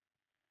करूंगी?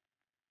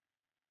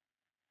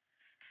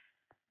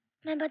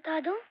 मैं बता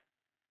दूं?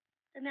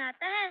 तुम्हें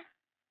आता है?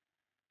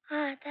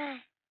 हाँ आता है।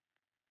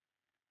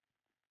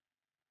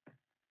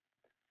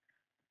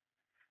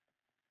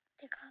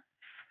 देखो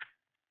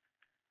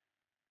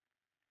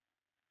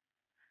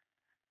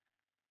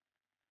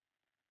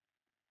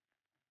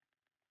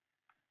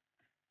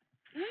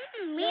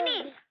मीनी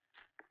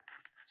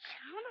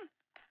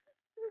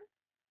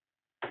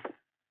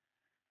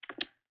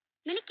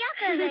मीनी क्या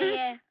कर रही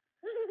है?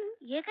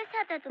 ये कैसे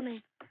आता है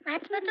तुम्हें?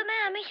 मैथ्स में तो मैं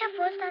हमेशा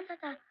फर्स्ट आता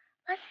था,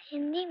 बस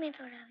हिंदी में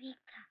थोड़ा वीक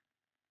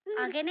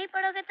था। आगे नहीं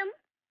पढ़ोगे तुम?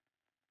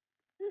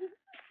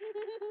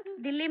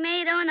 दिल्ली में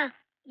ही रहो ना,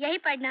 यही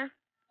पढ़ना।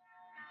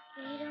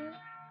 यही रहो?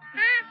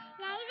 हाँ,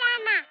 यही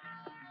रहना।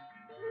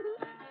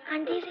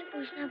 आंटी से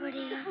पूछना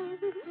पड़ेगा।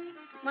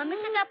 मम्मी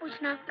से क्या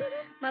पूछना?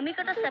 मम्मी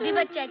को तो सभी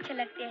बच्चे अच्छे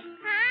लगते हैं।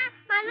 हाँ,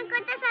 मम्मी को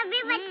तो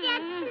सभी बच्चे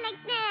अच्छे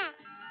लगते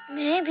हैं।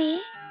 मैं भी?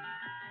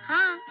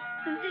 हाँ,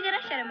 तुमसे जरा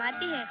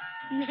शर्माती है,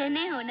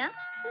 नन्हे हो ना?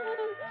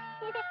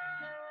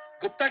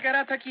 गुप्ता कह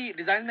रहा था कि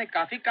डिजाइन में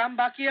काफी काम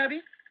बाकी है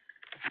अभी।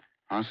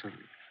 हाँ सर,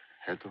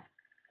 है तो।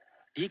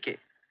 ठीक है,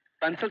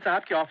 बंसल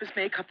साहब के ऑफिस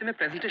में एक हफ्ते में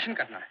प्रेजेंटेशन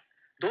करना है।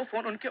 2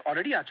 फोन उनके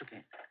ऑलरेडी आ चुके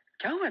हैं।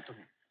 क्या हुआ है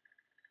तुम्हें?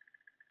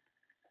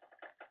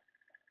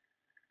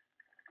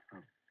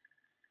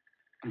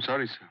 I'm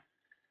sorry sir,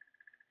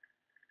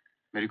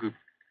 मेरी कोई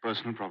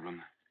पर्सनल प्रॉब्लम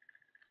है।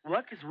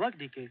 Work is work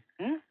DK.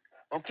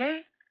 Okay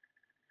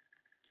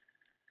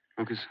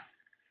okay sir,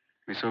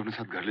 मैं इसे अपने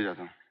साथ घर ले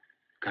जाता हूँ।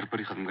 घर पर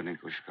ही खत्म करने की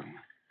कोशिश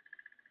करूंगा।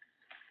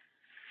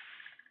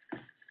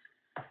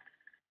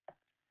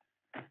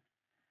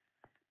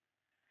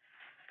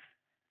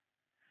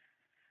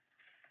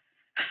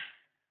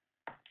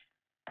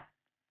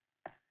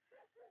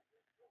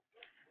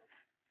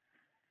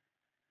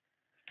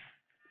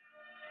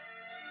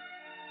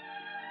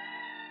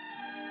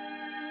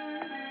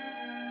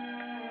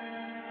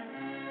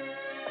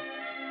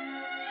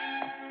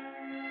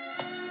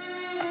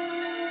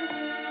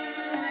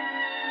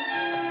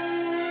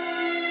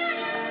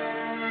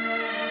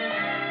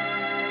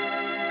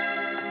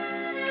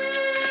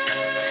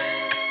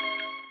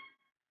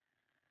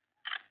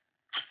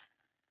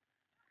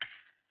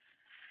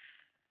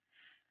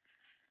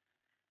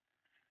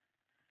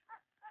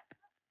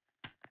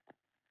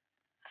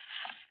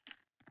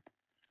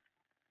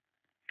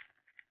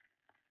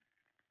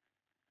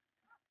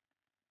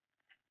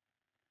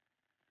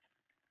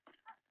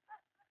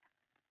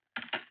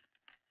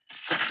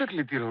 तक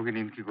लेती रहोगी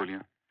नींद की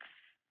गोलियां?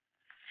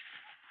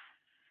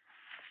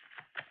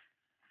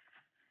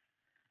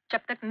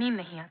 जब तक नींद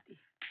नहीं आती।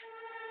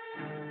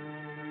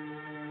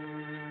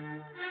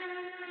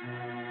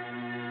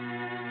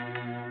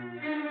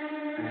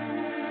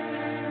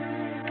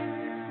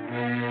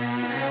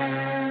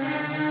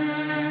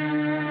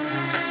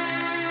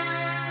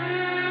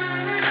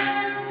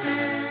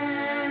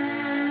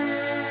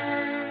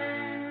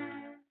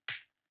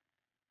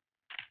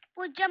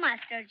 पूज्य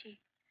मास्टर जी,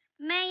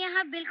 मैं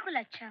यहाँ बिल्कुल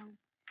अच्छा हूँ।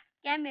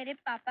 क्या मेरे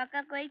पापा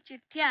का कोई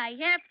चिट्ठी आई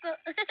है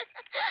आपको?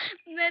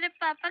 मेरे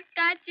पापा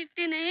का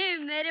चिट्ठी नहीं,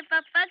 मेरे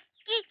पापा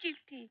की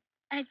चिट्ठी।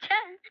 अच्छा,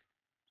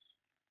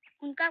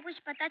 उनका कुछ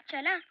पता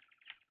चला?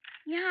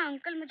 यहाँ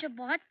अंकल मुझे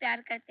बहुत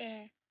प्यार करते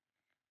हैं।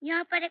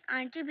 यहाँ पर एक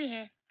आंटी भी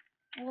है,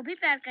 वो भी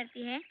प्यार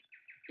करती है,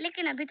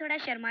 लेकिन अभी थोड़ा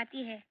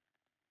शर्माती है।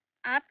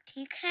 आप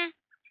ठीक हैं?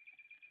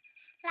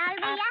 राहुल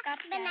भैया,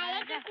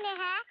 बनाया किसने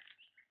है?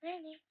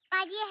 मैंने।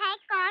 और ये है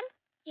कौन?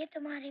 ये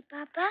तुम्हारे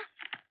पापा,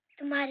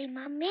 तुम्हारी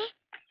मम्मी,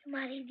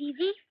 तुम्हारी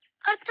दीदी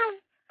और तुम।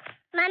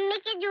 मम्मी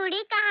की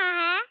जूड़ी कहाँ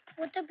है?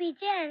 वो तो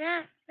पीछे है ना,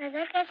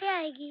 नजर कैसे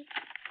आएगी?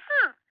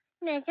 हाँ,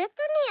 नजर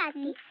तो नहीं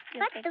आती,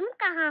 पर तुम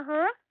कहाँ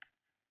हो?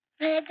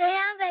 मैं तो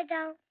यहाँ बैठा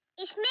हूँ।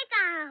 इसमें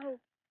कहाँ हो?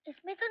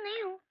 इसमें तो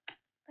नहीं हूँ।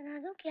 बना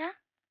दूँ क्या?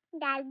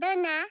 डाल दो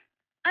ना।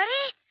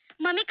 अरे,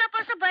 मम्मी का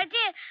परसों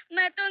बर्थडे,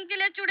 मैं तो उनके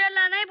लिए चूड़ियाँ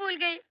लाना ही भूल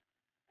गई।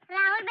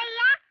 राहुल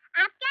भैया,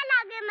 आप क्या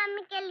लाओगे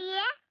मम्मी के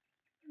लिए?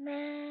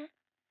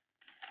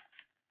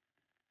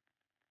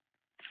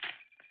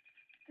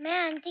 मैं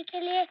आंटी के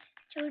लिए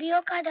चूड़ियों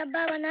का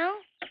डब्बा बनाऊं?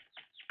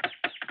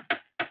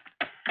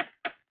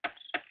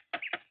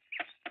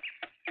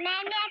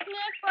 मैंने अपनी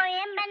एक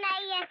पोएम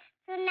बनाई है,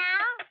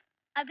 सुनाओ?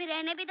 अभी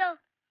रहने भी दो।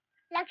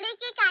 लकड़ी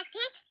की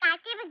काठी,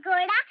 काठी पे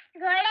घोड़ा,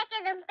 घोड़े के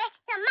दुम पे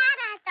समा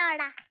रहा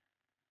तोड़ा।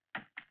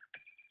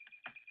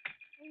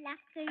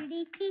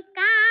 लकड़ी की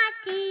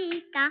काठी,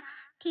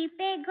 काठी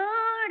पे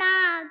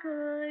घोड़ा,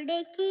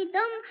 घोड़े की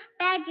दुम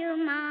पे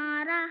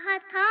जुमा रहा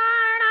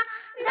थोड़ा।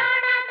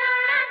 दौड़ा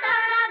दौड़ा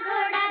दौड़ा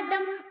घोड़ा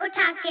दुम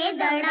उठा के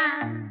दौड़ा।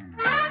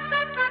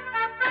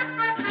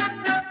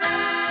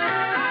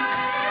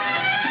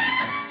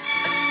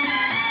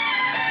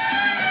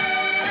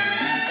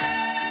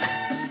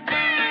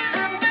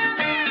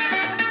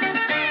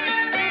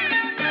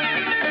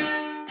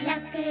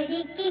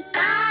 लकड़ी की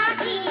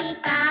काठी,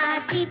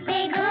 काठी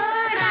पे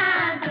घोड़ा,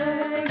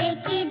 घोड़े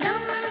की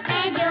दुम पे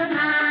जो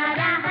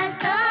मारा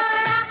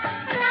हथौड़ा।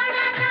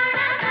 दौड़ा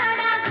दौड़ा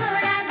दौड़ा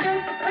घोड़ा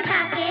दुम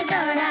उठा के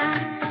दौड़ा।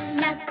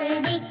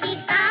 लकड़ी की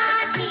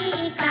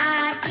काठी,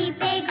 काठी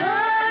पे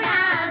घोड़ा,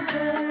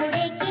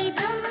 घोड़े की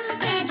दुम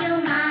पे जो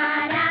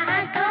मारा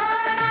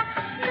हथौड़ा।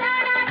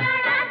 दौड़ा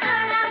दौड़ा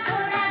दौड़ा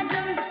घोड़ा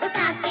दुम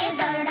उठा के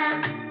दौड़ा।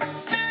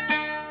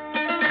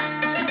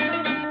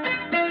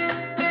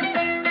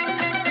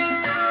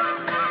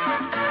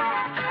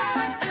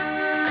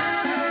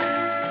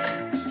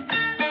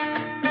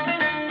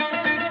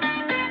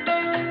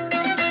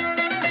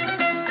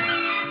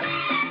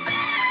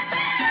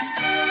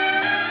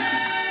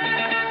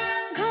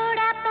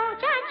 घोड़ा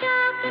पहुंचा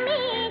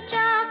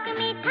चौक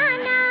में था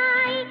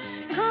नाई।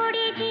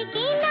 घोड़े जी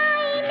की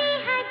नाई ने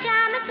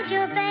हजामत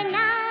जो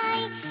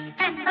बनाई।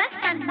 टकबक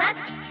टकबक,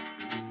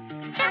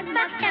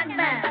 टकबक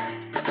टकबक।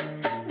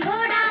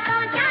 घोड़ा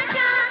पहुंचा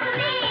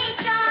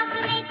चौक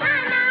में था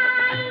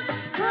नाई।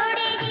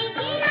 घोड़े जी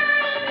की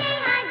नाई ने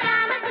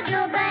हजामत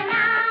जो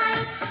बनाई।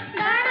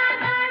 दौड़ा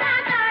दौड़ा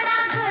दौड़ा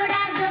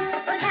घोड़ा दुम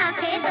उठा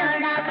के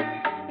दौड़ा।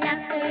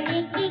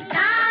 लकड़ी की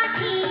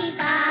काठी,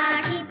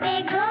 काठी पे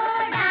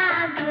घोड़ा,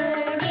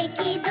 घोड़े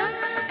की दुम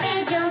पे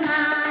जो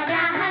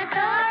मारा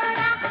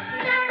हथौड़ा।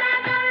 दौड़ा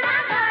दौड़ा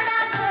दौड़ा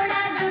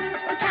घोड़ा दुम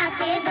उठा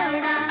के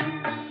दौड़ा।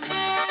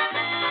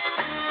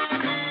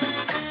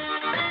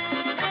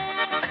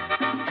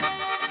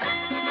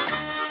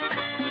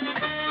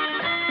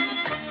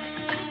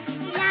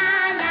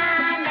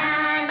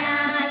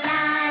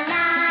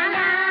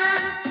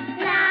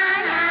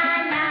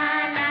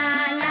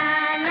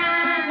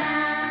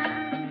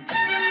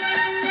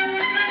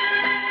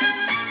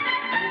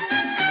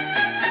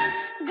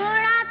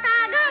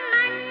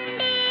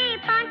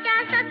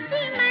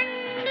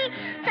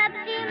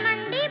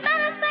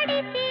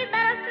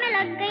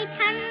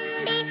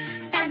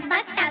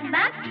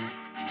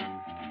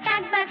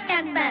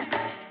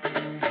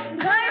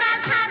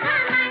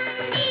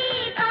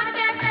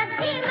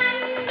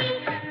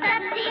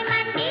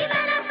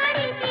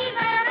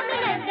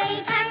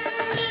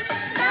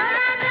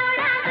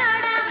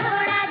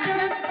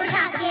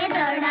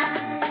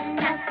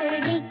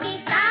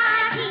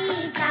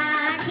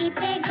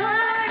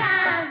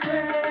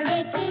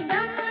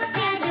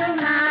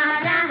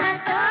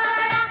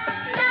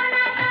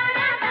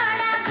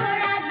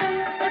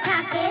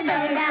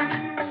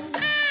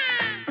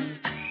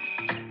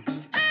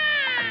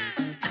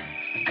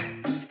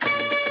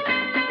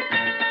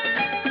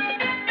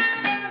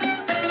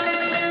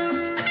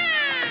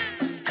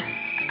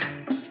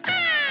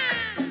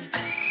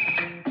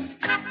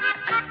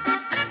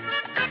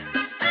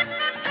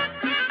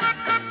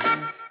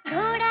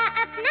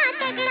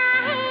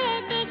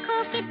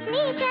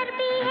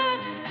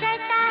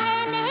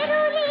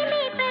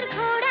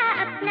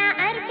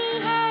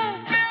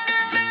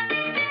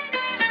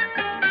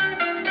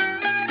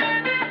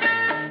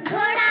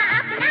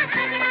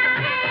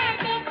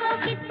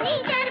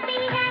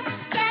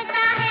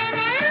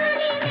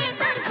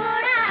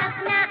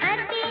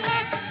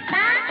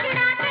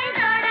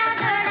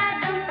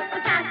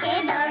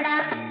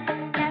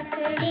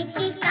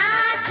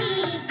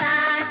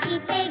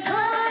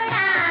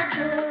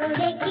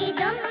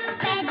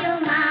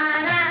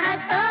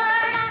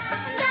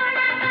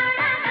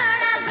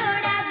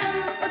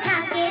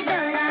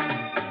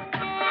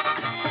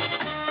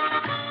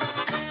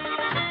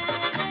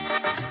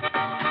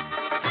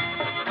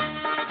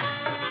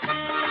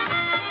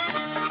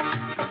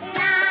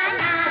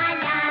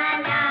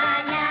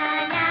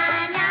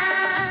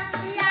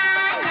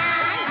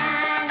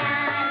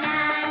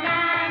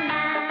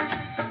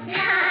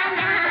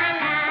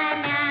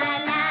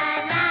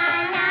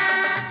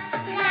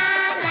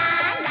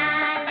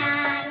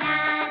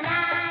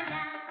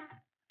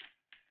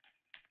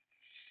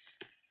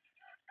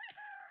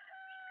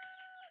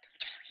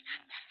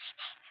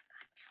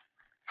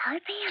 राहुल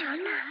भैया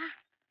चलो।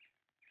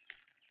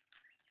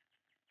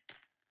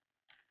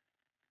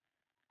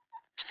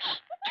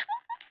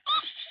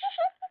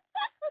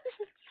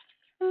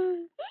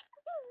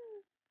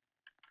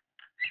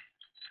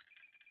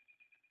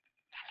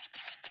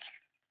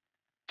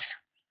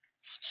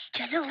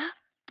 चलो मैं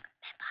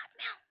बाद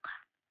में आऊंगा।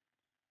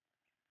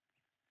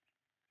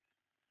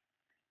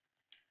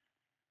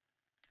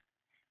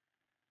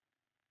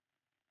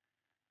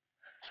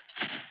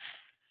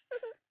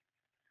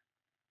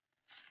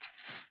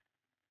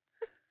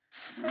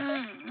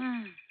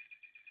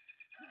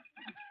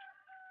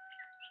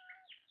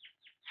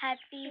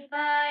 Happy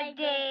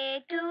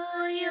birthday to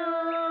you.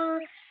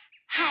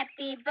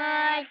 Happy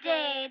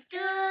birthday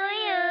to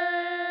you.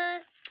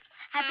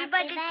 Happy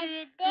birthday to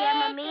you, dear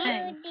mummy.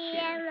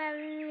 Dear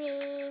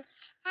mummy.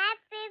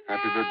 Happy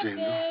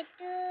birthday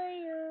to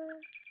you.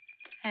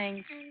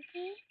 Thanks.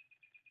 Auntie.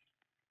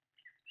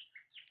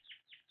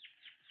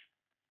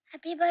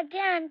 Happy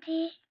birthday,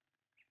 auntie.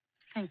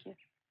 Thank you.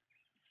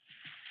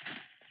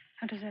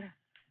 हटो जरा।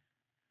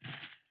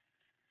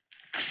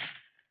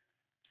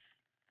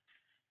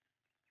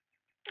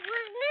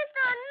 घुसने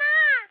दो ना।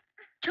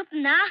 चुप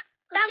ना,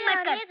 तंग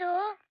मत कर। दो।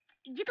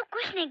 ये तो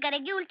कुछ नहीं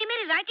करेगी, उल्टी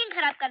मेरी राइटिंग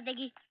खराब कर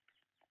देगी।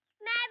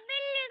 मैं भी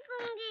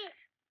लिखूंगी।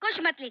 कुछ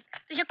मत लिख,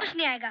 तुझे कुछ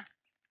नहीं आएगा।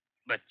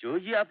 बच्चों,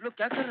 ये आप लोग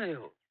क्या कर रहे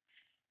हो?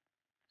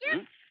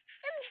 चुप,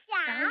 तुम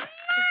जाओ ना।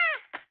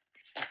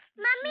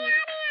 मम्मी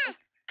आ रही है।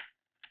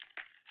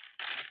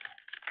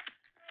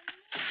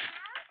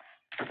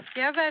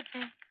 क्या बात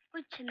है?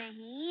 कुछ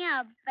नहीं,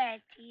 आप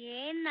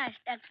बैठिए,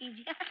 नाश्ता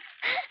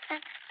कीजिए।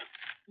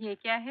 ये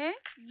क्या है?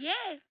 ये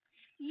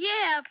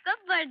है आपका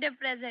birthday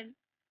present.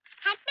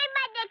 Happy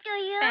birthday to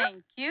you.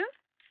 Thank you.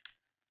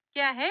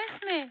 क्या है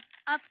इसमें?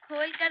 आप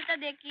खोल कर तो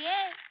देखिए।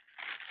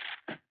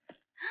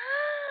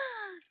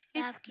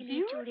 आपके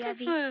लिए चूड़ियां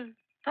भी।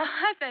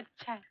 बहुत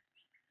अच्छा है।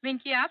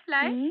 मिंकी आप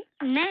लाए?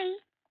 नहीं।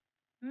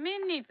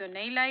 मिन्नी तो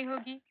नहीं लाई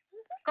होगी।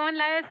 कौन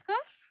लाया इसको?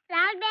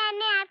 राहुल भैया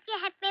ने आपके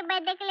हैप्पी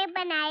बर्थडे के लिए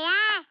बनाया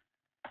है।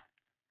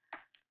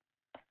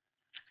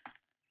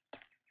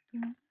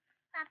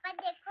 पापा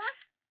देखो,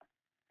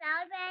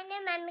 राहुल भैया ने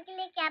मम्मी के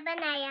लिए क्या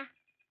बनाया।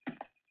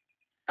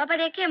 पापा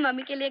देखिए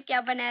मम्मी के लिए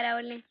क्या बनाया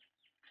राहुल ने।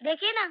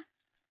 देखिए ना।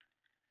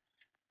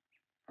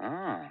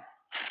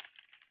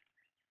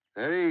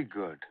 Very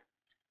good.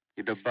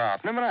 ये डब्बा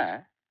आपने बनाया है?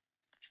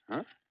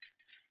 हाँ?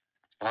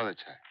 बहुत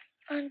अच्छा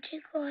है। आंटी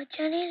को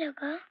अच्छा नहीं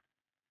लगा?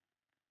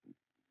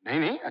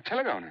 नहीं, अच्छा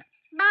लगा उन्हें।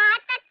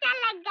 बहुत अच्छा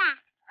लगा।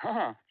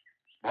 हाँ,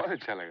 बहुत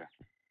अच्छा लगा।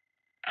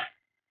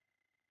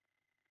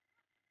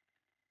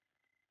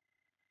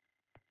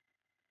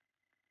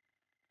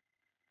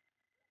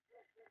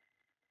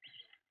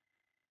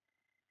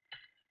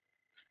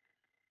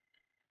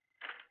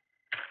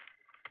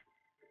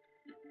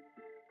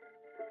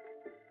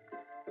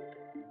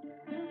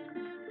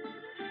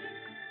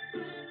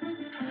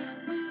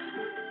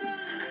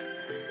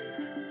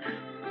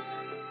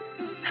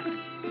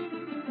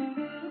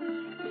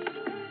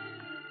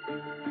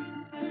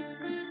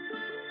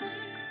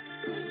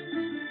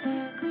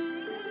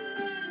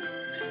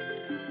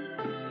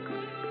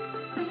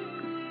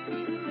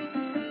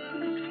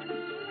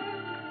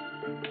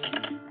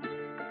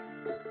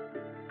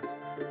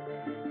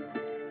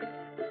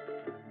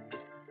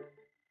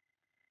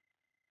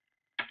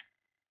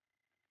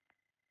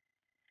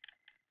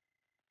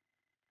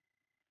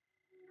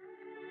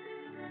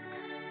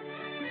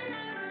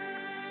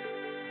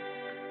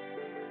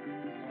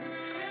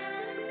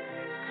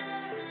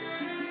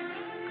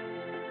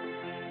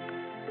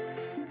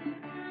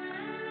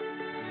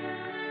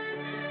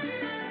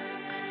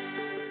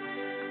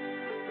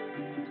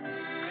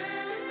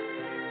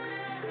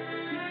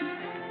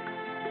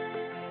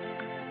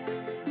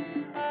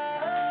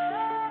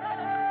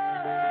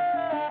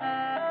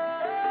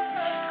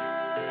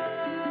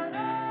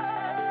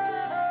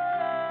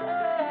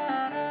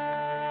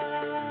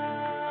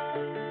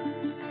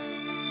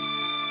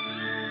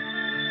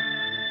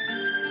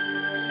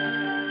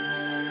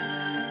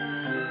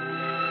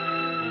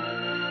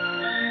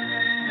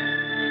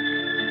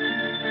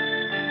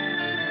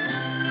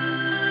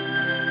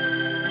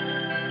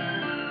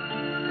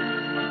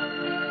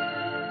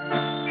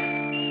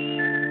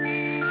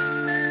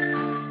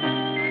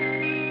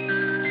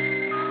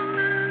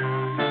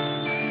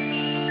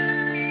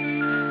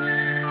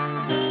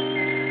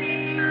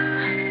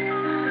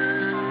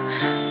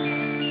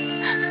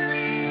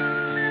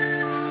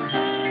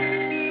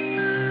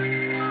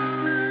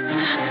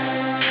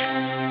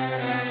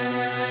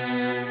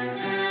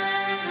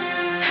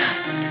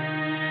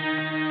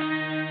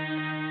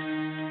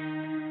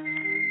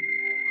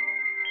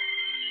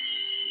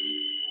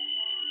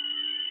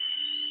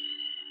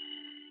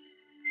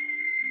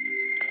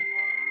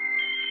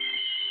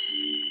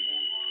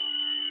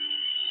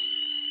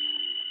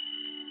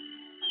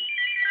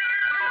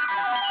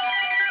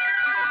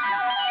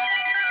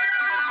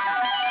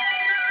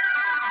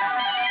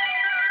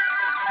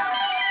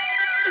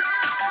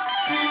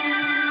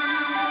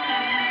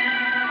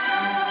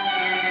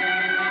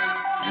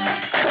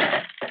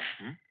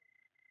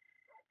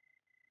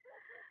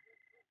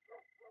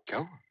 क्या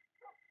हुआ?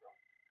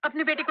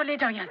 अपने बेटे को ले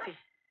जाओ यहाँ से।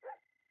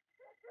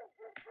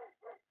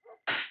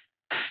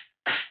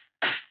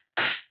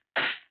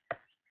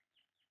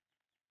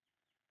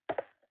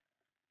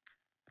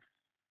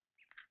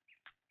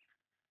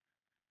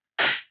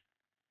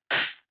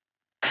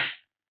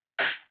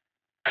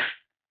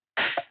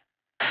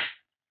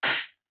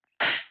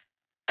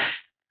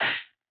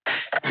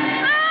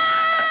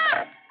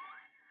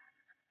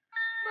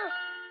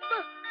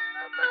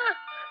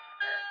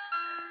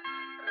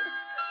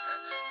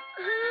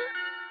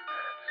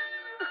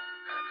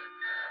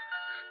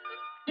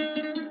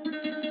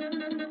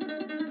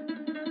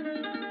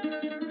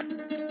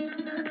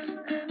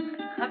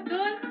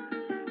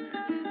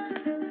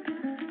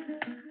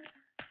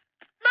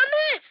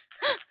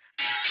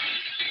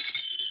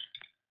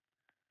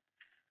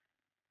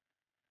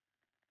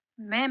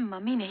 मैं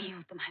मम्मी नहीं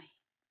हूं तुम्हारी।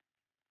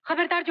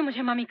 खबरदार जो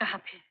मुझे मम्मी कहा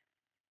फिर।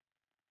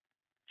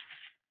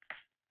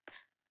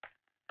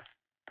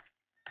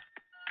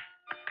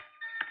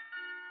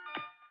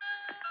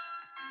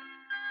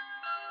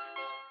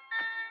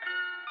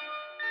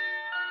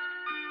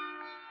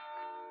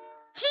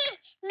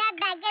 मैं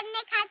बैगन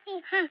नहीं खाती।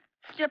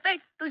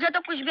 स्टूपिड, तुझे तो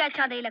कुछ भी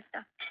अच्छा नहीं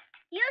लगता।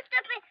 You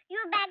stupid,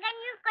 you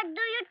बैगन, you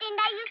कद्दू, you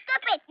टिंडा, you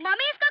stupid।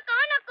 मम्मी इसको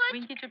कहो ना कुछ।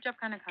 विंकी चुपचाप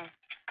खाना खाओ।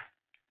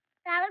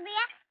 राहुल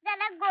भैया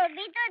जरा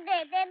गोभी तो दे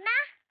देना।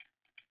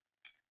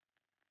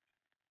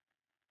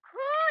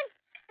 खून।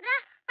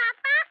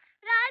 पापा,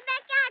 राहुल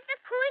भाई के हाथ पे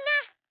खून है।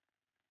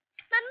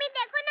 मम्मी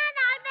देखो ना,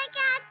 राहुल भाई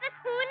के हाथ पे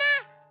खून है।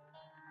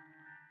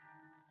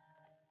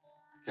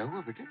 क्या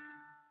हुआ बेटे?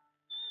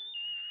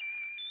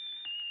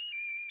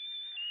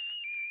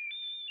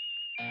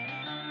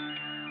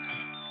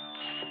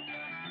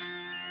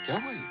 क्या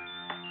हुआ ये?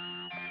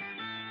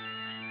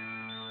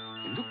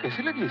 हिंदू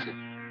कैसे लगी इसे?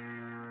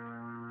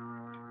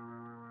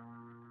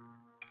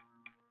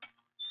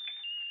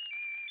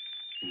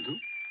 हिंदू,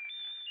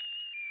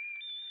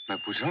 मैं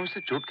पूछ रहा हूँ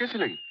इससे चोट कैसे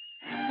लगी?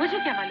 मुझे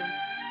क्या मालूम,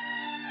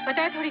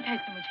 बताया थोड़ी था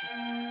इसने मुझे।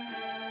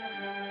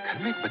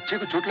 घर में एक बच्चे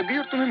को चोट लग गई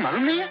और तुम्हें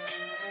मालूम नहीं है?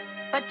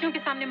 बच्चों के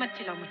सामने मत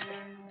चिल्लाओ मुझ पे।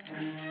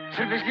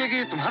 सिर्फ इसलिए कि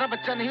ये तुम्हारा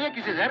बच्चा नहीं है,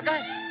 किसी जहर का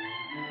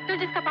है। तो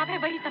जिसका पाप है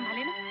वही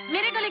संभाले ना,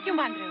 मेरे गले क्यों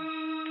बांध रहे हो?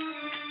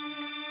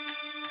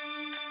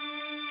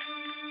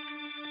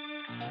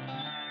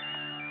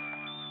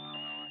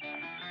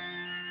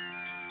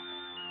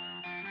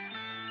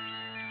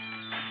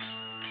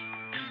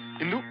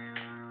 हिंदू,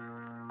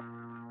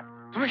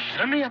 तुम्हें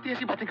शर्म नहीं आती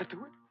ऐसी बातें करते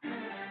हुए?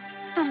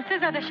 तुमसे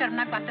ज्यादा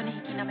शर्मनाक बात तो नहीं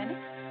की ना मैंने।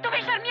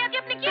 तुम्हें शर्म नहीं आती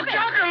अपने किए? तो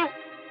क्या करूं?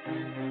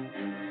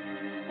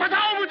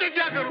 बताओ मुझे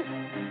क्या करूं?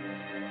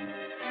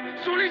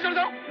 सूली चढ़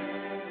जाओ?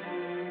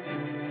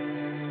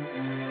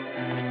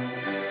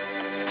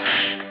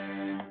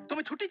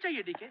 तुम्हें छुट्टी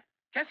चाहिए डीके?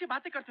 कैसी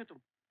बातें करते हो तुम?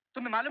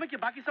 तुम्हें मालूम है कि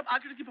बाकी सब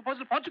आर्किटेक्ट की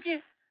प्रपोजल पहुंच चुकी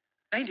है?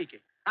 नहीं DK,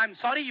 I am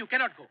sorry, you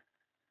cannot go.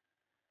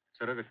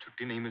 Sir, अगर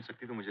छुट्टी नहीं मिल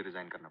सकती तो मुझे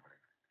रिजाइन करना पड़ेगा।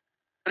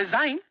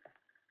 रिजाइन?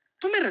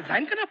 तुम्हें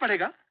रिजाइन करना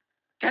पड़ेगा?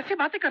 कैसी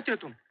बातें करते हो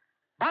तुम?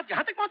 बात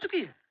यहां तक पहुंच चुकी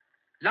है?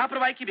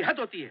 लापरवाही की भी हद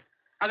होती है।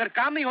 अगर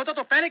काम नहीं होता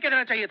तो पहले कह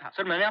देना चाहिए था।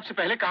 सर, मैंने आपसे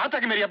पहले कहा था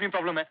कि मेरी अपनी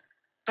प्रॉब्लम है।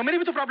 तो मेरी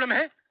भी तो प्रॉब्लम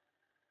है।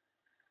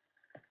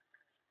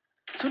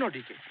 सुनो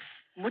डीके,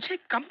 मुझे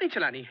कंपनी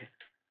चलानी है,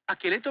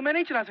 अकेले तो मैं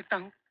नहीं चला सकता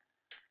हूं।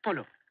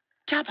 बोलो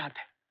क्या बात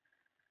है?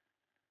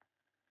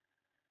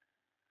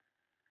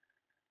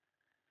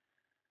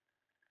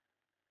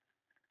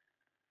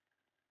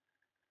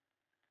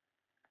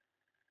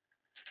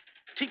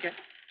 ठीक है,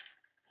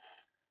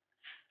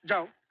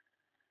 जाओ,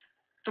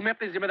 तुम्हें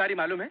अपनी जिम्मेदारी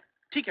मालूम है,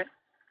 ठीक है,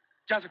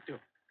 जा सकते हो।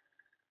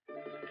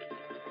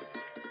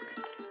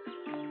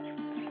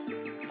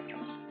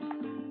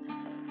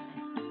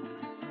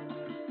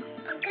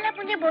 अंकल, आप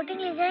मुझे बोटिंग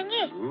ले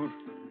जाएंगे?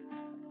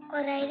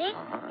 और राइडिंग?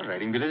 हाँ,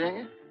 राइडिंग भी ले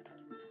जाएंगे।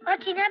 और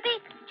चीना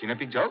पीक? चीना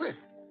पीक जाओगे?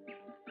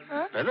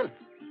 हाँ। पैदल?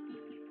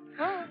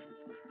 हाँ।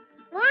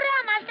 वो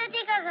रहा मास्टर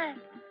जी का घर।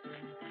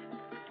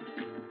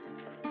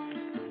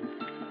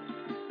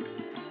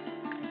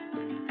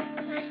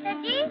 मास्टर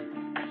जी,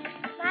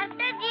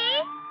 मास्टर जी,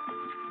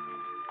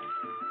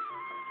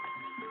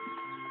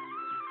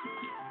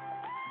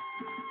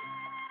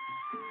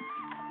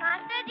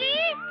 मास्टर जी,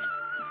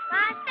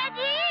 मास्टर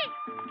जी,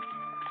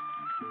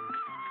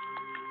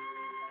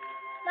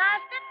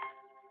 मास्टर।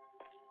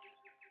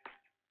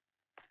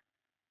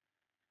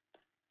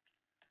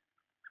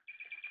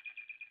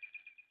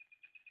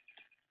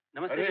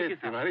 नमस्ते अरे डीके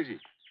साहब। तिवारी जी,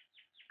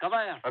 कब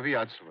आया? अभी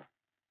आज सुबह।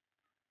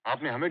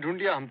 आपने हमें ढूंढ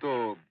लिया। हम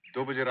तो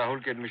 2 बजे राहुल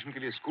के एडमिशन के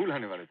लिए स्कूल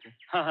आने वाले थे।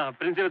 हाँ हाँ,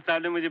 प्रिंसिपल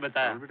साहब ने मुझे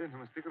बताया। राहुल बेटे,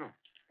 नमस्ते करो।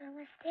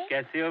 नमस्ते।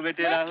 कैसे हो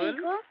बेटे मैं राहुल?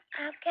 ठीक हूँ,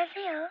 आप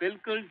कैसे हो?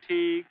 बिल्कुल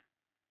ठीक।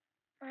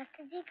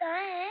 मास्टर जी कहाँ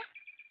हैं?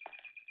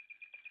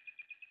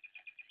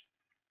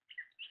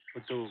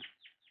 वो तो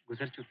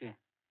गुजर चुके हैं।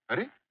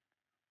 अरे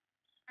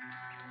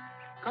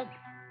कब?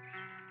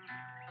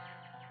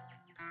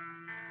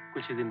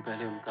 कुछ ही दिन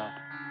पहले उनका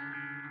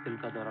दिल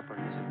का दौरा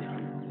पड़ने से देहांत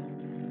हो गया।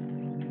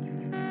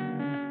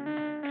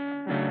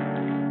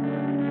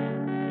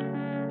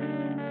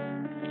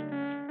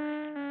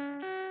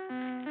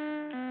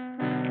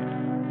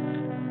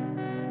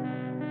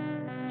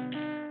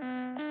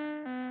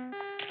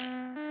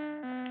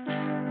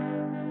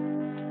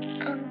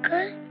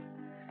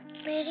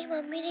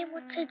 मम्मी ने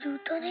मुझसे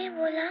झूठ तो नहीं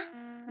बोला?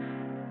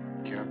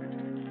 क्या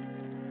बेटा?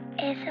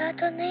 ऐसा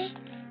तो नहीं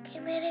कि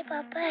मेरे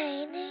पापा है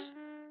ही नहीं?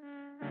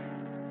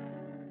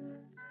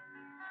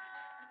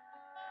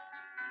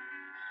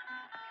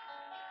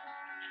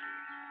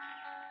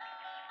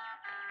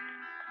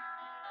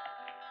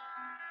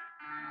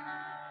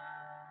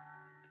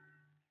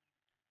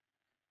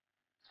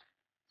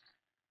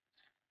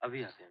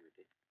 अभी आते हैं बेटे।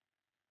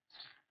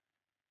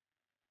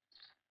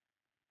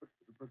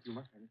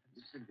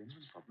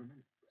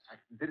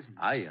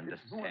 I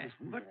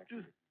understand, but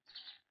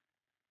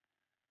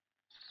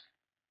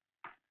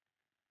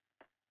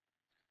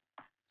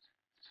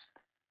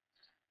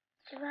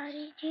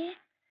Tiwari ji,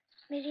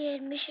 मेरी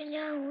एडमिशन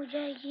यहाँ हो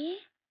जाएगी?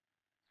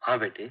 हाँ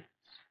बेटे,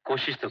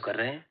 कोशिश तो कर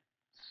रहे हैं।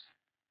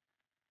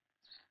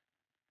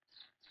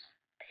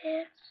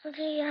 फिर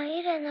मुझे यहाँ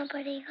ही रहना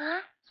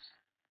पड़ेगा?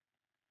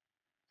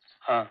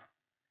 हाँ,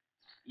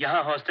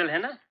 यहाँ हॉस्टल है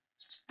ना,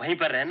 वहीं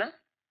पर रहना।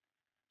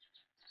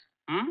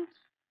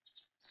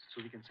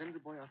 So we can send the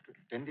boy after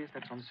 10 days.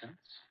 That's on the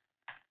 7th.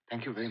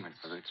 Thank you very much,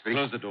 brother. It's very.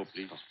 close the door,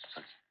 please. Oh,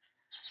 sorry.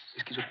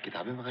 इसकी जो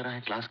किताबें वगैरह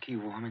हैं क्लास की,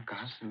 वो हमें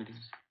कहाँ से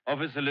मिलेंगी?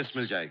 ऑफिस से लिस्ट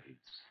मिल जाएगी।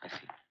 I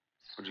see.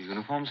 और जो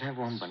यूनिफॉर्म्स हैं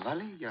वो हम बनवा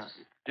लें या?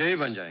 यही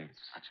बन जाएंगे।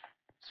 अच्छा।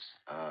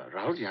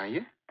 राहुल, यहाँ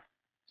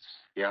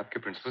ये आपके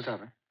प्रिंसिपल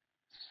साहब हैं।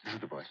 This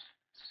is the boy.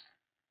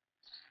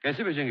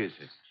 कैसे भेजेंगे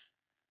इसे?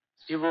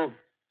 ये वो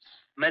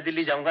मैं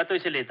दिल्ली जाऊंगा तो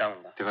इसे लेता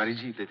आऊंगा। तिवारी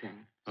जी लेते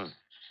आएंगे।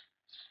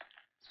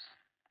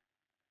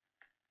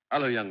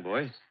 हेलो यंग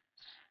बॉय,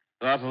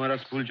 तो आप हमारा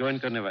स्कूल ज्वाइन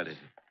करने वाले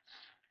हैं?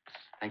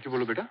 थैंक यू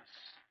बोलो बेटा।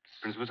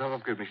 प्रिंसिपल साहब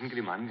आपके एडमिशन के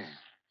लिए मान गए हैं।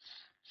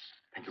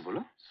 थैंक यू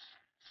बोलो।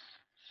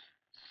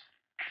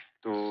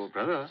 तो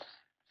ब्रदर,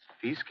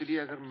 फीस के लिए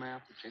अगर मैं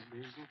आपको चेक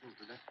भेज दूं तो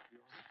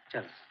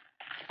चलो।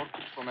 और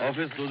कुछ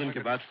ऑफिस 2 दिन के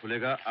बाद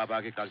खुलेगा, आप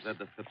आगे कागजात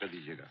दस्तखत कर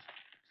दीजिएगा।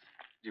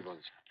 जी बहुत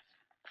अच्छा।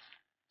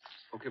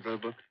 Okay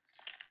brother,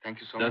 thank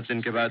you so much. 10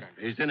 दिन के बाद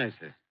भेज देना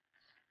इसे।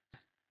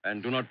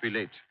 And do not be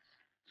late.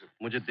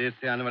 मुझे देश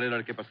से आने वाले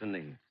लड़के पसंद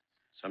नहीं है,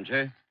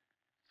 समझे?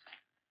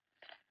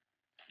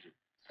 जी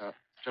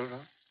चल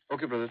रहा।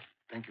 Okay brother,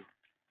 thank you.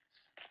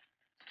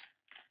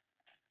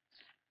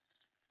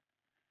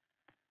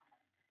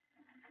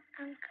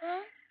 Uncle,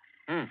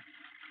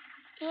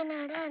 ये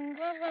नाड़ा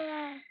अंदर गया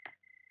है।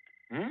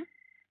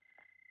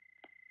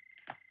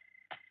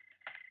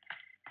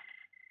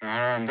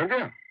 नाड़ा अंदर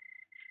गया?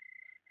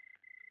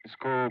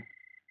 इसको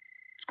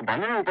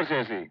बांधो ना ऊपर से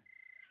ऐसे ही।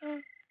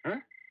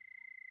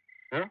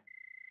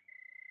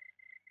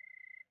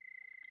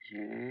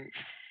 ये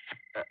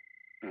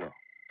लो।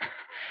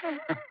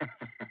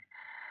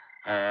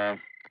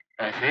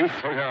 ऐसे ही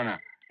सो जाओ ना।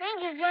 नहीं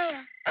गिर जाएगा।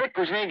 अरे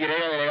कुछ नहीं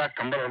गिरेगा,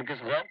 कंबल ओढ़ के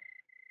सो जाओ।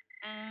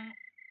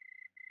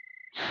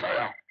 सो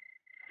जाओ।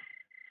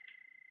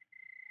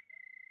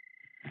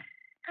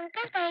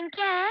 अंकल टाइम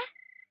क्या है?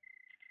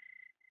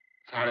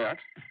 8:30।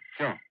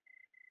 क्यों?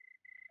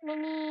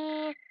 मैंने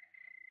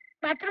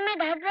बाथरूम में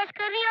दांत ब्रश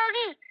कर रही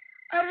होगी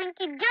और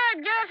विंकी जोर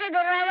जोर से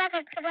दरवाजा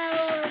खटखटा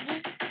रही होगी।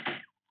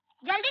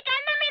 जल्दी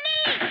करना मिनी,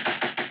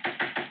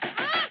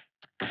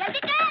 जल्दी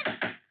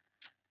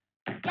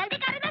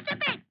कर ना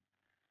चपेट,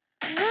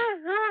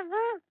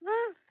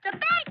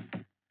 चपेट।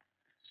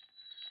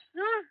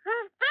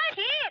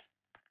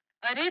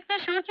 अरे इतना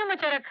शोर क्यों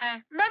मचा रखा है?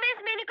 मम्मी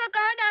इस मिनी को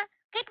कहो ना,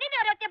 कितनी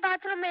देर रहती है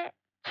बाथरूम में?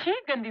 छी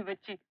गंदी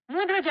बच्ची,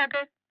 मुंह धो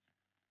जाकर।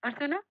 और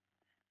सुनो,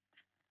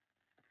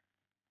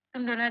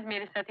 तुम दोनों आज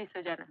मेरे साथ ही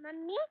सो जाना।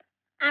 मम्मी,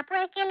 आपको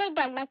अकेले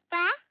डर लगता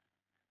है?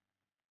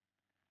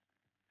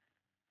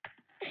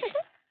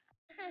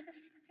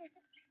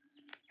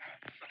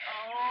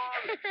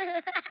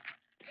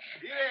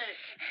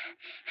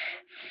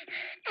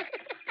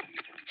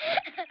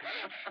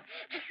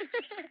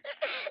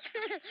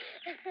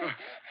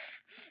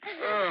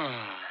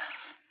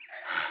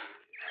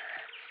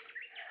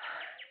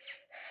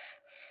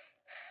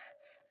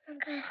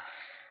 अंकल,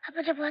 आप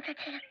मुझे बहुत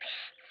अच्छे लगते हैं।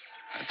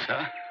 अच्छा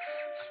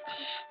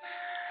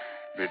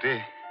बेटे,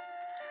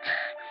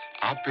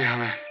 आप भी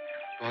हमें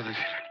बहुत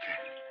अच्छे लगते हैं।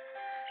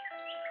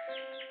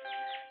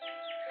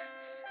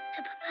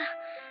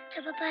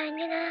 जब पापा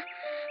आएंगे ना,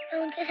 मैं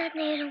उनके साथ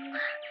नहीं रहूंगा।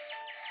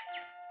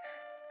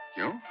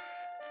 क्यों?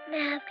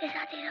 मैं आपके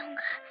साथ ही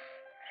रहूंगा।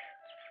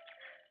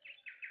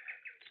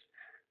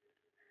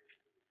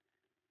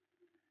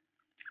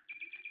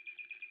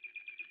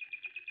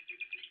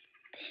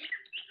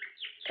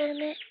 फिर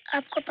मैं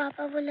आपको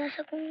पापा बुला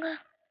सकूंगा।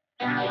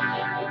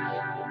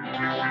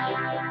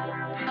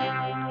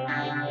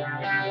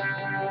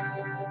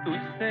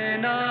 तुझसे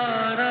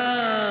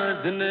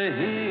नाराज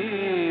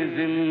नहीं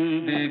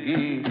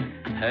जिंदगी,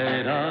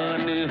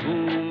 हैरान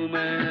हूँ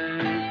मैं,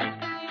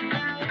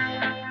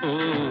 ओ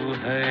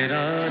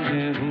हैरान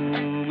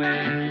हूँ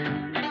मैं।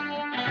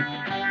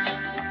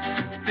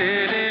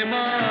 तेरे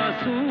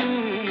मासूम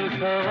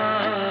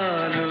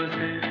सवालों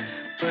से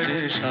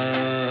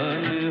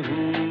परेशान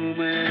हूँ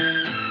मैं,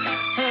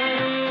 ओ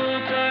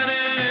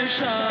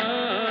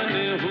परेशान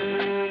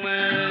हूँ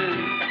मैं।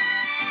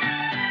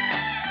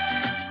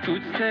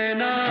 तुझसे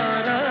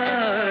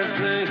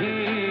नाराज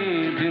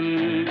नहीं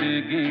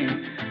जिंदगी,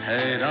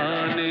 है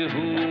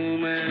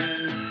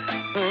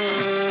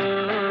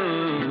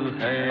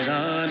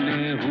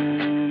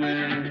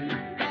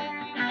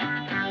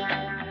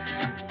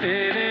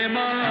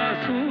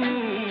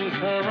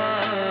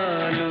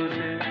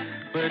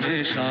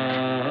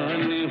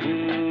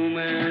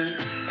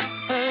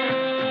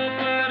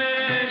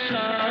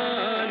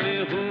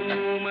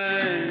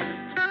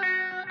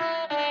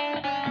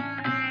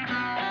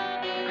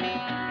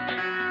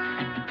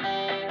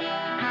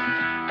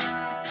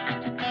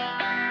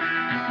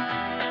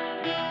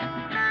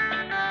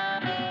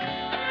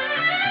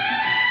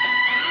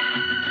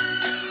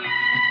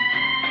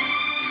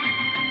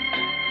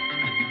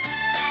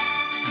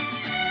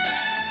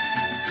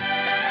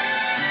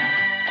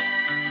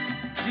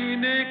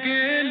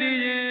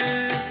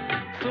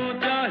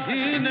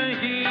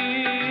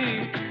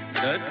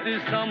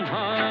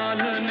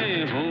संभालने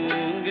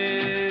होंगे।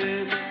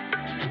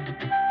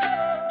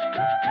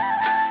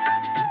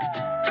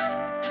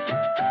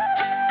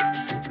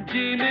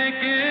 जीने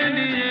के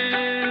लिए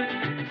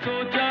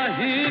सोचा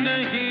ही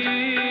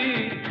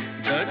नहीं,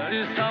 दर्द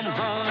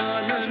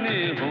संभालने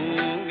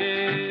होंगे।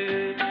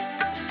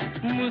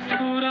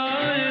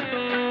 मुस्कुराए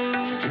तो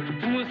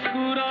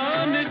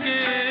मुस्कुराने के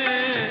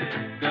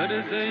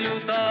कर्ज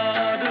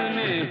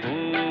उतारने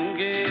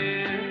होंगे।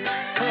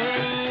 ओ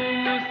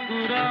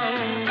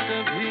मुस्कुराऊं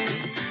कभी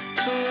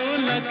तो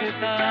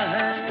लगता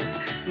है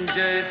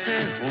जैसे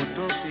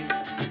होठों पे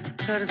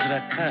कर्ज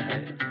रखा है।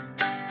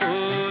 ओ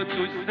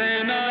तुझसे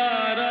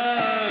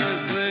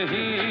नाराज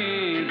नहीं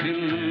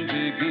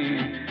जिंदगी,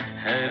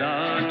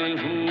 हैरान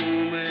हूँ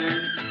मैं,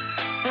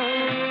 ओ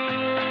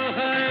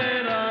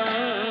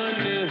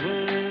हैरान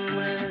हूँ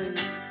मैं।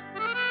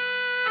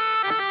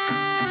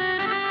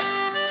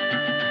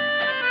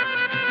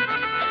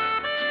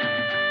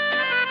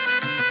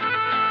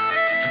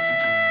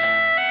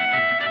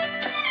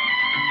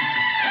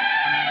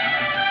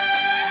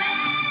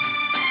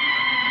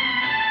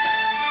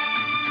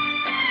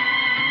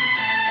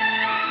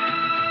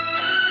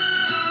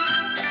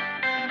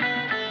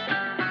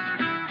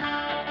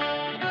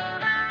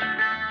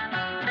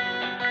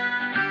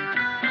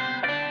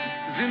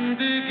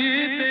 जिंदगी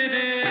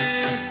तेरे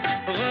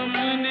गम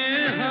ने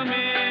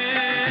हमें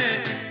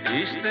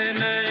रिश्ते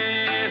नए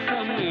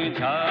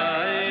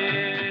समझाए।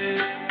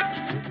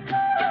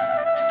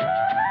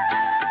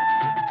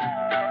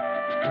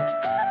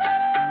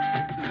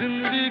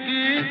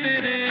 जिंदगी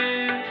तेरे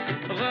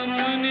गम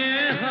ने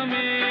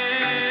हमें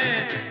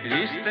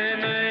रिश्ते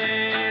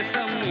नए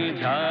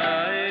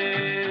समझाए।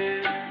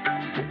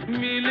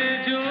 मिले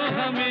जो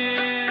हमें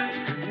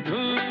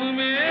धूप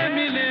में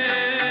मिले,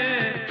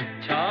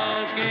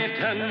 छाँव के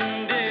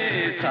ठंडे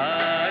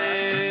साए।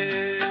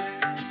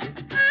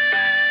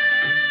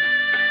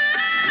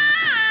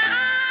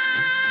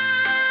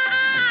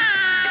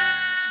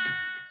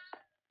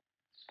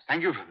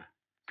 Thank you, brother.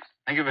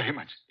 Thank you very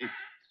much.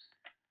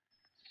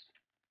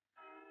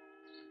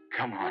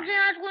 Come on. मुझे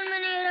आज स्कूल में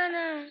नहीं रहना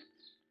है।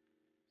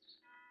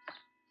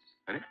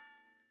 अरे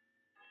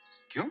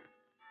क्यों?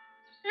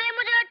 नहीं,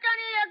 मुझे अच्छा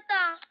नहीं लगता।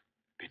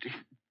 बेटी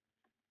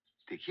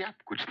देखिए,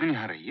 आप कुछ दिन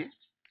यहाँ रहिए,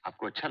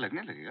 आपको अच्छा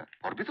लगने लगेगा।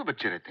 और भी तो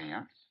बच्चे रहते हैं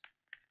यहाँ।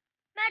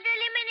 मैं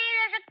दिल्ली में नहीं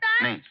रह सकता।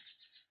 नहीं,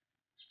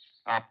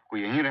 आपको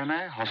यहीं रहना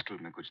है, हॉस्टल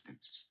में कुछ दिन,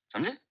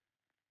 समझे?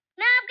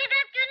 मैं आपके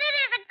साथ क्यों नहीं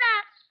रह सकता?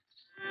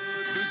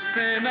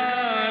 तुझसे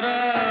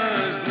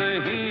नाराज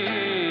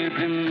नहीं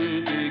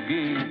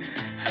जिंदगी,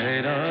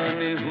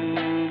 हैरान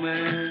हूँ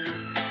मैं,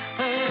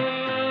 ओ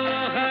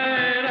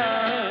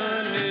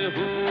हैरान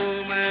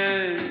हूँ मैं।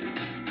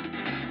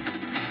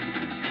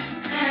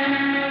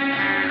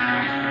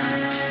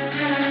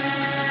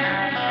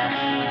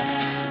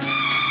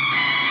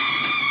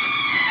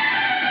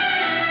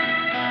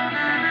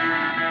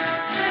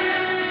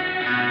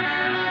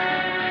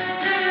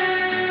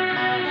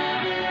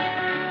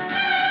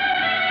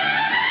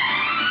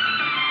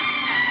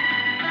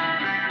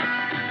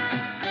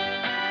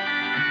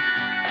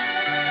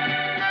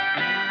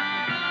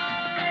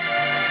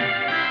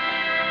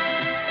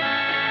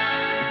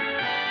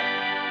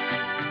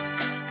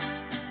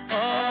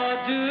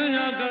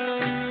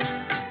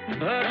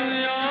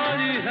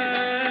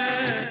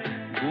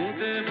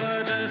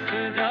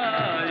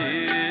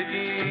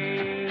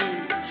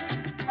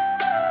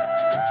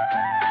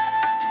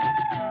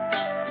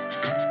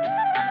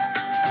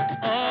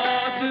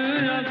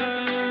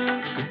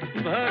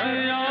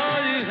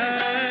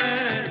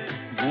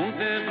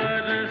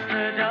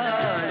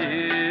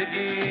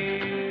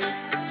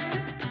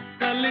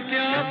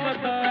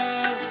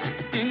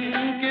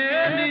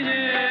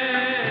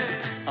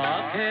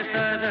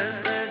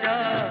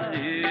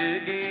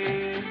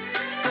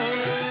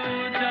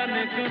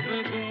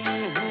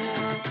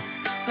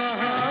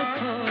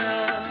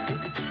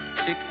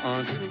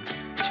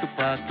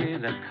 छुपा के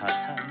रखा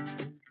था।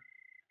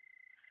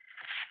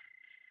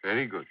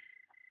 Very good.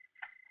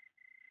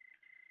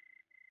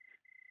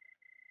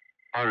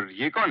 और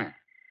ये कौन है?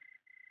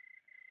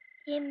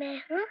 ये मैं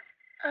हूँ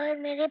और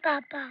मेरे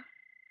पापा।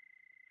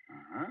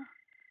 हाँ?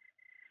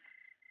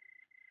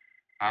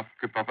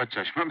 आपके पापा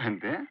चश्मा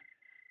पहनते हैं?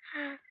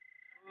 हाँ।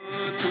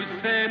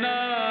 तुझसे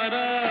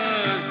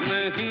नाराज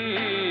नहीं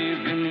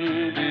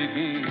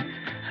जिंदगी,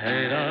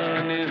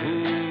 हैरान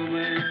हूँ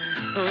मैं,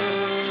 ओ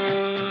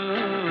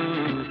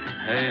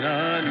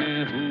हैरान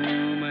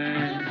हूँ मैं।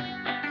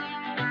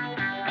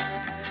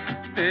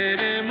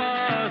 तेरे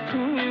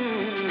मासूम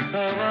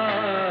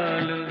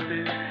सवालों से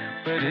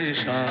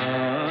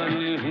परेशान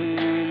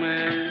हूँ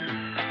मैं,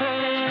 ओ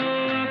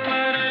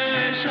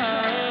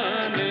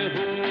परेशान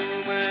हूँ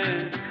मैं,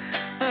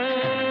 ओ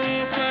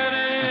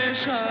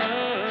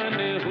परेशान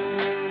हूँ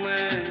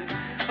मैं,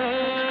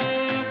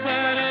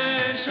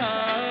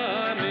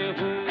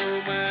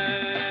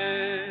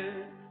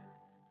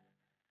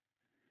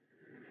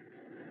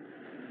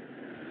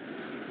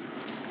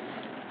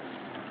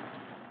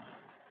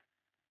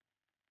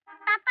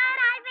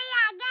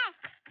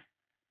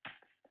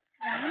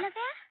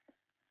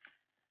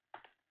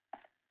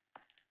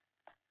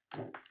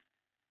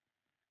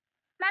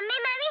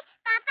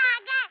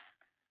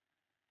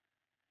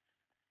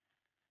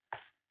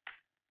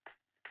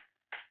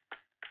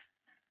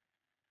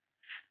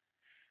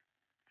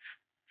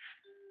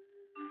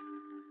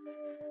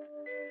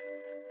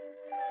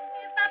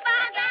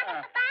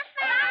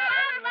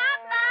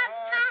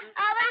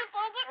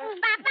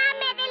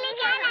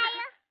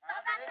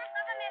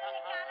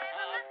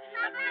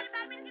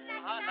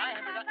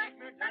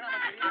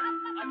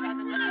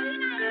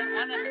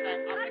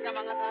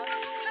 क्या मांगा था?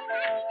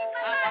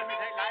 हाँ,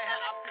 मिठाई लाए हैं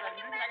आपके घर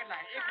में पैकेट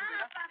लाए। एक मिनट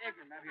बेटा, एक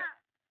मिनट मैं अभी आता हूँ।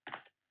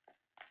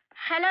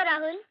 Hello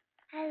Rahul.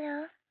 Hello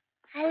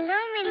hello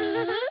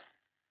mini.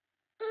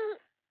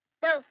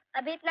 तो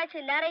अभी इतना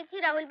चिल्ला रही थी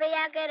राहुल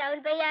भैया आ गए, राहुल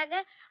भैया आ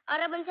गए, और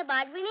अब उनसे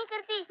बात भी नहीं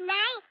करती।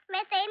 नहीं,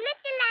 मैं सही में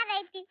चिल्ला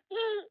रही थी।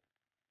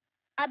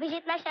 अभी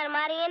जितना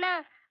शर्मा रही है ना,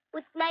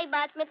 उतना ही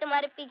बात में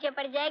तुम्हारे पीछे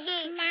पड़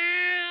जाएगी।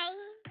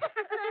 नहीं।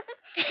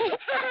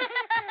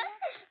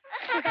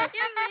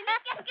 ये मैंने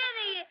क्या कह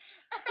रही है?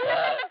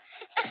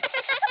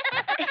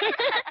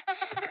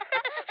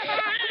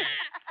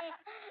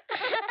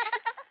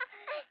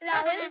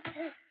 राहुल,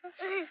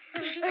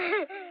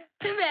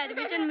 तुम्हें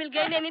एडमिशन मिल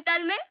गई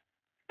नैनीताल में?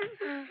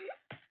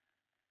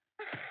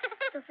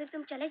 तो फिर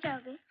तुम चले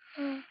जाओगे?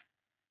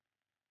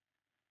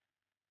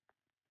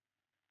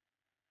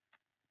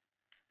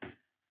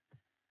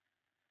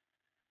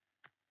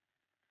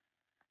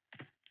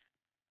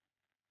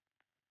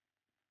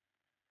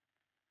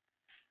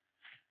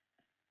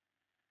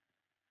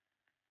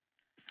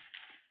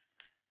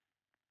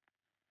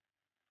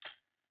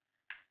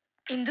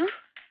 इंदु,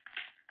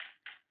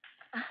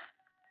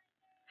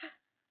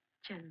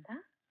 चंदा,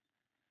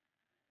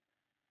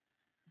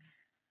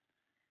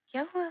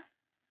 क्या हुआ?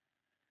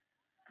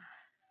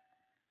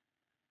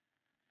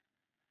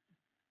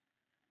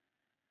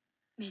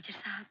 मेजर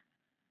साहब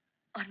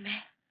और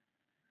मैं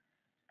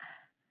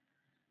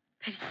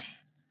फिर से।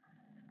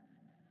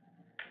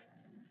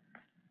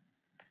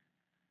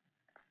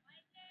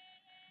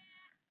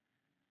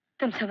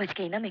 तुम समझ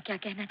गई ना मैं क्या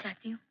कहना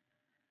चाहती हूँ?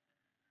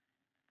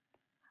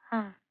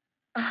 हाँ।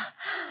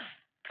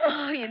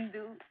 Oh, Indu,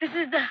 this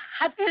is the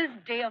happiest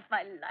day of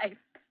my life.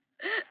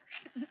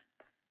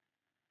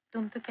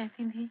 तुम तो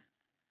कहती थी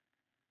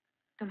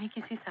तुम्हें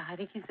किसी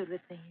सहारे की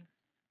जरूरत नहीं है,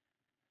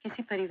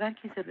 किसी परिवार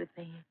की जरूरत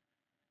नहीं है,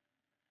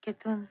 कि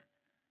तुम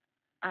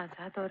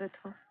आजाद औरत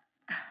हो।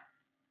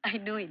 I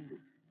know, Indu,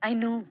 I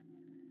know.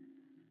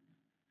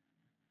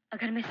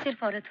 अगर मैं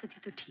सिर्फ औरत होती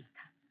तो ठीक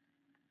था,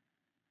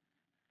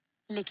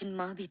 लेकिन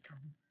माँ भी तो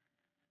हूँ।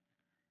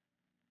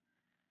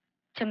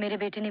 जब मेरे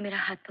बेटे ने मेरा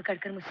हाथ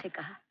पकड़कर मुझसे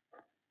कहा,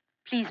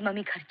 प्लीज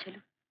मम्मी घर चलो,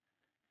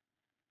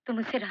 तो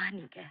मुझसे रहा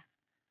नहीं गया,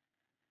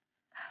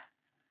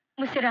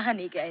 मुझसे रहा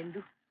नहीं गया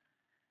इंदु।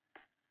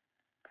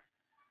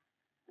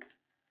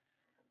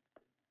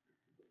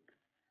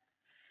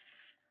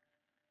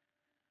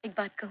 एक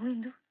बात कहूँ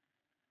इंदु,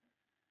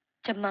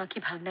 जब माँ की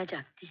भावना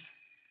जागती है,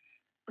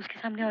 उसके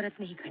सामने औरत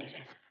नहीं खड़ी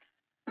रह सकती।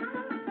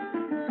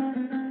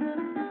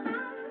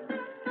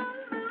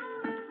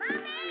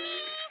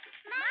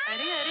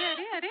 अरे अरे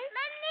अरे अरे,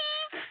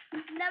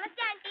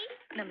 नमस्ते आंटी।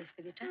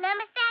 नमस्ते बेटा।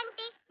 नमस्ते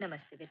आंटी।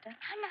 नमस्ते बेटा।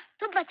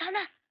 तुम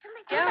बताना।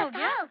 क्या हो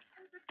गया?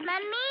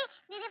 मम्मी,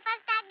 मेरे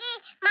पास आ गई।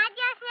 माँ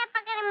जी उसने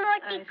पकड़ी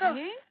मोटी को।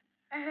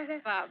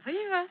 वाह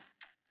भाई वाह,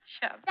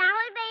 शाबाश।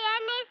 राहुल भैया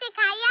ने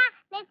सिखाया,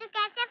 नहीं तो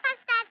कैसे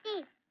फर्स्ट आती।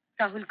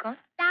 राहुल कौन?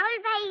 राहुल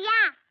भैया,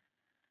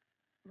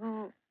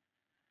 वो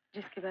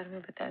जिसके बारे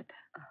में बताया था।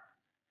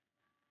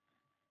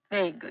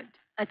 वेरी गुड,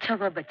 अच्छा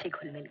हुआ बच्चे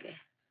घुल मिल गए।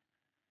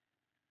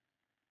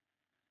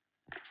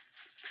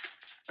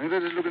 Anita,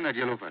 just look in that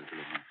yellow file.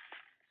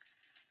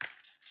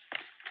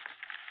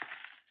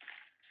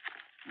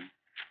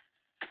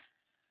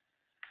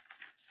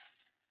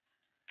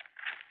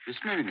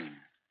 इसमें भी नहीं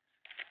है।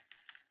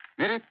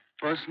 मेरे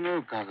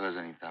पर्सनल कागज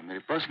अनीता, मेरे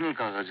पर्सनल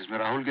कागज जिसमें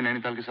राहुल के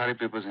नैनीताल के सारे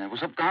पेपर्स हैं, वो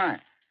सब कहाँ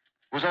हैं?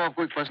 वो सब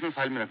आपको एक पर्सनल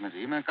फाइल में रखना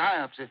चाहिए। मैं कहा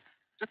है आपसे,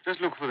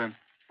 जस्ट लुक फॉर देम।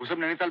 वो सब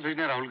नैनीताल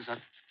भेजने हैं राहुल के साथ।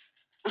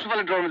 उस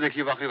वाले ड्रॉर में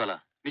देखिए, आखिरी वाला,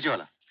 नीचे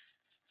वाला।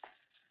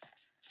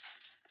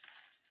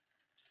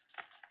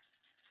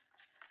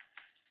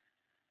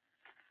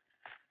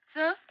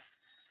 सर,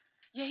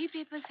 यही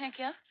पेपर्स हैं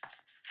क्या?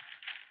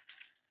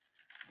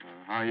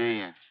 हाँ यही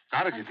है।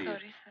 कहाँ रखी थी?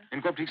 Sorry sir.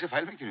 इनको आप ठीक से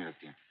फाइल में क्यों नहीं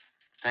रखती हैं?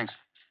 थैंक्स।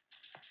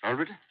 राहुल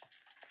बेटे,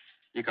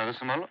 ये कागज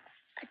संभालो।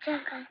 अच्छा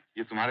अंकल।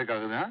 ये तुम्हारे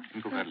कागज हैं, हाँ?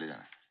 इनको घर ले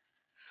जाना।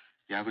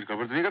 यहाँ कुछ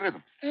गड़बड़ तो नहीं कर रहे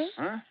तुम?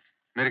 हाँ?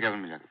 मेरे कैबिन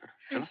में जाकर करो।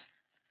 चलो।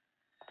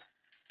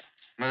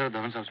 मैं जरा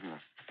धवन साहब से मिला।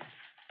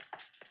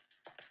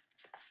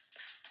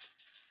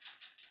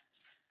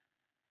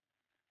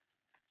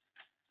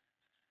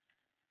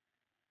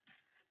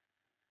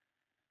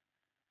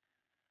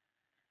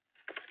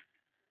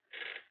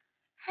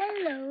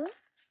 हेलो।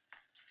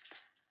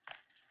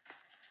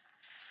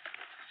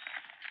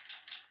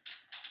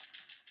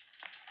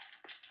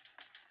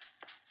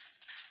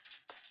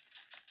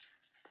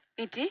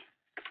 बेटी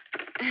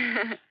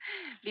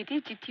बेटी,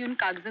 चिट्ठी उन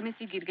कागजों में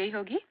से गिर गई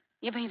होगी,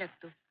 ये वहीं रख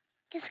दो।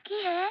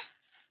 किसकी है?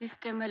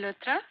 Mister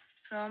Malhotra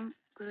from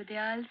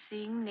Gurudayal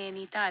Singh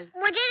Nainital.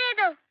 मुझे दे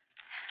दो।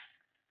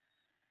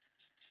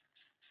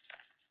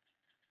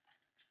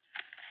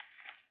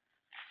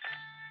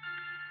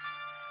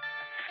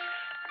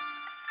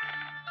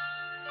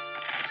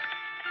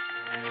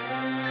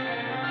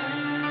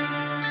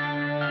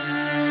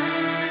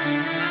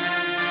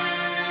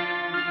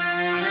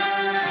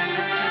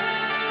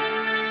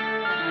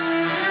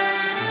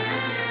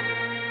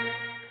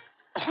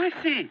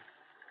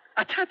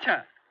 अच्छा अच्छा,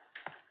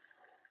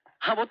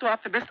 हाँ वो तो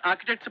आपने बेस्ट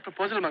आर्किटेक्ट से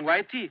प्रपोजल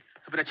मंगवाई थी,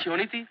 तो फिर अच्छी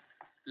होनी थी।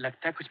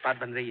 लगता है कुछ बात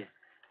बन रही है।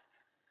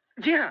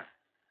 जी हाँ,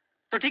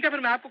 तो ठीक है, फिर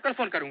मैं आपको कल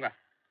फोन करूंगा।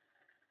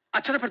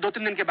 अच्छा, तो फिर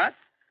 2-3 दिन के बाद।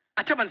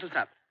 अच्छा बंसल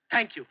साहब,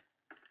 थैंक यू।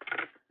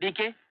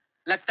 डीके,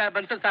 लगता है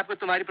बंसल साहब को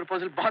तुम्हारी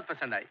प्रपोजल बहुत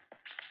पसंद आई।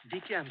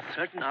 DK, I'm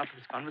certain after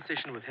this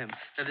conversation with him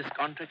that this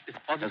contract is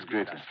positive. That's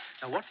great, sir.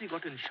 Now what we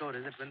got to ensure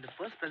is that when the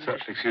first Sir,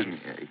 presentation... excuse me,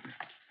 एक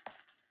minute.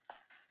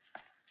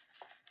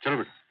 चलो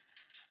बेटा,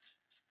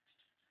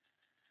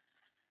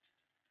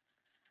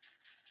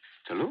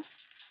 चलो।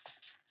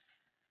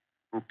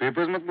 वो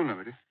papers मत भूलना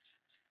बेटे।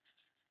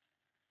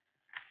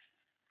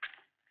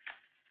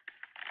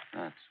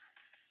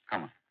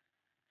 Come on.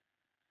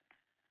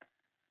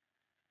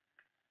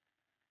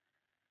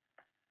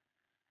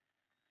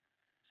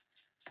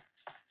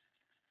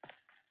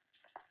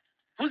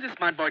 Who's this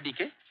smart boy,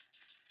 DK?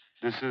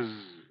 This is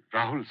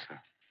Rahul, sir.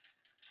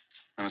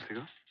 नमस्ते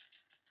करो।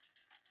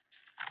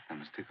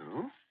 नमस्ते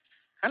करो।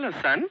 Hello,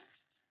 son.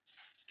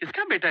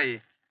 किसका बेटा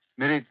ये?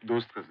 मेरे एक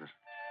दोस्त का, सर।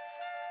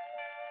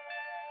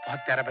 बहुत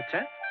प्यारा बच्चा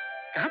है।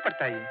 कहाँ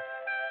पढ़ता है ये?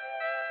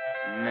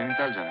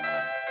 नैनीताल जाने वाला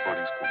है,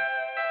 बोर्डिंग स्कूल।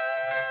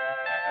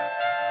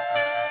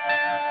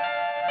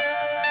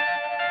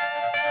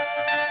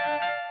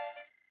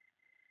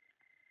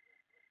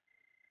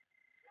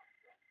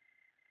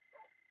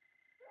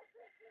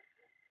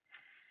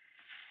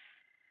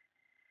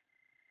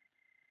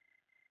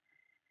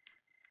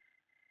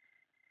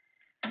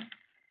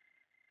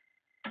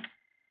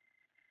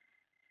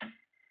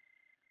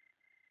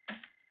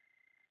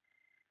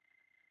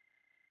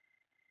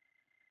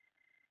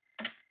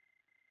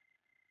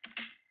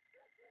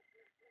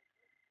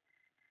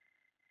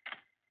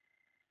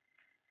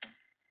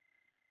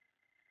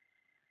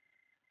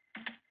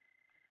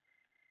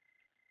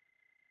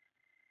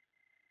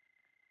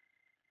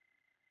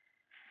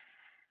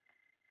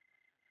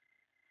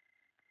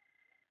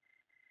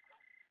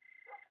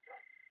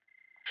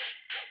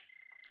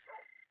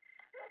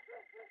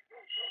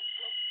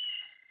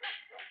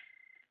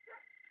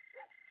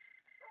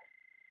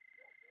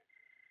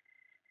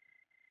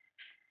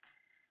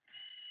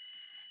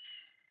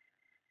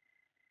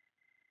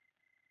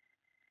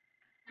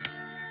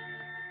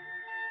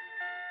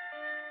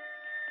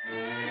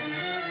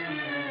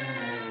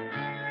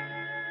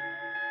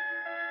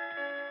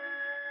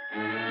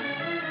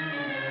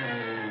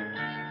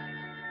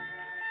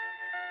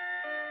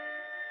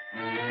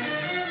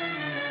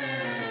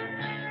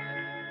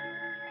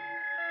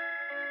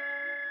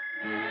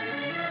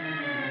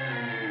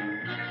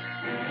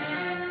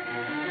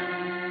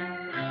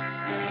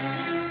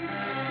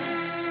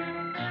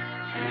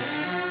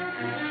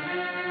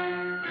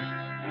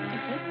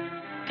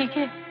 ठीक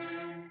है,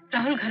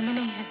 राहुल घर में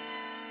नहीं है।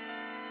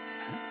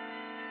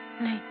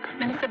 नहीं,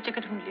 मैंने सब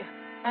जगह ढूंढ लिया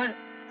और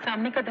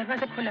सामने का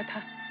दरवाजा खुला था।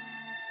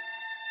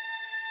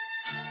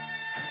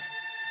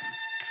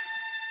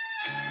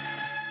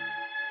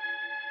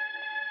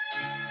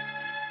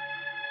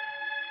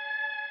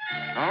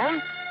 राहुल,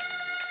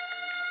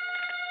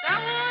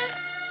 राहुल,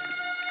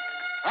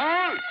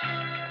 राहुल,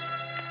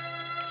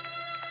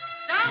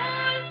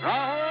 राहुल,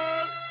 राहुल,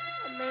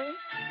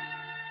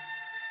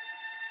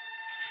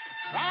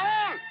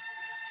 राहुल,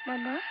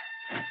 मम्मा,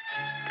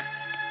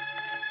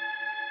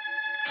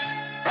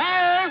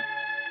 राहुल,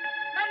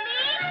 मम्मी,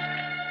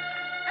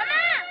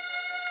 मम्मा,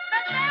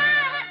 पापा।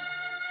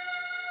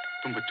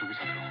 तुम बच्चों के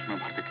साथ रहो, मैं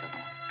बाहर देख के आता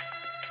हूँ।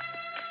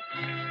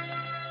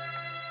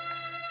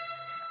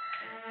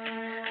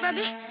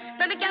 मम्मी,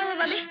 मम्मी क्या हुआ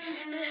मम्मी?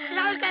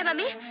 राहुल क्या है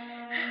मम्मी?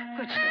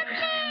 कुछ नहीं।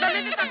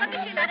 मम्मी भी पापा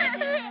को चिल्ला रही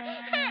थी।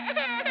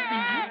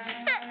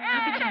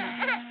 अभी चलो।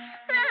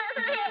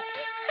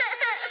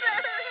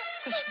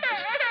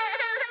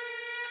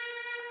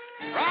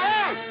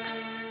 राहुल!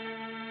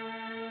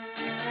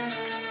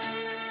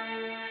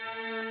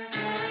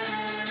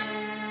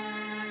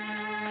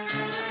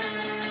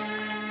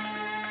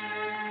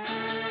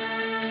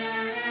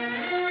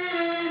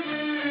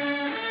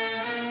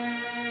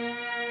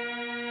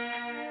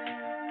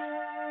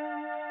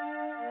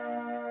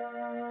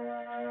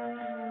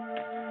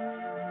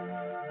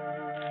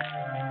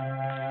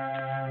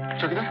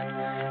 चौकीदार,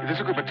 इधर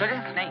से कोई बच्चा गया?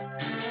 नहीं।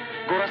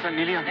 गोरा सा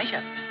नीली आंखें? नहीं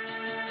सर।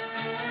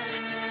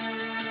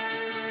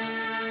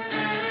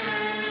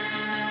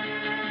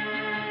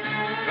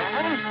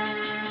 राहुल!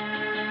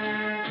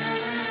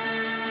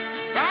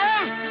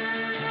 राहुल!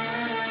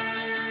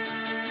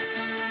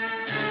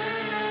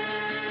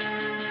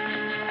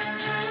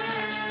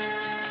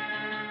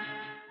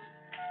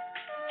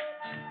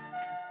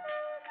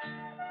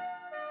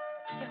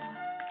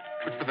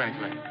 कुछ पता नहीं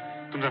चला।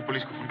 तुम जरा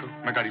पुलिस को फोन करो,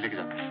 मैं गाड़ी लेके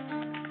जाता हूँ।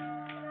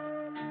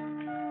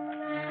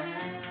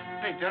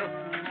 नहीं ठहरो,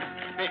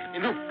 नहीं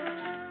इंदु,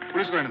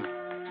 पुलिस को रहने दो,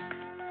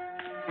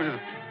 मुझे दो,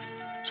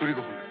 सूरी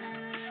को फोन करो।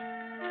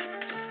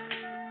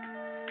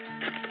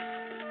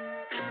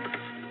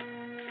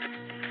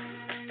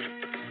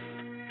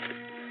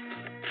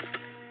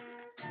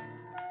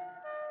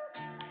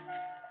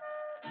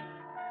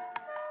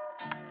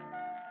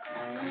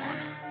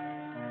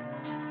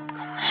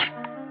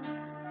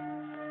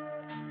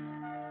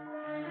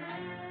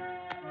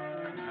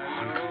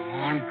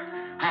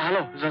 हाँ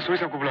हेलो, जरा सूरी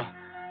साहब को बुलाओ।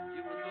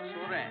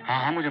 हाँ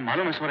हाँ मुझे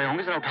मालूम है, सो रहे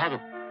होंगे, जरा उठा दो।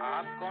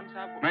 आप कौन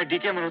साहब? मैं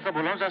डीके मल्होत्रा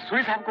बोल रहा हूँ, जरा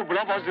सुई साहब को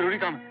बुलाओ, बहुत जरूरी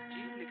काम है।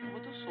 जी लेकिन वो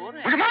तो सो रहे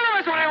हैं। मुझे मालूम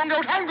है सो रहे होंगे,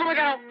 उठाओ उनको, मैं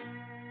कह रहा हूँ।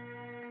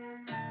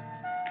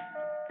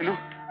 लो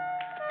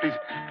प्लीज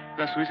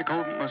जरा सुई से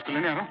कहो, मैं उसको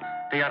लेने आ रहा हूँ,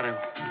 तैयार रहो।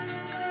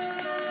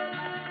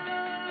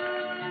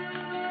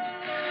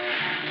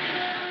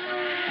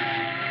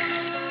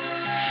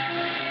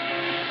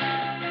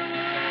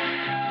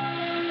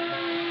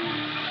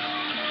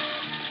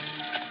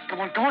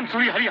 Come on,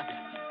 Suri, hurry up.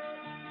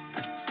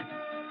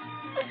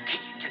 Okay,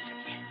 चल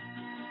चलिए।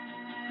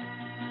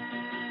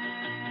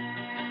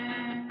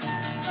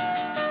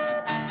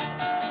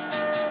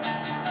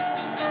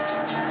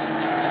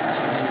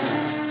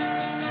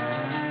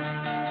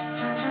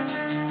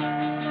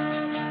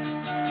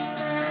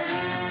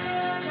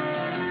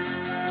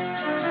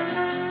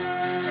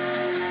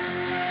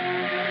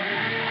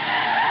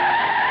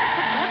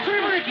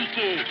 Suri, बोले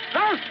डीके।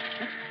 राहुल,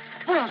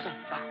 पूरा उस तरफ।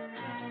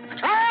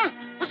 राहुल,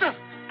 उस तरफ।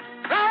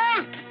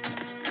 राहुल।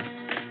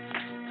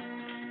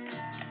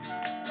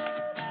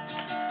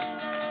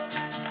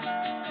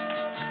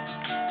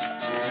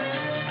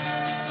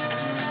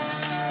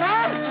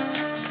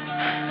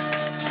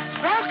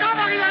 राहुल कहाँ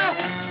भागी जा रहे हो?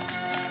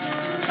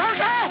 राहुल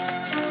कहाँ?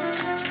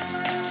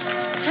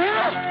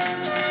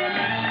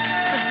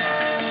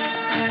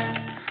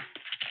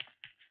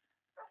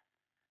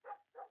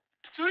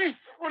 सुनी,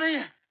 वो नहीं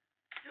है।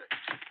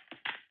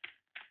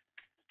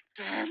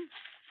 Damn,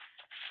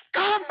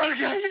 कहाँ मर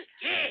गया ये?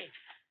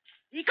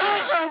 कहाँ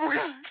गायब हो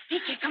गया?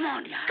 डीके कम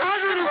ऑन यार। कहाँ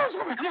ढूंढूंगा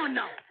उसको मैं? Come on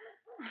now.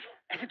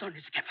 ऐसे दौड़ने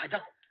से क्या फायदा?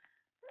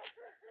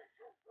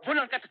 वो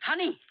लड़का तो था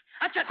नहीं।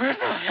 अच्छा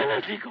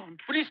कौन?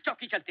 पुलिस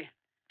चौकी चलते हैं।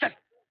 चल।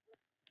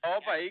 ओ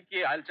भाई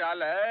की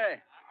हालचाल है?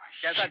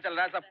 कैसा चल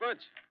रहा है सब कुछ?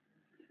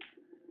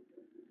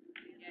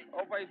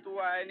 ओ भाई तू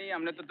आया नहीं,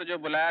 हमने तो तुझे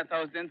बुलाया था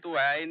उस दिन, तू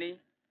आया ही नहीं।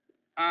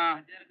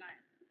 हाँ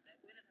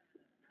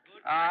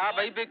हाँ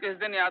भाई फिर किस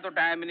दिन, यहाँ तो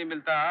टाइम ही नहीं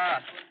मिलता।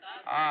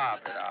 हाँ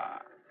फिर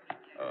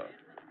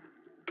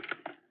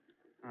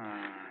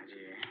हाँ जी,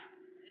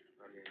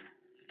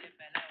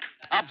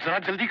 आप जरा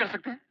जल्दी कर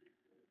सकते हैं?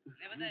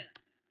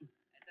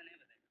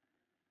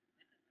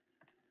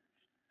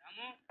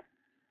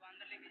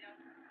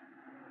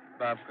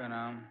 बाप का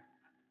नाम।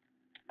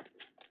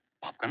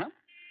 बाप का नाम?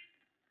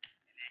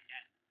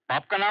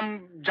 बाप का नाम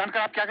जानकर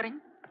आप क्या करेंगे?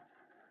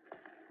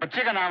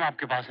 बच्चे का नाम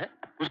आपके पास है,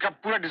 उसका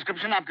पूरा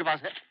डिस्क्रिप्शन आपके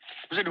पास है,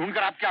 उसे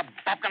ढूंढकर आप क्या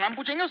बाप का नाम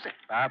पूछेंगे उससे?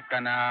 बाप का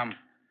नाम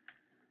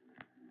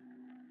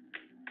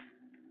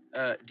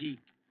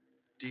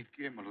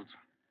डीके मल्होत्रा।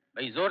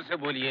 भाई जोर से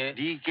बोलिए।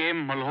 डीके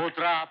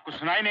मल्होत्रा, आपको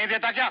सुनाई नहीं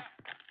देता क्या?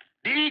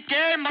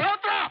 डीके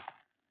मल्होत्रा।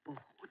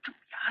 चुप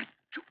यार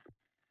चुप।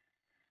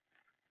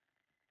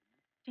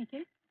 ठीक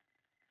है,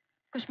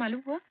 कुछ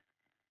मालूम हुआ?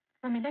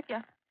 वो मिला क्या?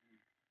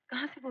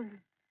 कहाँ से बोल रही?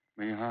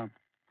 मैं यहाँ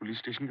पुलिस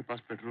स्टेशन के पास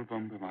पेट्रोल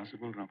पंप है, वहां से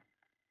बोल रहा हूँ।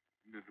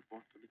 मैंने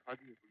रिपोर्ट तो लिखा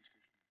दी है पुलिस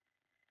स्टेशन,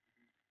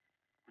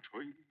 कुछ हो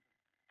ही नहीं,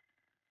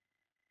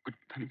 कुछ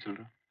पता नहीं चल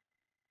रहा।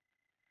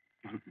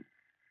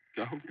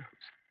 क्या हो गया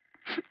उसे?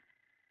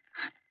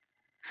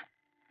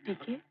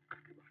 ठीक है,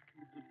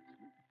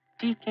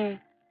 ठीक है,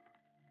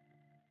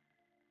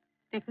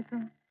 देखो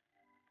तुम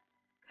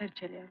घर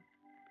चले आओ,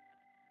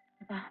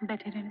 वहां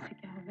बैठे रहने से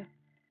क्या होगा?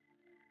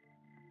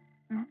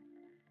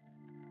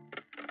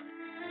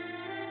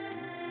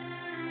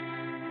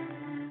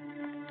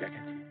 क्या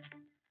कहती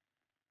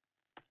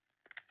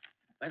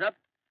है?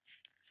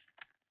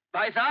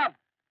 भाई साहब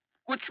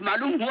कुछ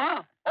मालूम हुआ?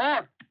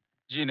 और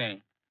जी नहीं,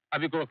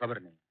 अभी कोई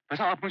खबर नहीं।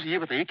 वैसे आप मुझे ये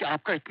बताइए कि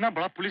आपका इतना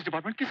बड़ा पुलिस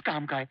डिपार्टमेंट किस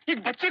काम का है?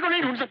 एक बच्चे को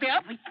नहीं ढूंढ सकते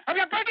आप? अभी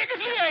आप बैठे किस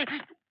लिए आए?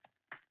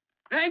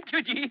 Thank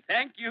you ji,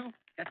 thank you.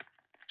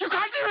 You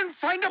can't even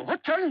find a... Oh,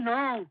 चल ना।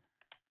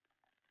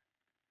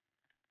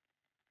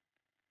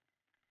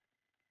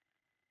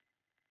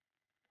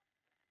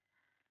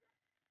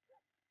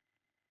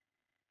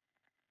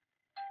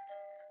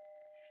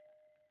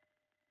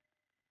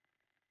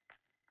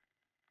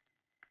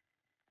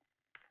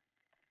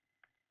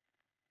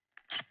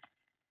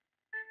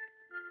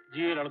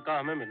 जी ये लड़का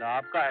हमें मिला,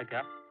 आपका है क्या?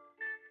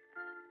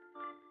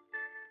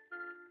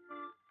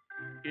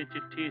 ये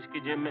चिट्ठी इसकी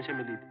जेब में से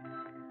मिली थी,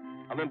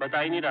 हमें बता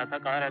ही नहीं रहा था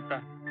कहाँ रहता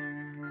है।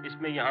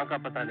 इसमें यहाँ का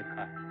पता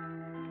लिखा है।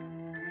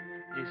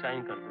 जी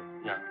साइन कर दो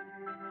यहाँ।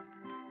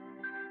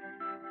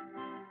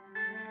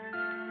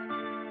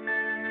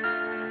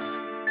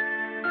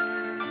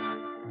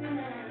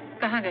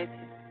 कहाँ गए थे?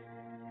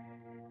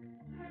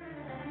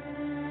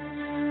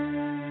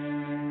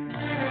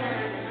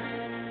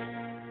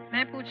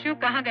 मैं पूछ रही हूँ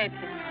कहाँ गए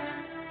थे?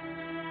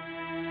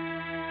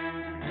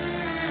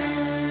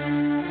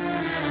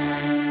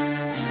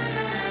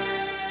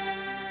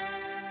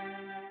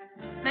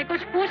 मैं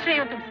कुछ पूछ रही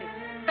हूँ तुमसे,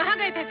 कहाँ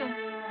गए थे तुम?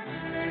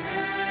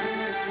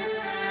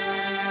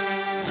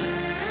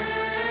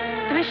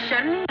 तुम्हें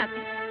शर्म नहीं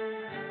आती?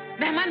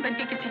 मेहमान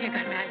बनके किसी के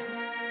घर में आए हो,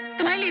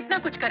 तुम्हारे लिए इतना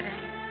कुछ कर रहे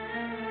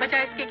हैं,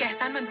 बजाय इसके कि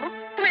एहसानमंद हो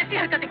तुम ऐसी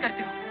हरकतें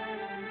करते हो।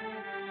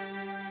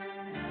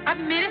 अब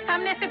मेरे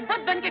सामने ऐसे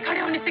बुत बन के खड़े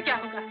होने से क्या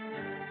होगा?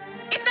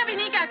 इतना भी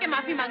नहीं कि आके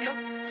माफी मांग लो,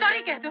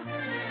 सॉरी कह दो।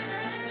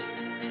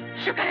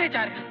 शुक्र है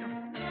जा रहे हो तुम,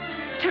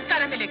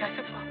 छुटकारा मिलेगा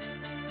सबको।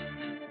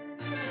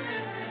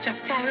 जब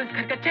से आए उस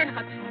घर का चैन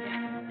खत्म हो गया।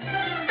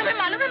 तुम्हें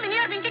मालूम है मिनी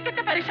और विंकी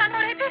कितने परेशान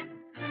हो रहे थे?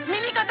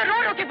 मिनी का तो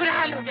रो रो के बुरा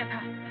हाल हो गया था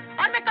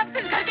और मैं कब से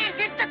इस घर के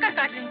इर्द-गिर्द चक्कर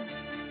काट रही हूँ।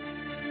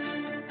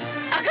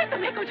 अगर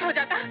तुम्हें कुछ हो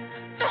जाता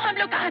तो हम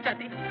लोग कहाँ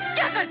जाते,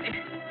 क्या करते?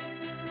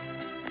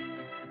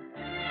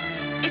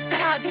 इस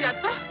तरह आधी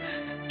रात को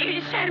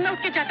इस शहर में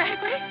उठ के जाता है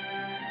कोई,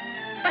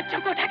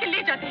 बच्चों को उठा के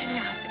ले जाते हैं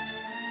यहाँ से।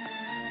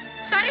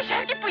 सारे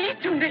शहर की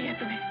पुलिस ढूंढ रही है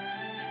तुम्हें।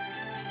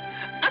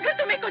 अगर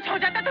तुम्हें कुछ हो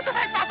जाता तो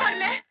तुम्हारे पापा और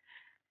मैं,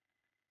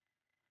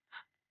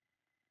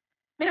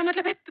 मेरा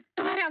मतलब है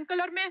तुम्हारे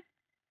अंकल और मैं।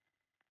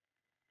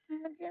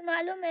 मुझे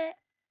मालूम है।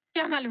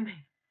 क्या मालूम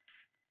है?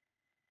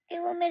 कि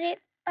वो मेरे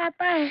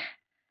पापा है।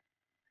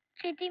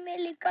 चिट्ठी में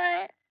लिखा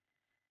है।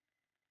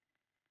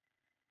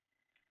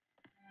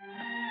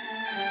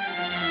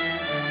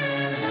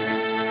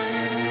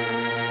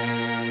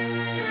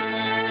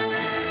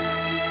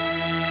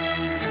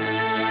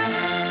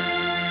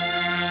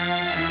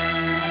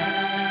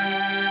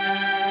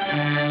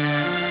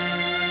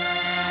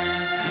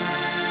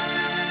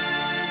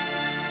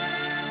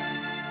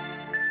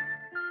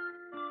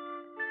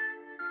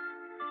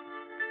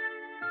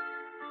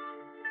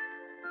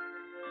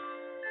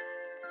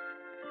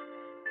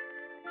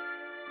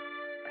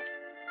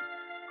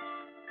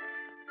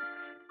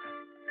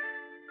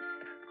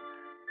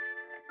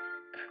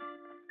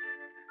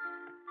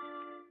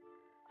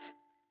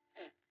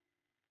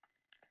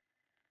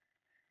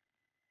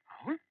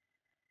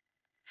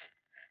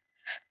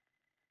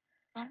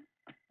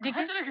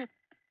 कहाँ चले गए?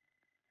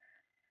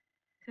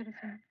 सुनो।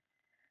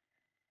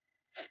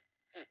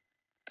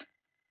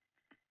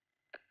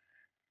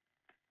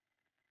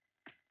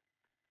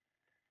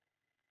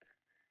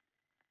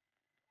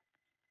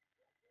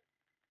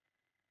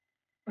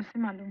 उसे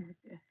मालूम हो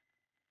गया।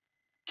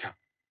 क्या?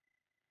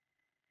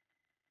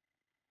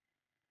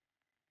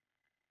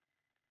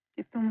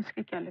 कि तुम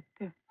उसके क्या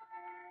लगते हो।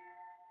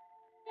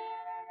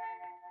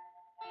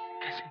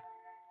 कैसे?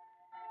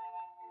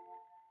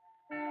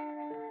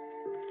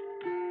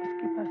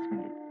 उसके पास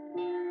मिले।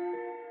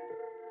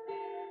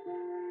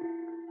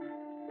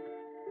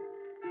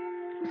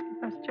 उसके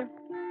पास जाओ।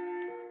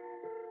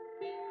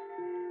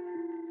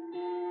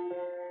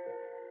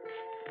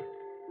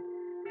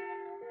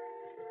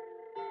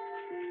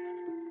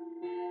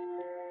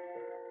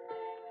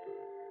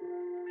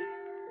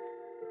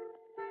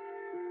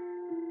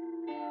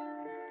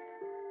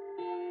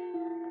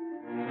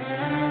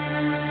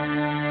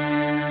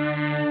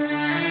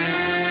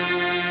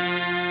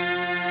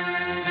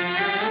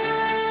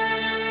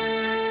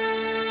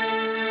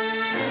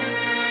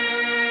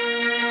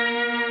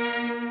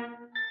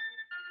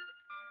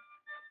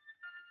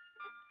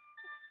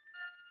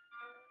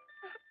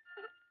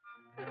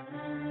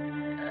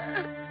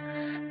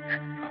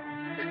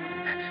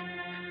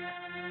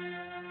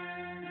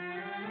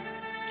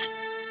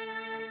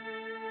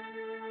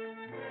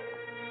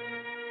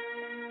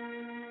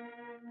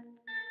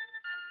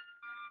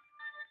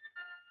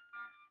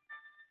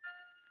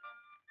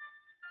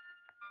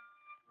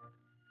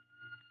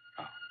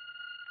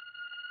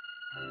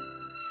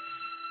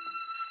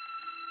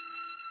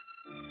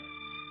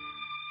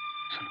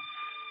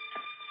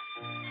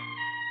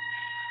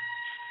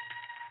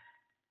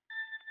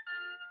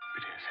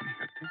 ऐसे नहीं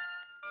करते।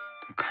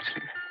 तुम कहाँ चले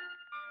गए?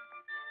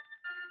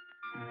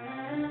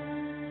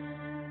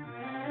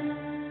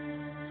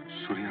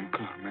 सूर्य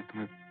अंकल और मैं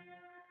तुम्हें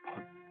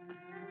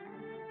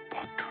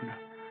बहुत ढूंढा।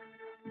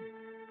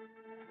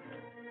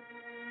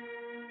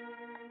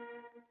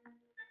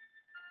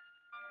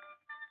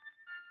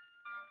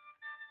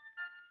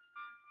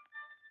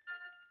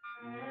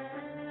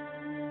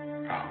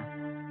 राहुल,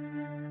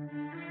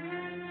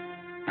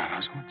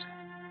 नाराज हो मुझसे?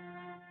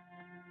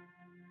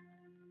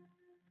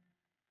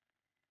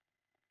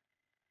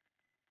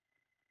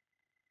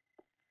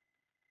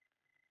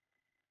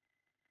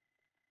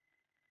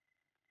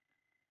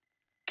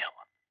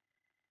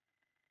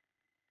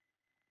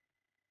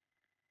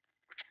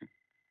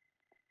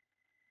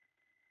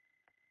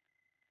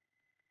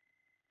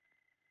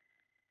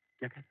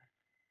 क्या कहता है?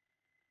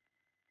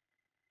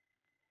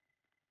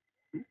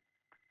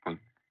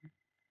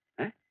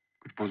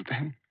 कुछ बोलते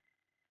हैं?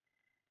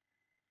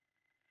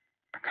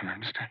 I can't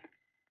understand.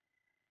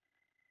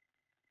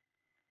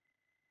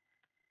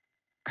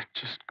 I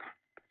just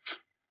can't.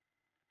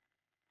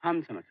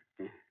 हम समझ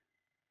सकते हैं।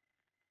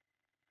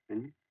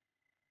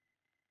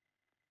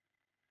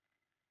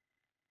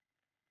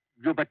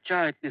 जो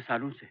बच्चा इतने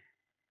सालों से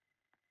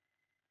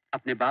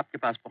अपने बाप के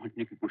पास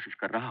पहुंचने की कोशिश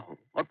कर रहा हो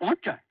और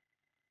पहुंच जाए,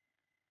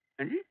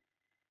 हैं जी?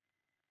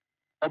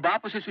 और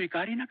बाप उसे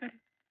स्वीकार ही ना करे,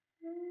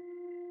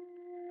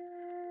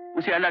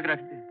 उसे अलग रख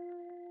दे,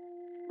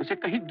 उसे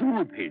कहीं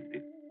दूर भेज दे,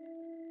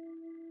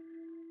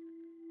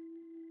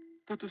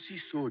 तो तुसी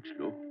सोच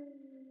लो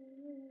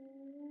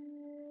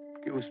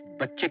कि उस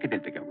बच्चे के दिल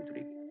पे क्या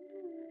गुजरेगी।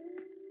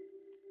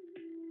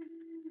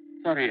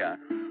 सॉरी यार,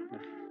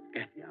 बस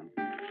कह दिया।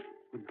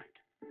 Good night.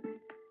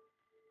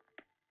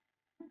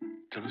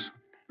 चलो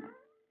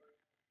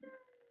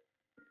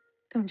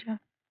तुम जाओ।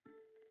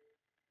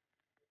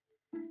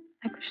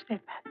 कुछ दे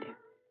पाती हूँ।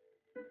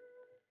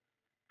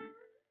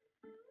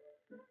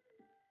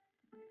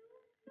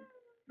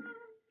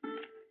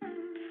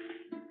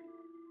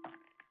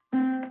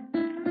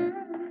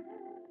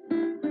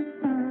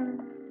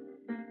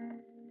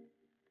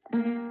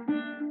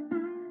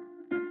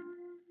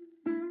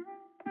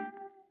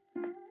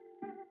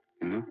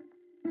 इंदु,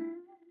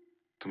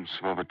 तुम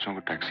सुबह बच्चों को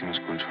टैक्सी में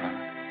स्कूल छोड़ा,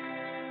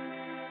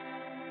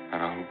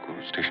 राहुल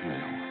को स्टेशन ले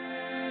जाऊंगा।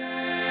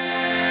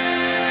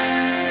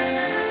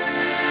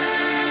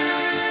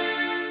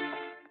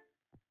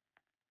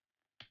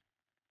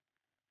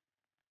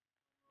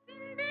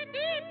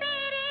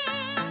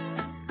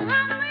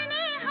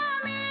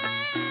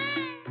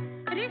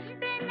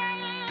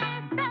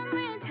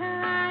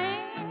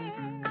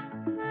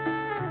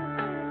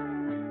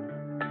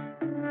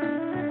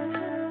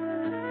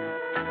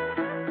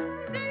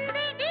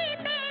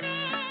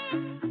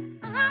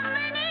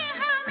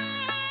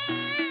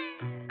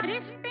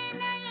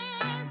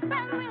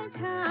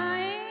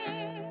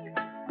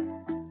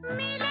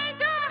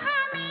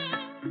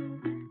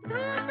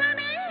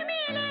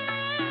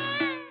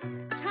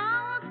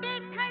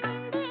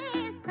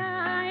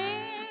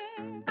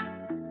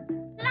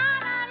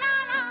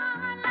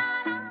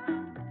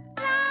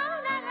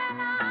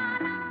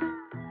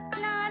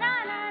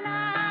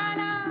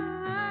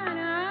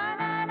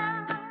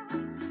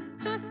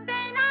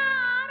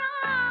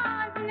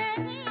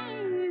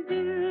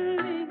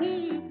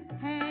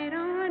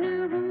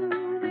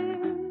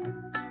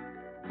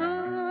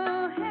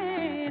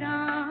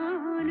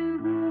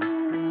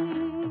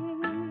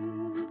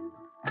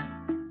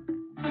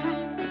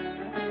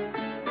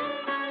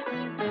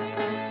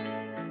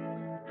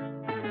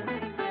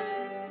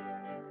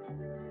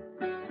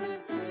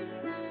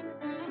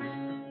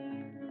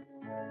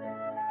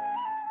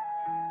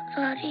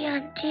 Sorry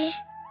aunty.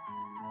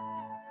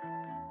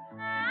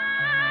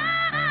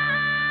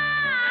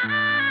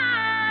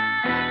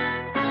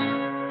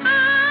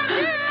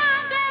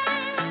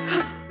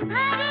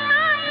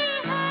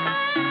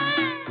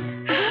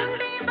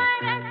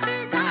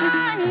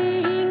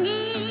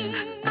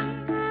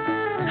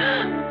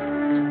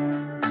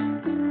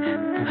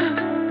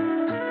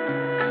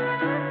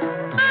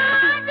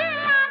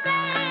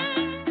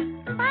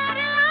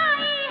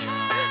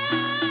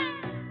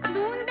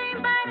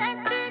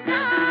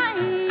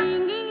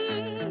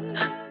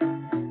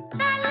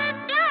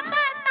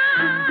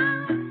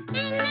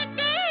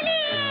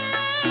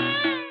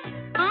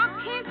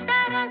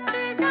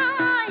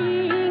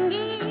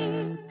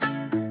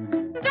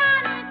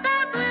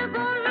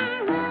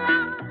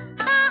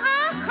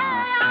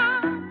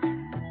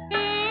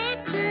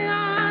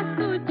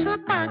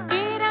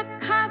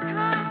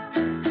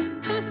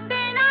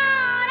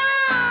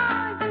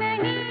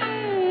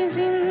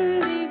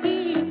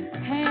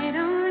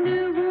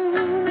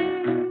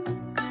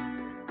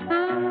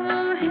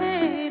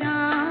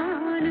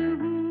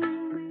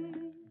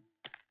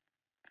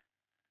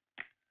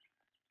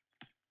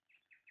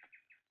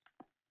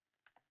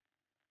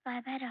 Bye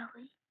bye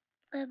Rahul.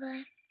 Bye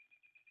bye.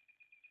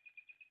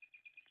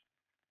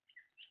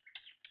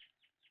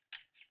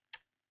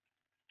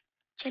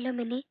 चलो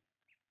मिनी,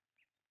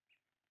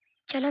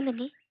 चलो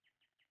मिनी,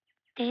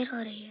 देर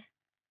हो रही है।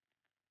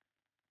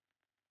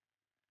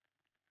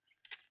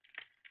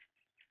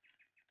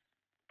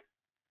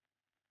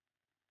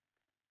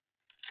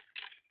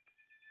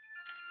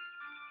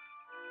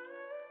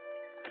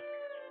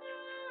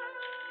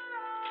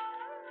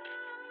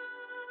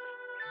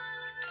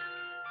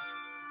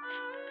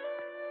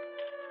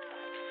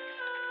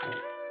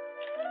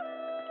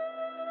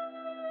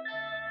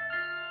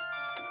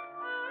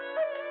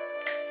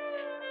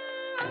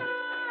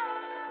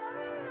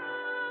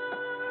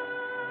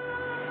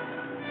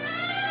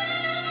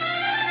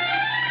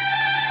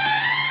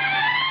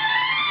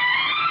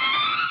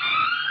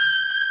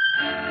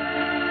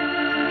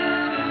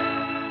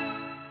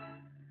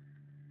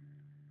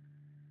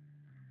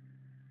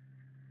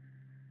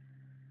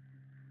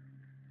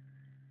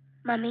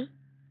 मम्मी,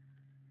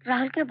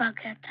 राहुल क्यों भाग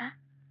गया था?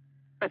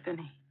 पता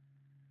नहीं।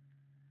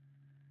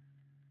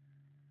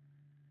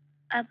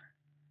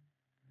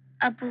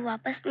 अब वो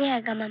वापस नहीं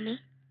आएगा मम्मी?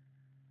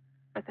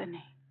 पता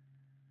नहीं।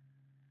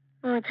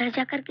 वो उधर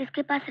जाकर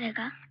किसके पास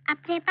रहेगा?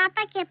 अपने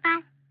पापा के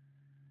पास।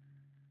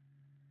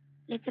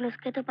 लेकिन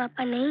उसके तो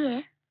पापा नहीं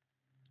है।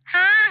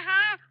 हाँ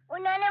हाँ,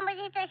 उन्होंने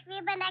मुझे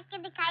तस्वीर बना के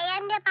दिखाई है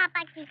अपने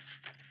पापा की।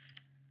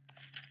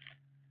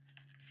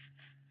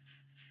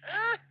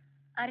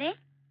 अरे,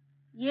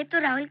 ये तो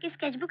राहुल की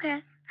स्केचबुक है।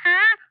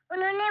 हाँ,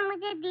 उन्होंने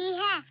मुझे दी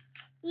है।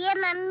 ये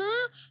मम्मी,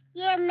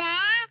 ये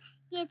मैं,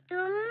 ये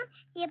तुम,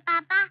 ये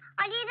पापा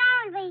और ये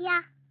राहुल भैया।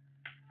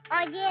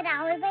 और ये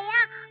राहुल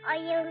भैया और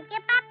ये उनके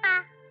पापा।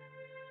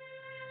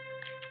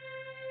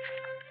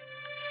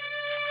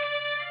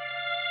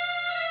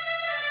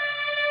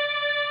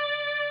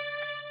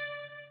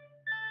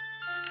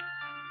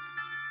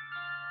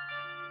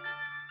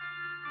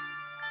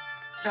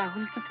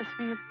 राहुल की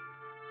तस्वीर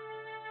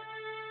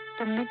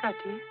तुमने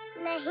काटी है?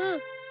 नहीं।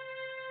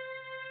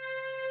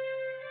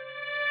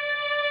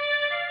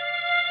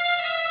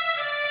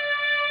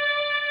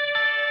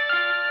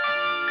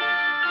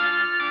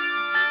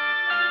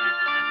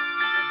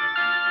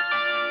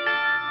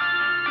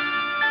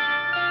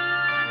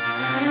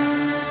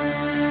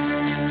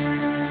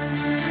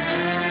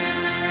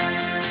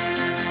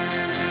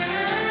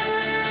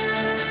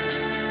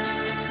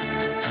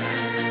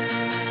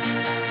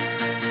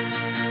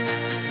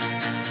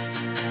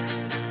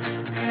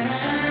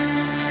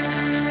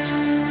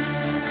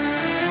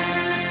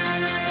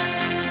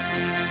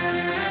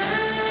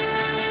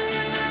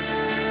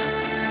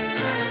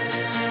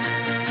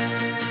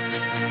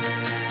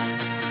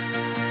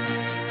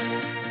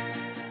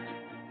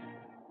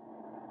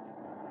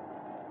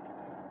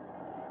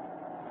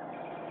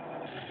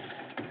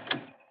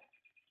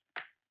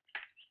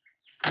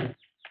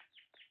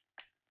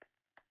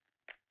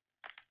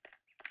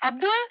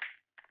 अब्दुल,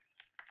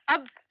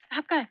 अब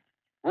आप कहाँ हैं?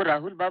 वो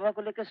राहुल बाबा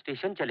को लेकर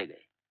स्टेशन चले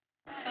गए।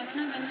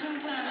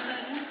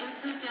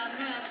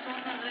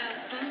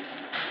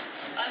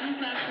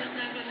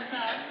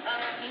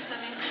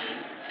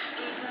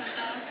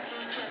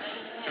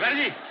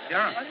 जी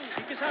यहाँ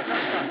ठीक है साहब,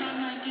 नमस्कार।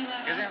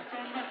 कैसे हैं?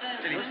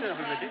 चलिए नमस्ते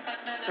राहुल बेटे।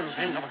 चलो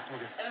ट्रेन का वक्त हो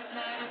गया।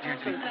 जी हाँ,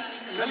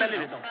 चलिए मैं ले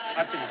लेता हूँ,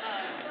 आप चलिए।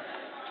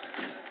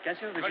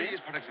 कैसे हो बेटे?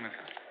 इस फटक से मेरे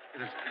ख्याल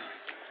इधर से।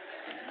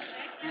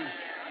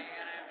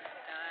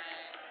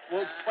 वो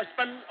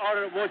 55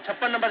 और वो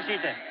 56 नंबर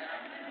सीट है।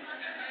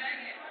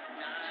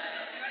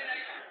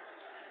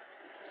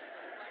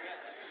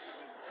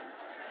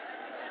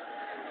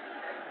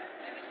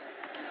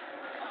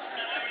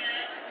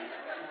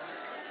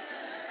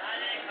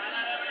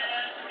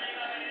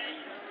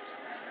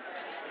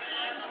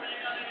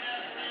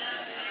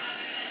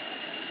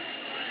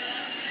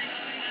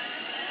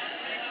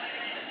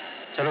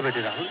 चलो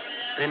बेटे राहुल,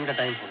 ट्रेन का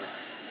टाइम हो गया।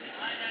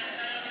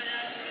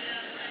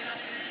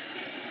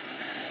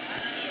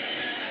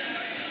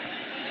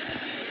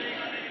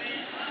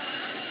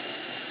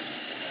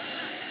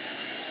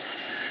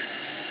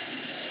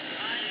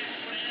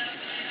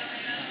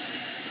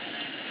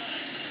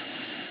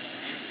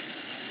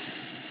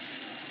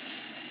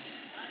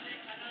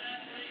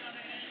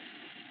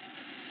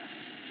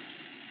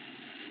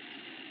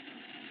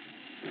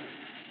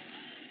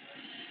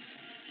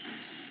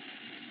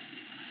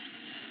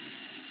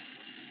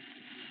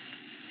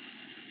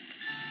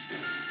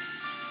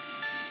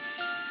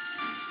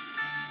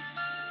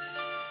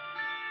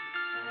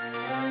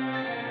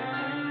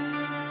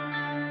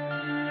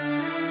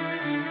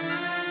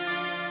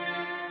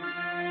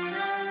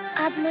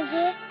 आप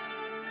मुझे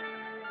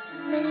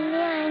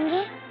मिलने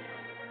आएंगे?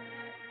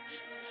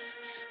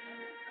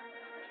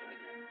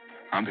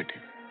 हाँ बेटे,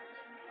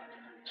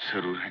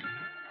 जरूर है,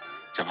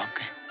 जब आप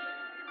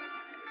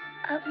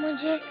कहें। आप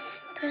मुझे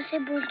फिर से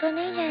भूल तो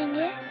नहीं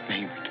जाएंगे?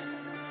 नहीं बेटे,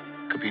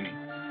 कभी नहीं,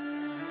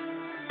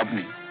 अब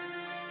नहीं।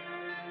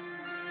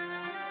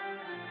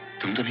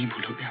 तुम तो नहीं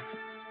भूलोगे आप?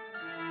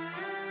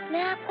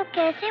 मैं आपको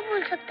कैसे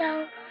भूल सकता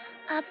हूँ?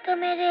 आप तो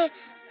मेरे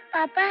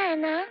पापा है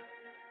ना?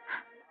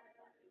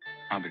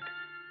 हाँ बेटे,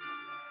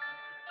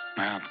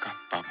 मैं आपका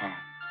पापा हूँ।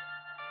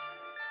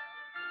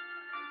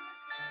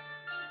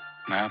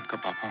 मैं आपका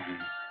पापा हूँ।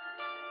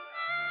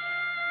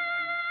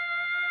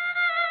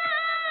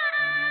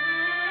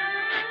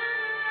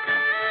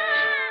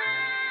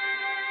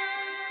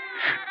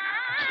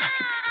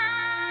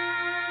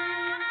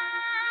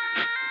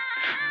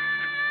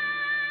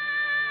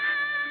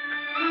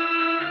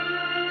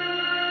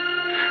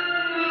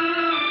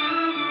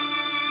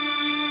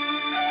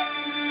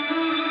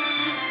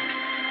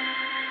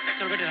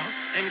 चलो बेटे राहुल,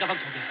 ट्रेन का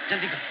वक्त हो गया,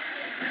 जल्दी करो।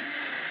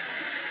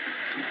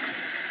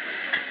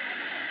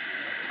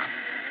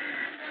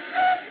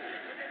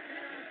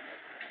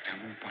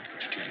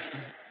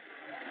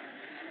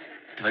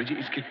 तिवारी जी,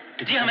 इसके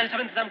जी हाँ, मैंने सब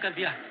इंतजाम कर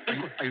दिया,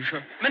 बिल्कुल। आयुष,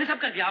 मैंने सब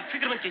कर दिया, आप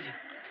फिक्र मत कीजिए।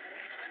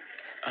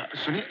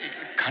 सुनिए,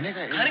 खाने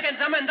का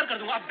इंतजाम मैं अंदर कर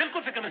दूंगा, आप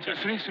बिल्कुल फिक्र मत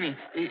कीजिए।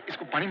 सुनिए,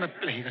 इसको पानी मत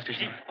पिलाइएगा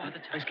स्टेशन में। बहुत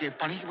अच्छा। इसके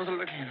पानी की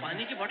बोतल रखिए।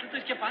 पानी की बोतल तो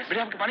इसके पास।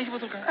 बेटे, आपके पानी की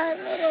बोतल कहाँ है?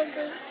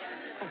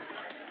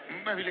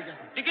 मैं भी लेके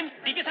आता हूँ। लेकिन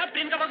डीके साहब,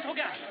 ट्रेन का वक्त हो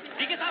गया।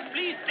 डीके साहब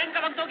प्लीज, ट्रेन का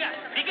वक्त हो गया।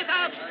 डीके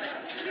साहब।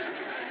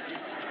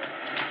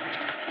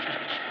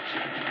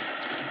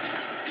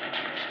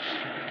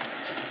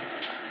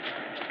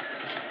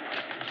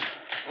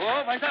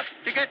 ओ भाई साहब,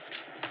 टिकट।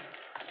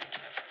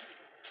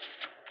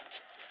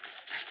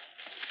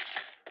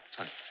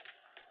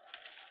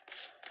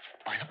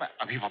 भाई साहब, मैं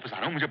अभी वापस आ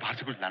रहा हूँ, मुझे बाहर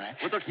से कुछ लाना है।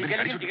 वो तो ठीक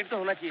है, लेकिन टिकट तो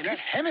होना चाहिए ना।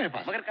 है मेरे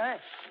पास। मगर कहाँ है?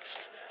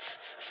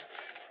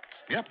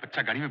 मेरा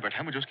बच्चा गाड़ी में बैठा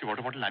है, मुझे उसकी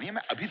वाटर बॉटल लानी है।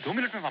 मैं अभी 2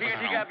 मिनट में वापस आ रहा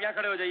हूँ। ठीक है, आप यहाँ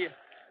खड़े हो जाइए।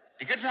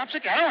 टिकट मैं आपसे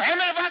कह रहा हूँ, है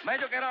मेरे पास। मैं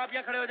जो कह रहा हूँ, आप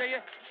यहाँ खड़े हो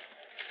जाइए।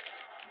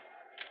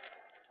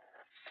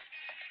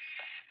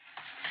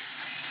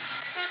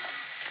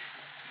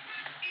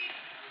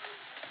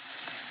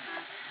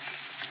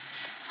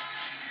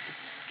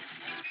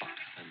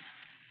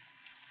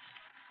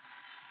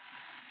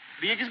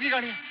 ये किसकी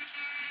गाड़ी है?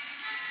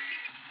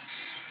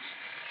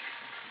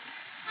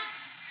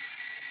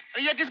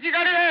 ये किसकी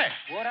गाड़ी है?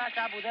 वो रहा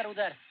साहब, उधर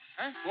उधर।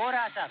 वो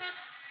रहा साहब।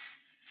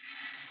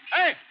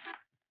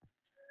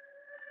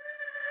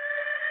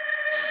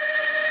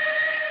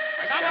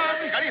 साहब, आप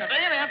अपनी गाड़ी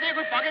हटाइए ना यहाँ से।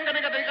 कोई पार्किंग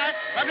करने का तरीका है?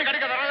 मैं अपनी गाड़ी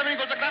का दरवाजा भी नहीं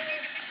खोल सकता।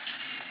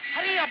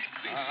 अरे अब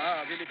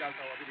अभी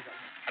निकालता हूँ, अभी निकालता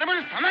हूँ। अरे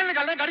मुझे सामान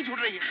निकालना है, गाड़ी छूट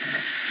रही है।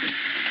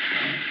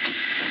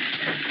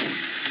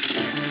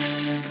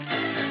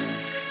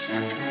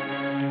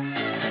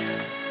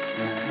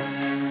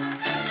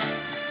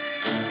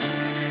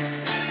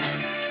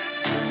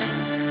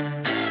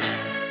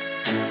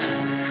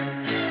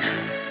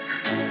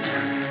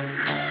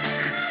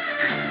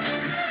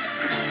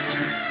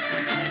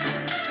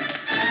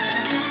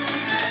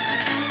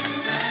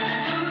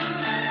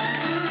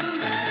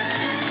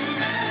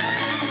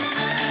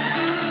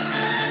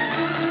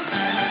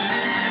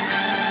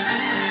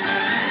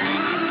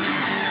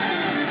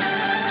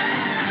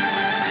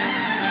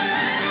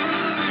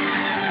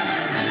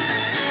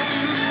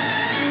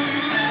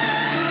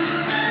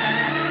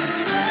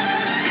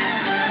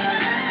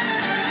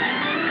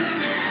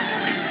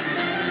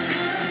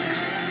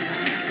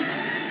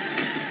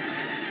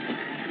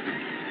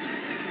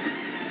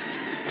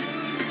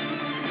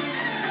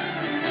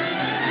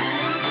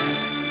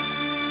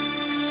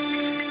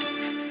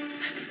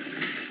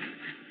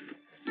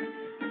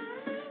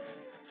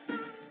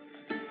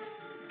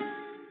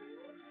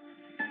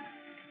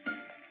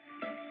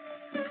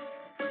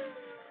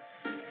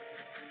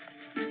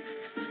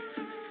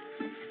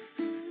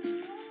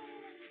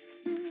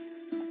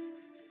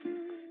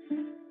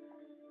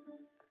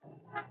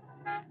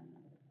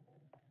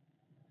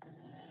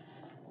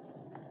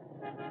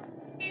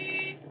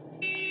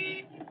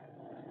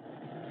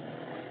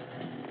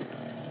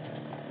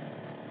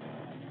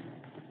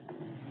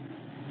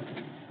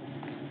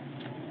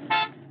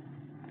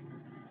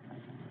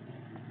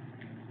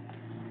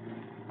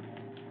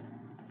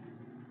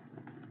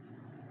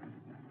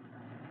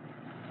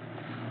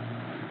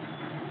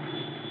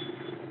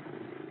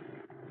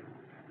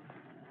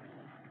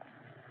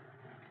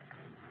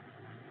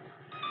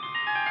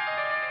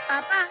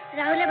 पापा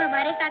राहुल अब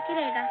हमारे साथ ही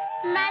रहेगा।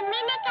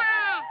 मम्मी ने कहा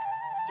है।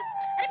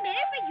 अरे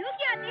मेरे पे यूं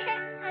क्यों आती है?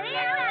 अरे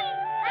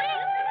अरे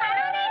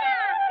मारो नहीं ना।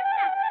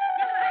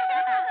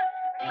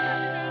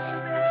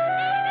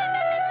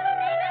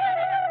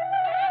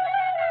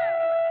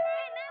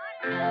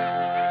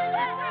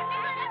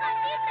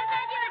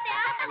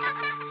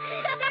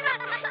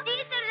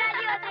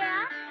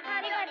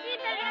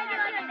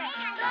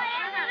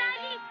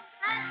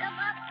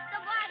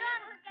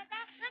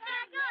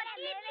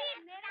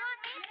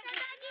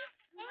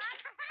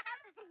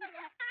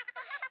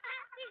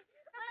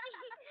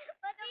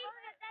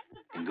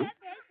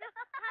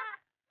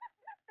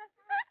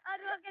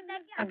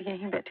 अब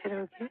यहीं बैठे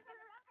रहोगे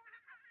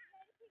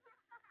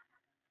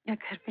या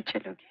घर भी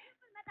चलोगे?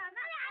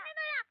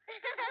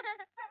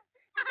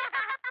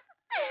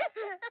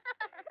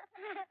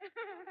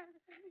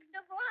 तो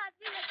वो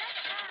आदमी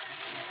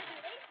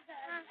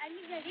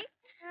घड़ी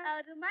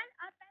और रुमाल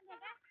और पेन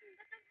देगा,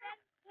 तो तुम पेन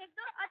फेंक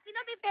दो और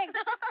तीनों भी फेंक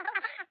दो।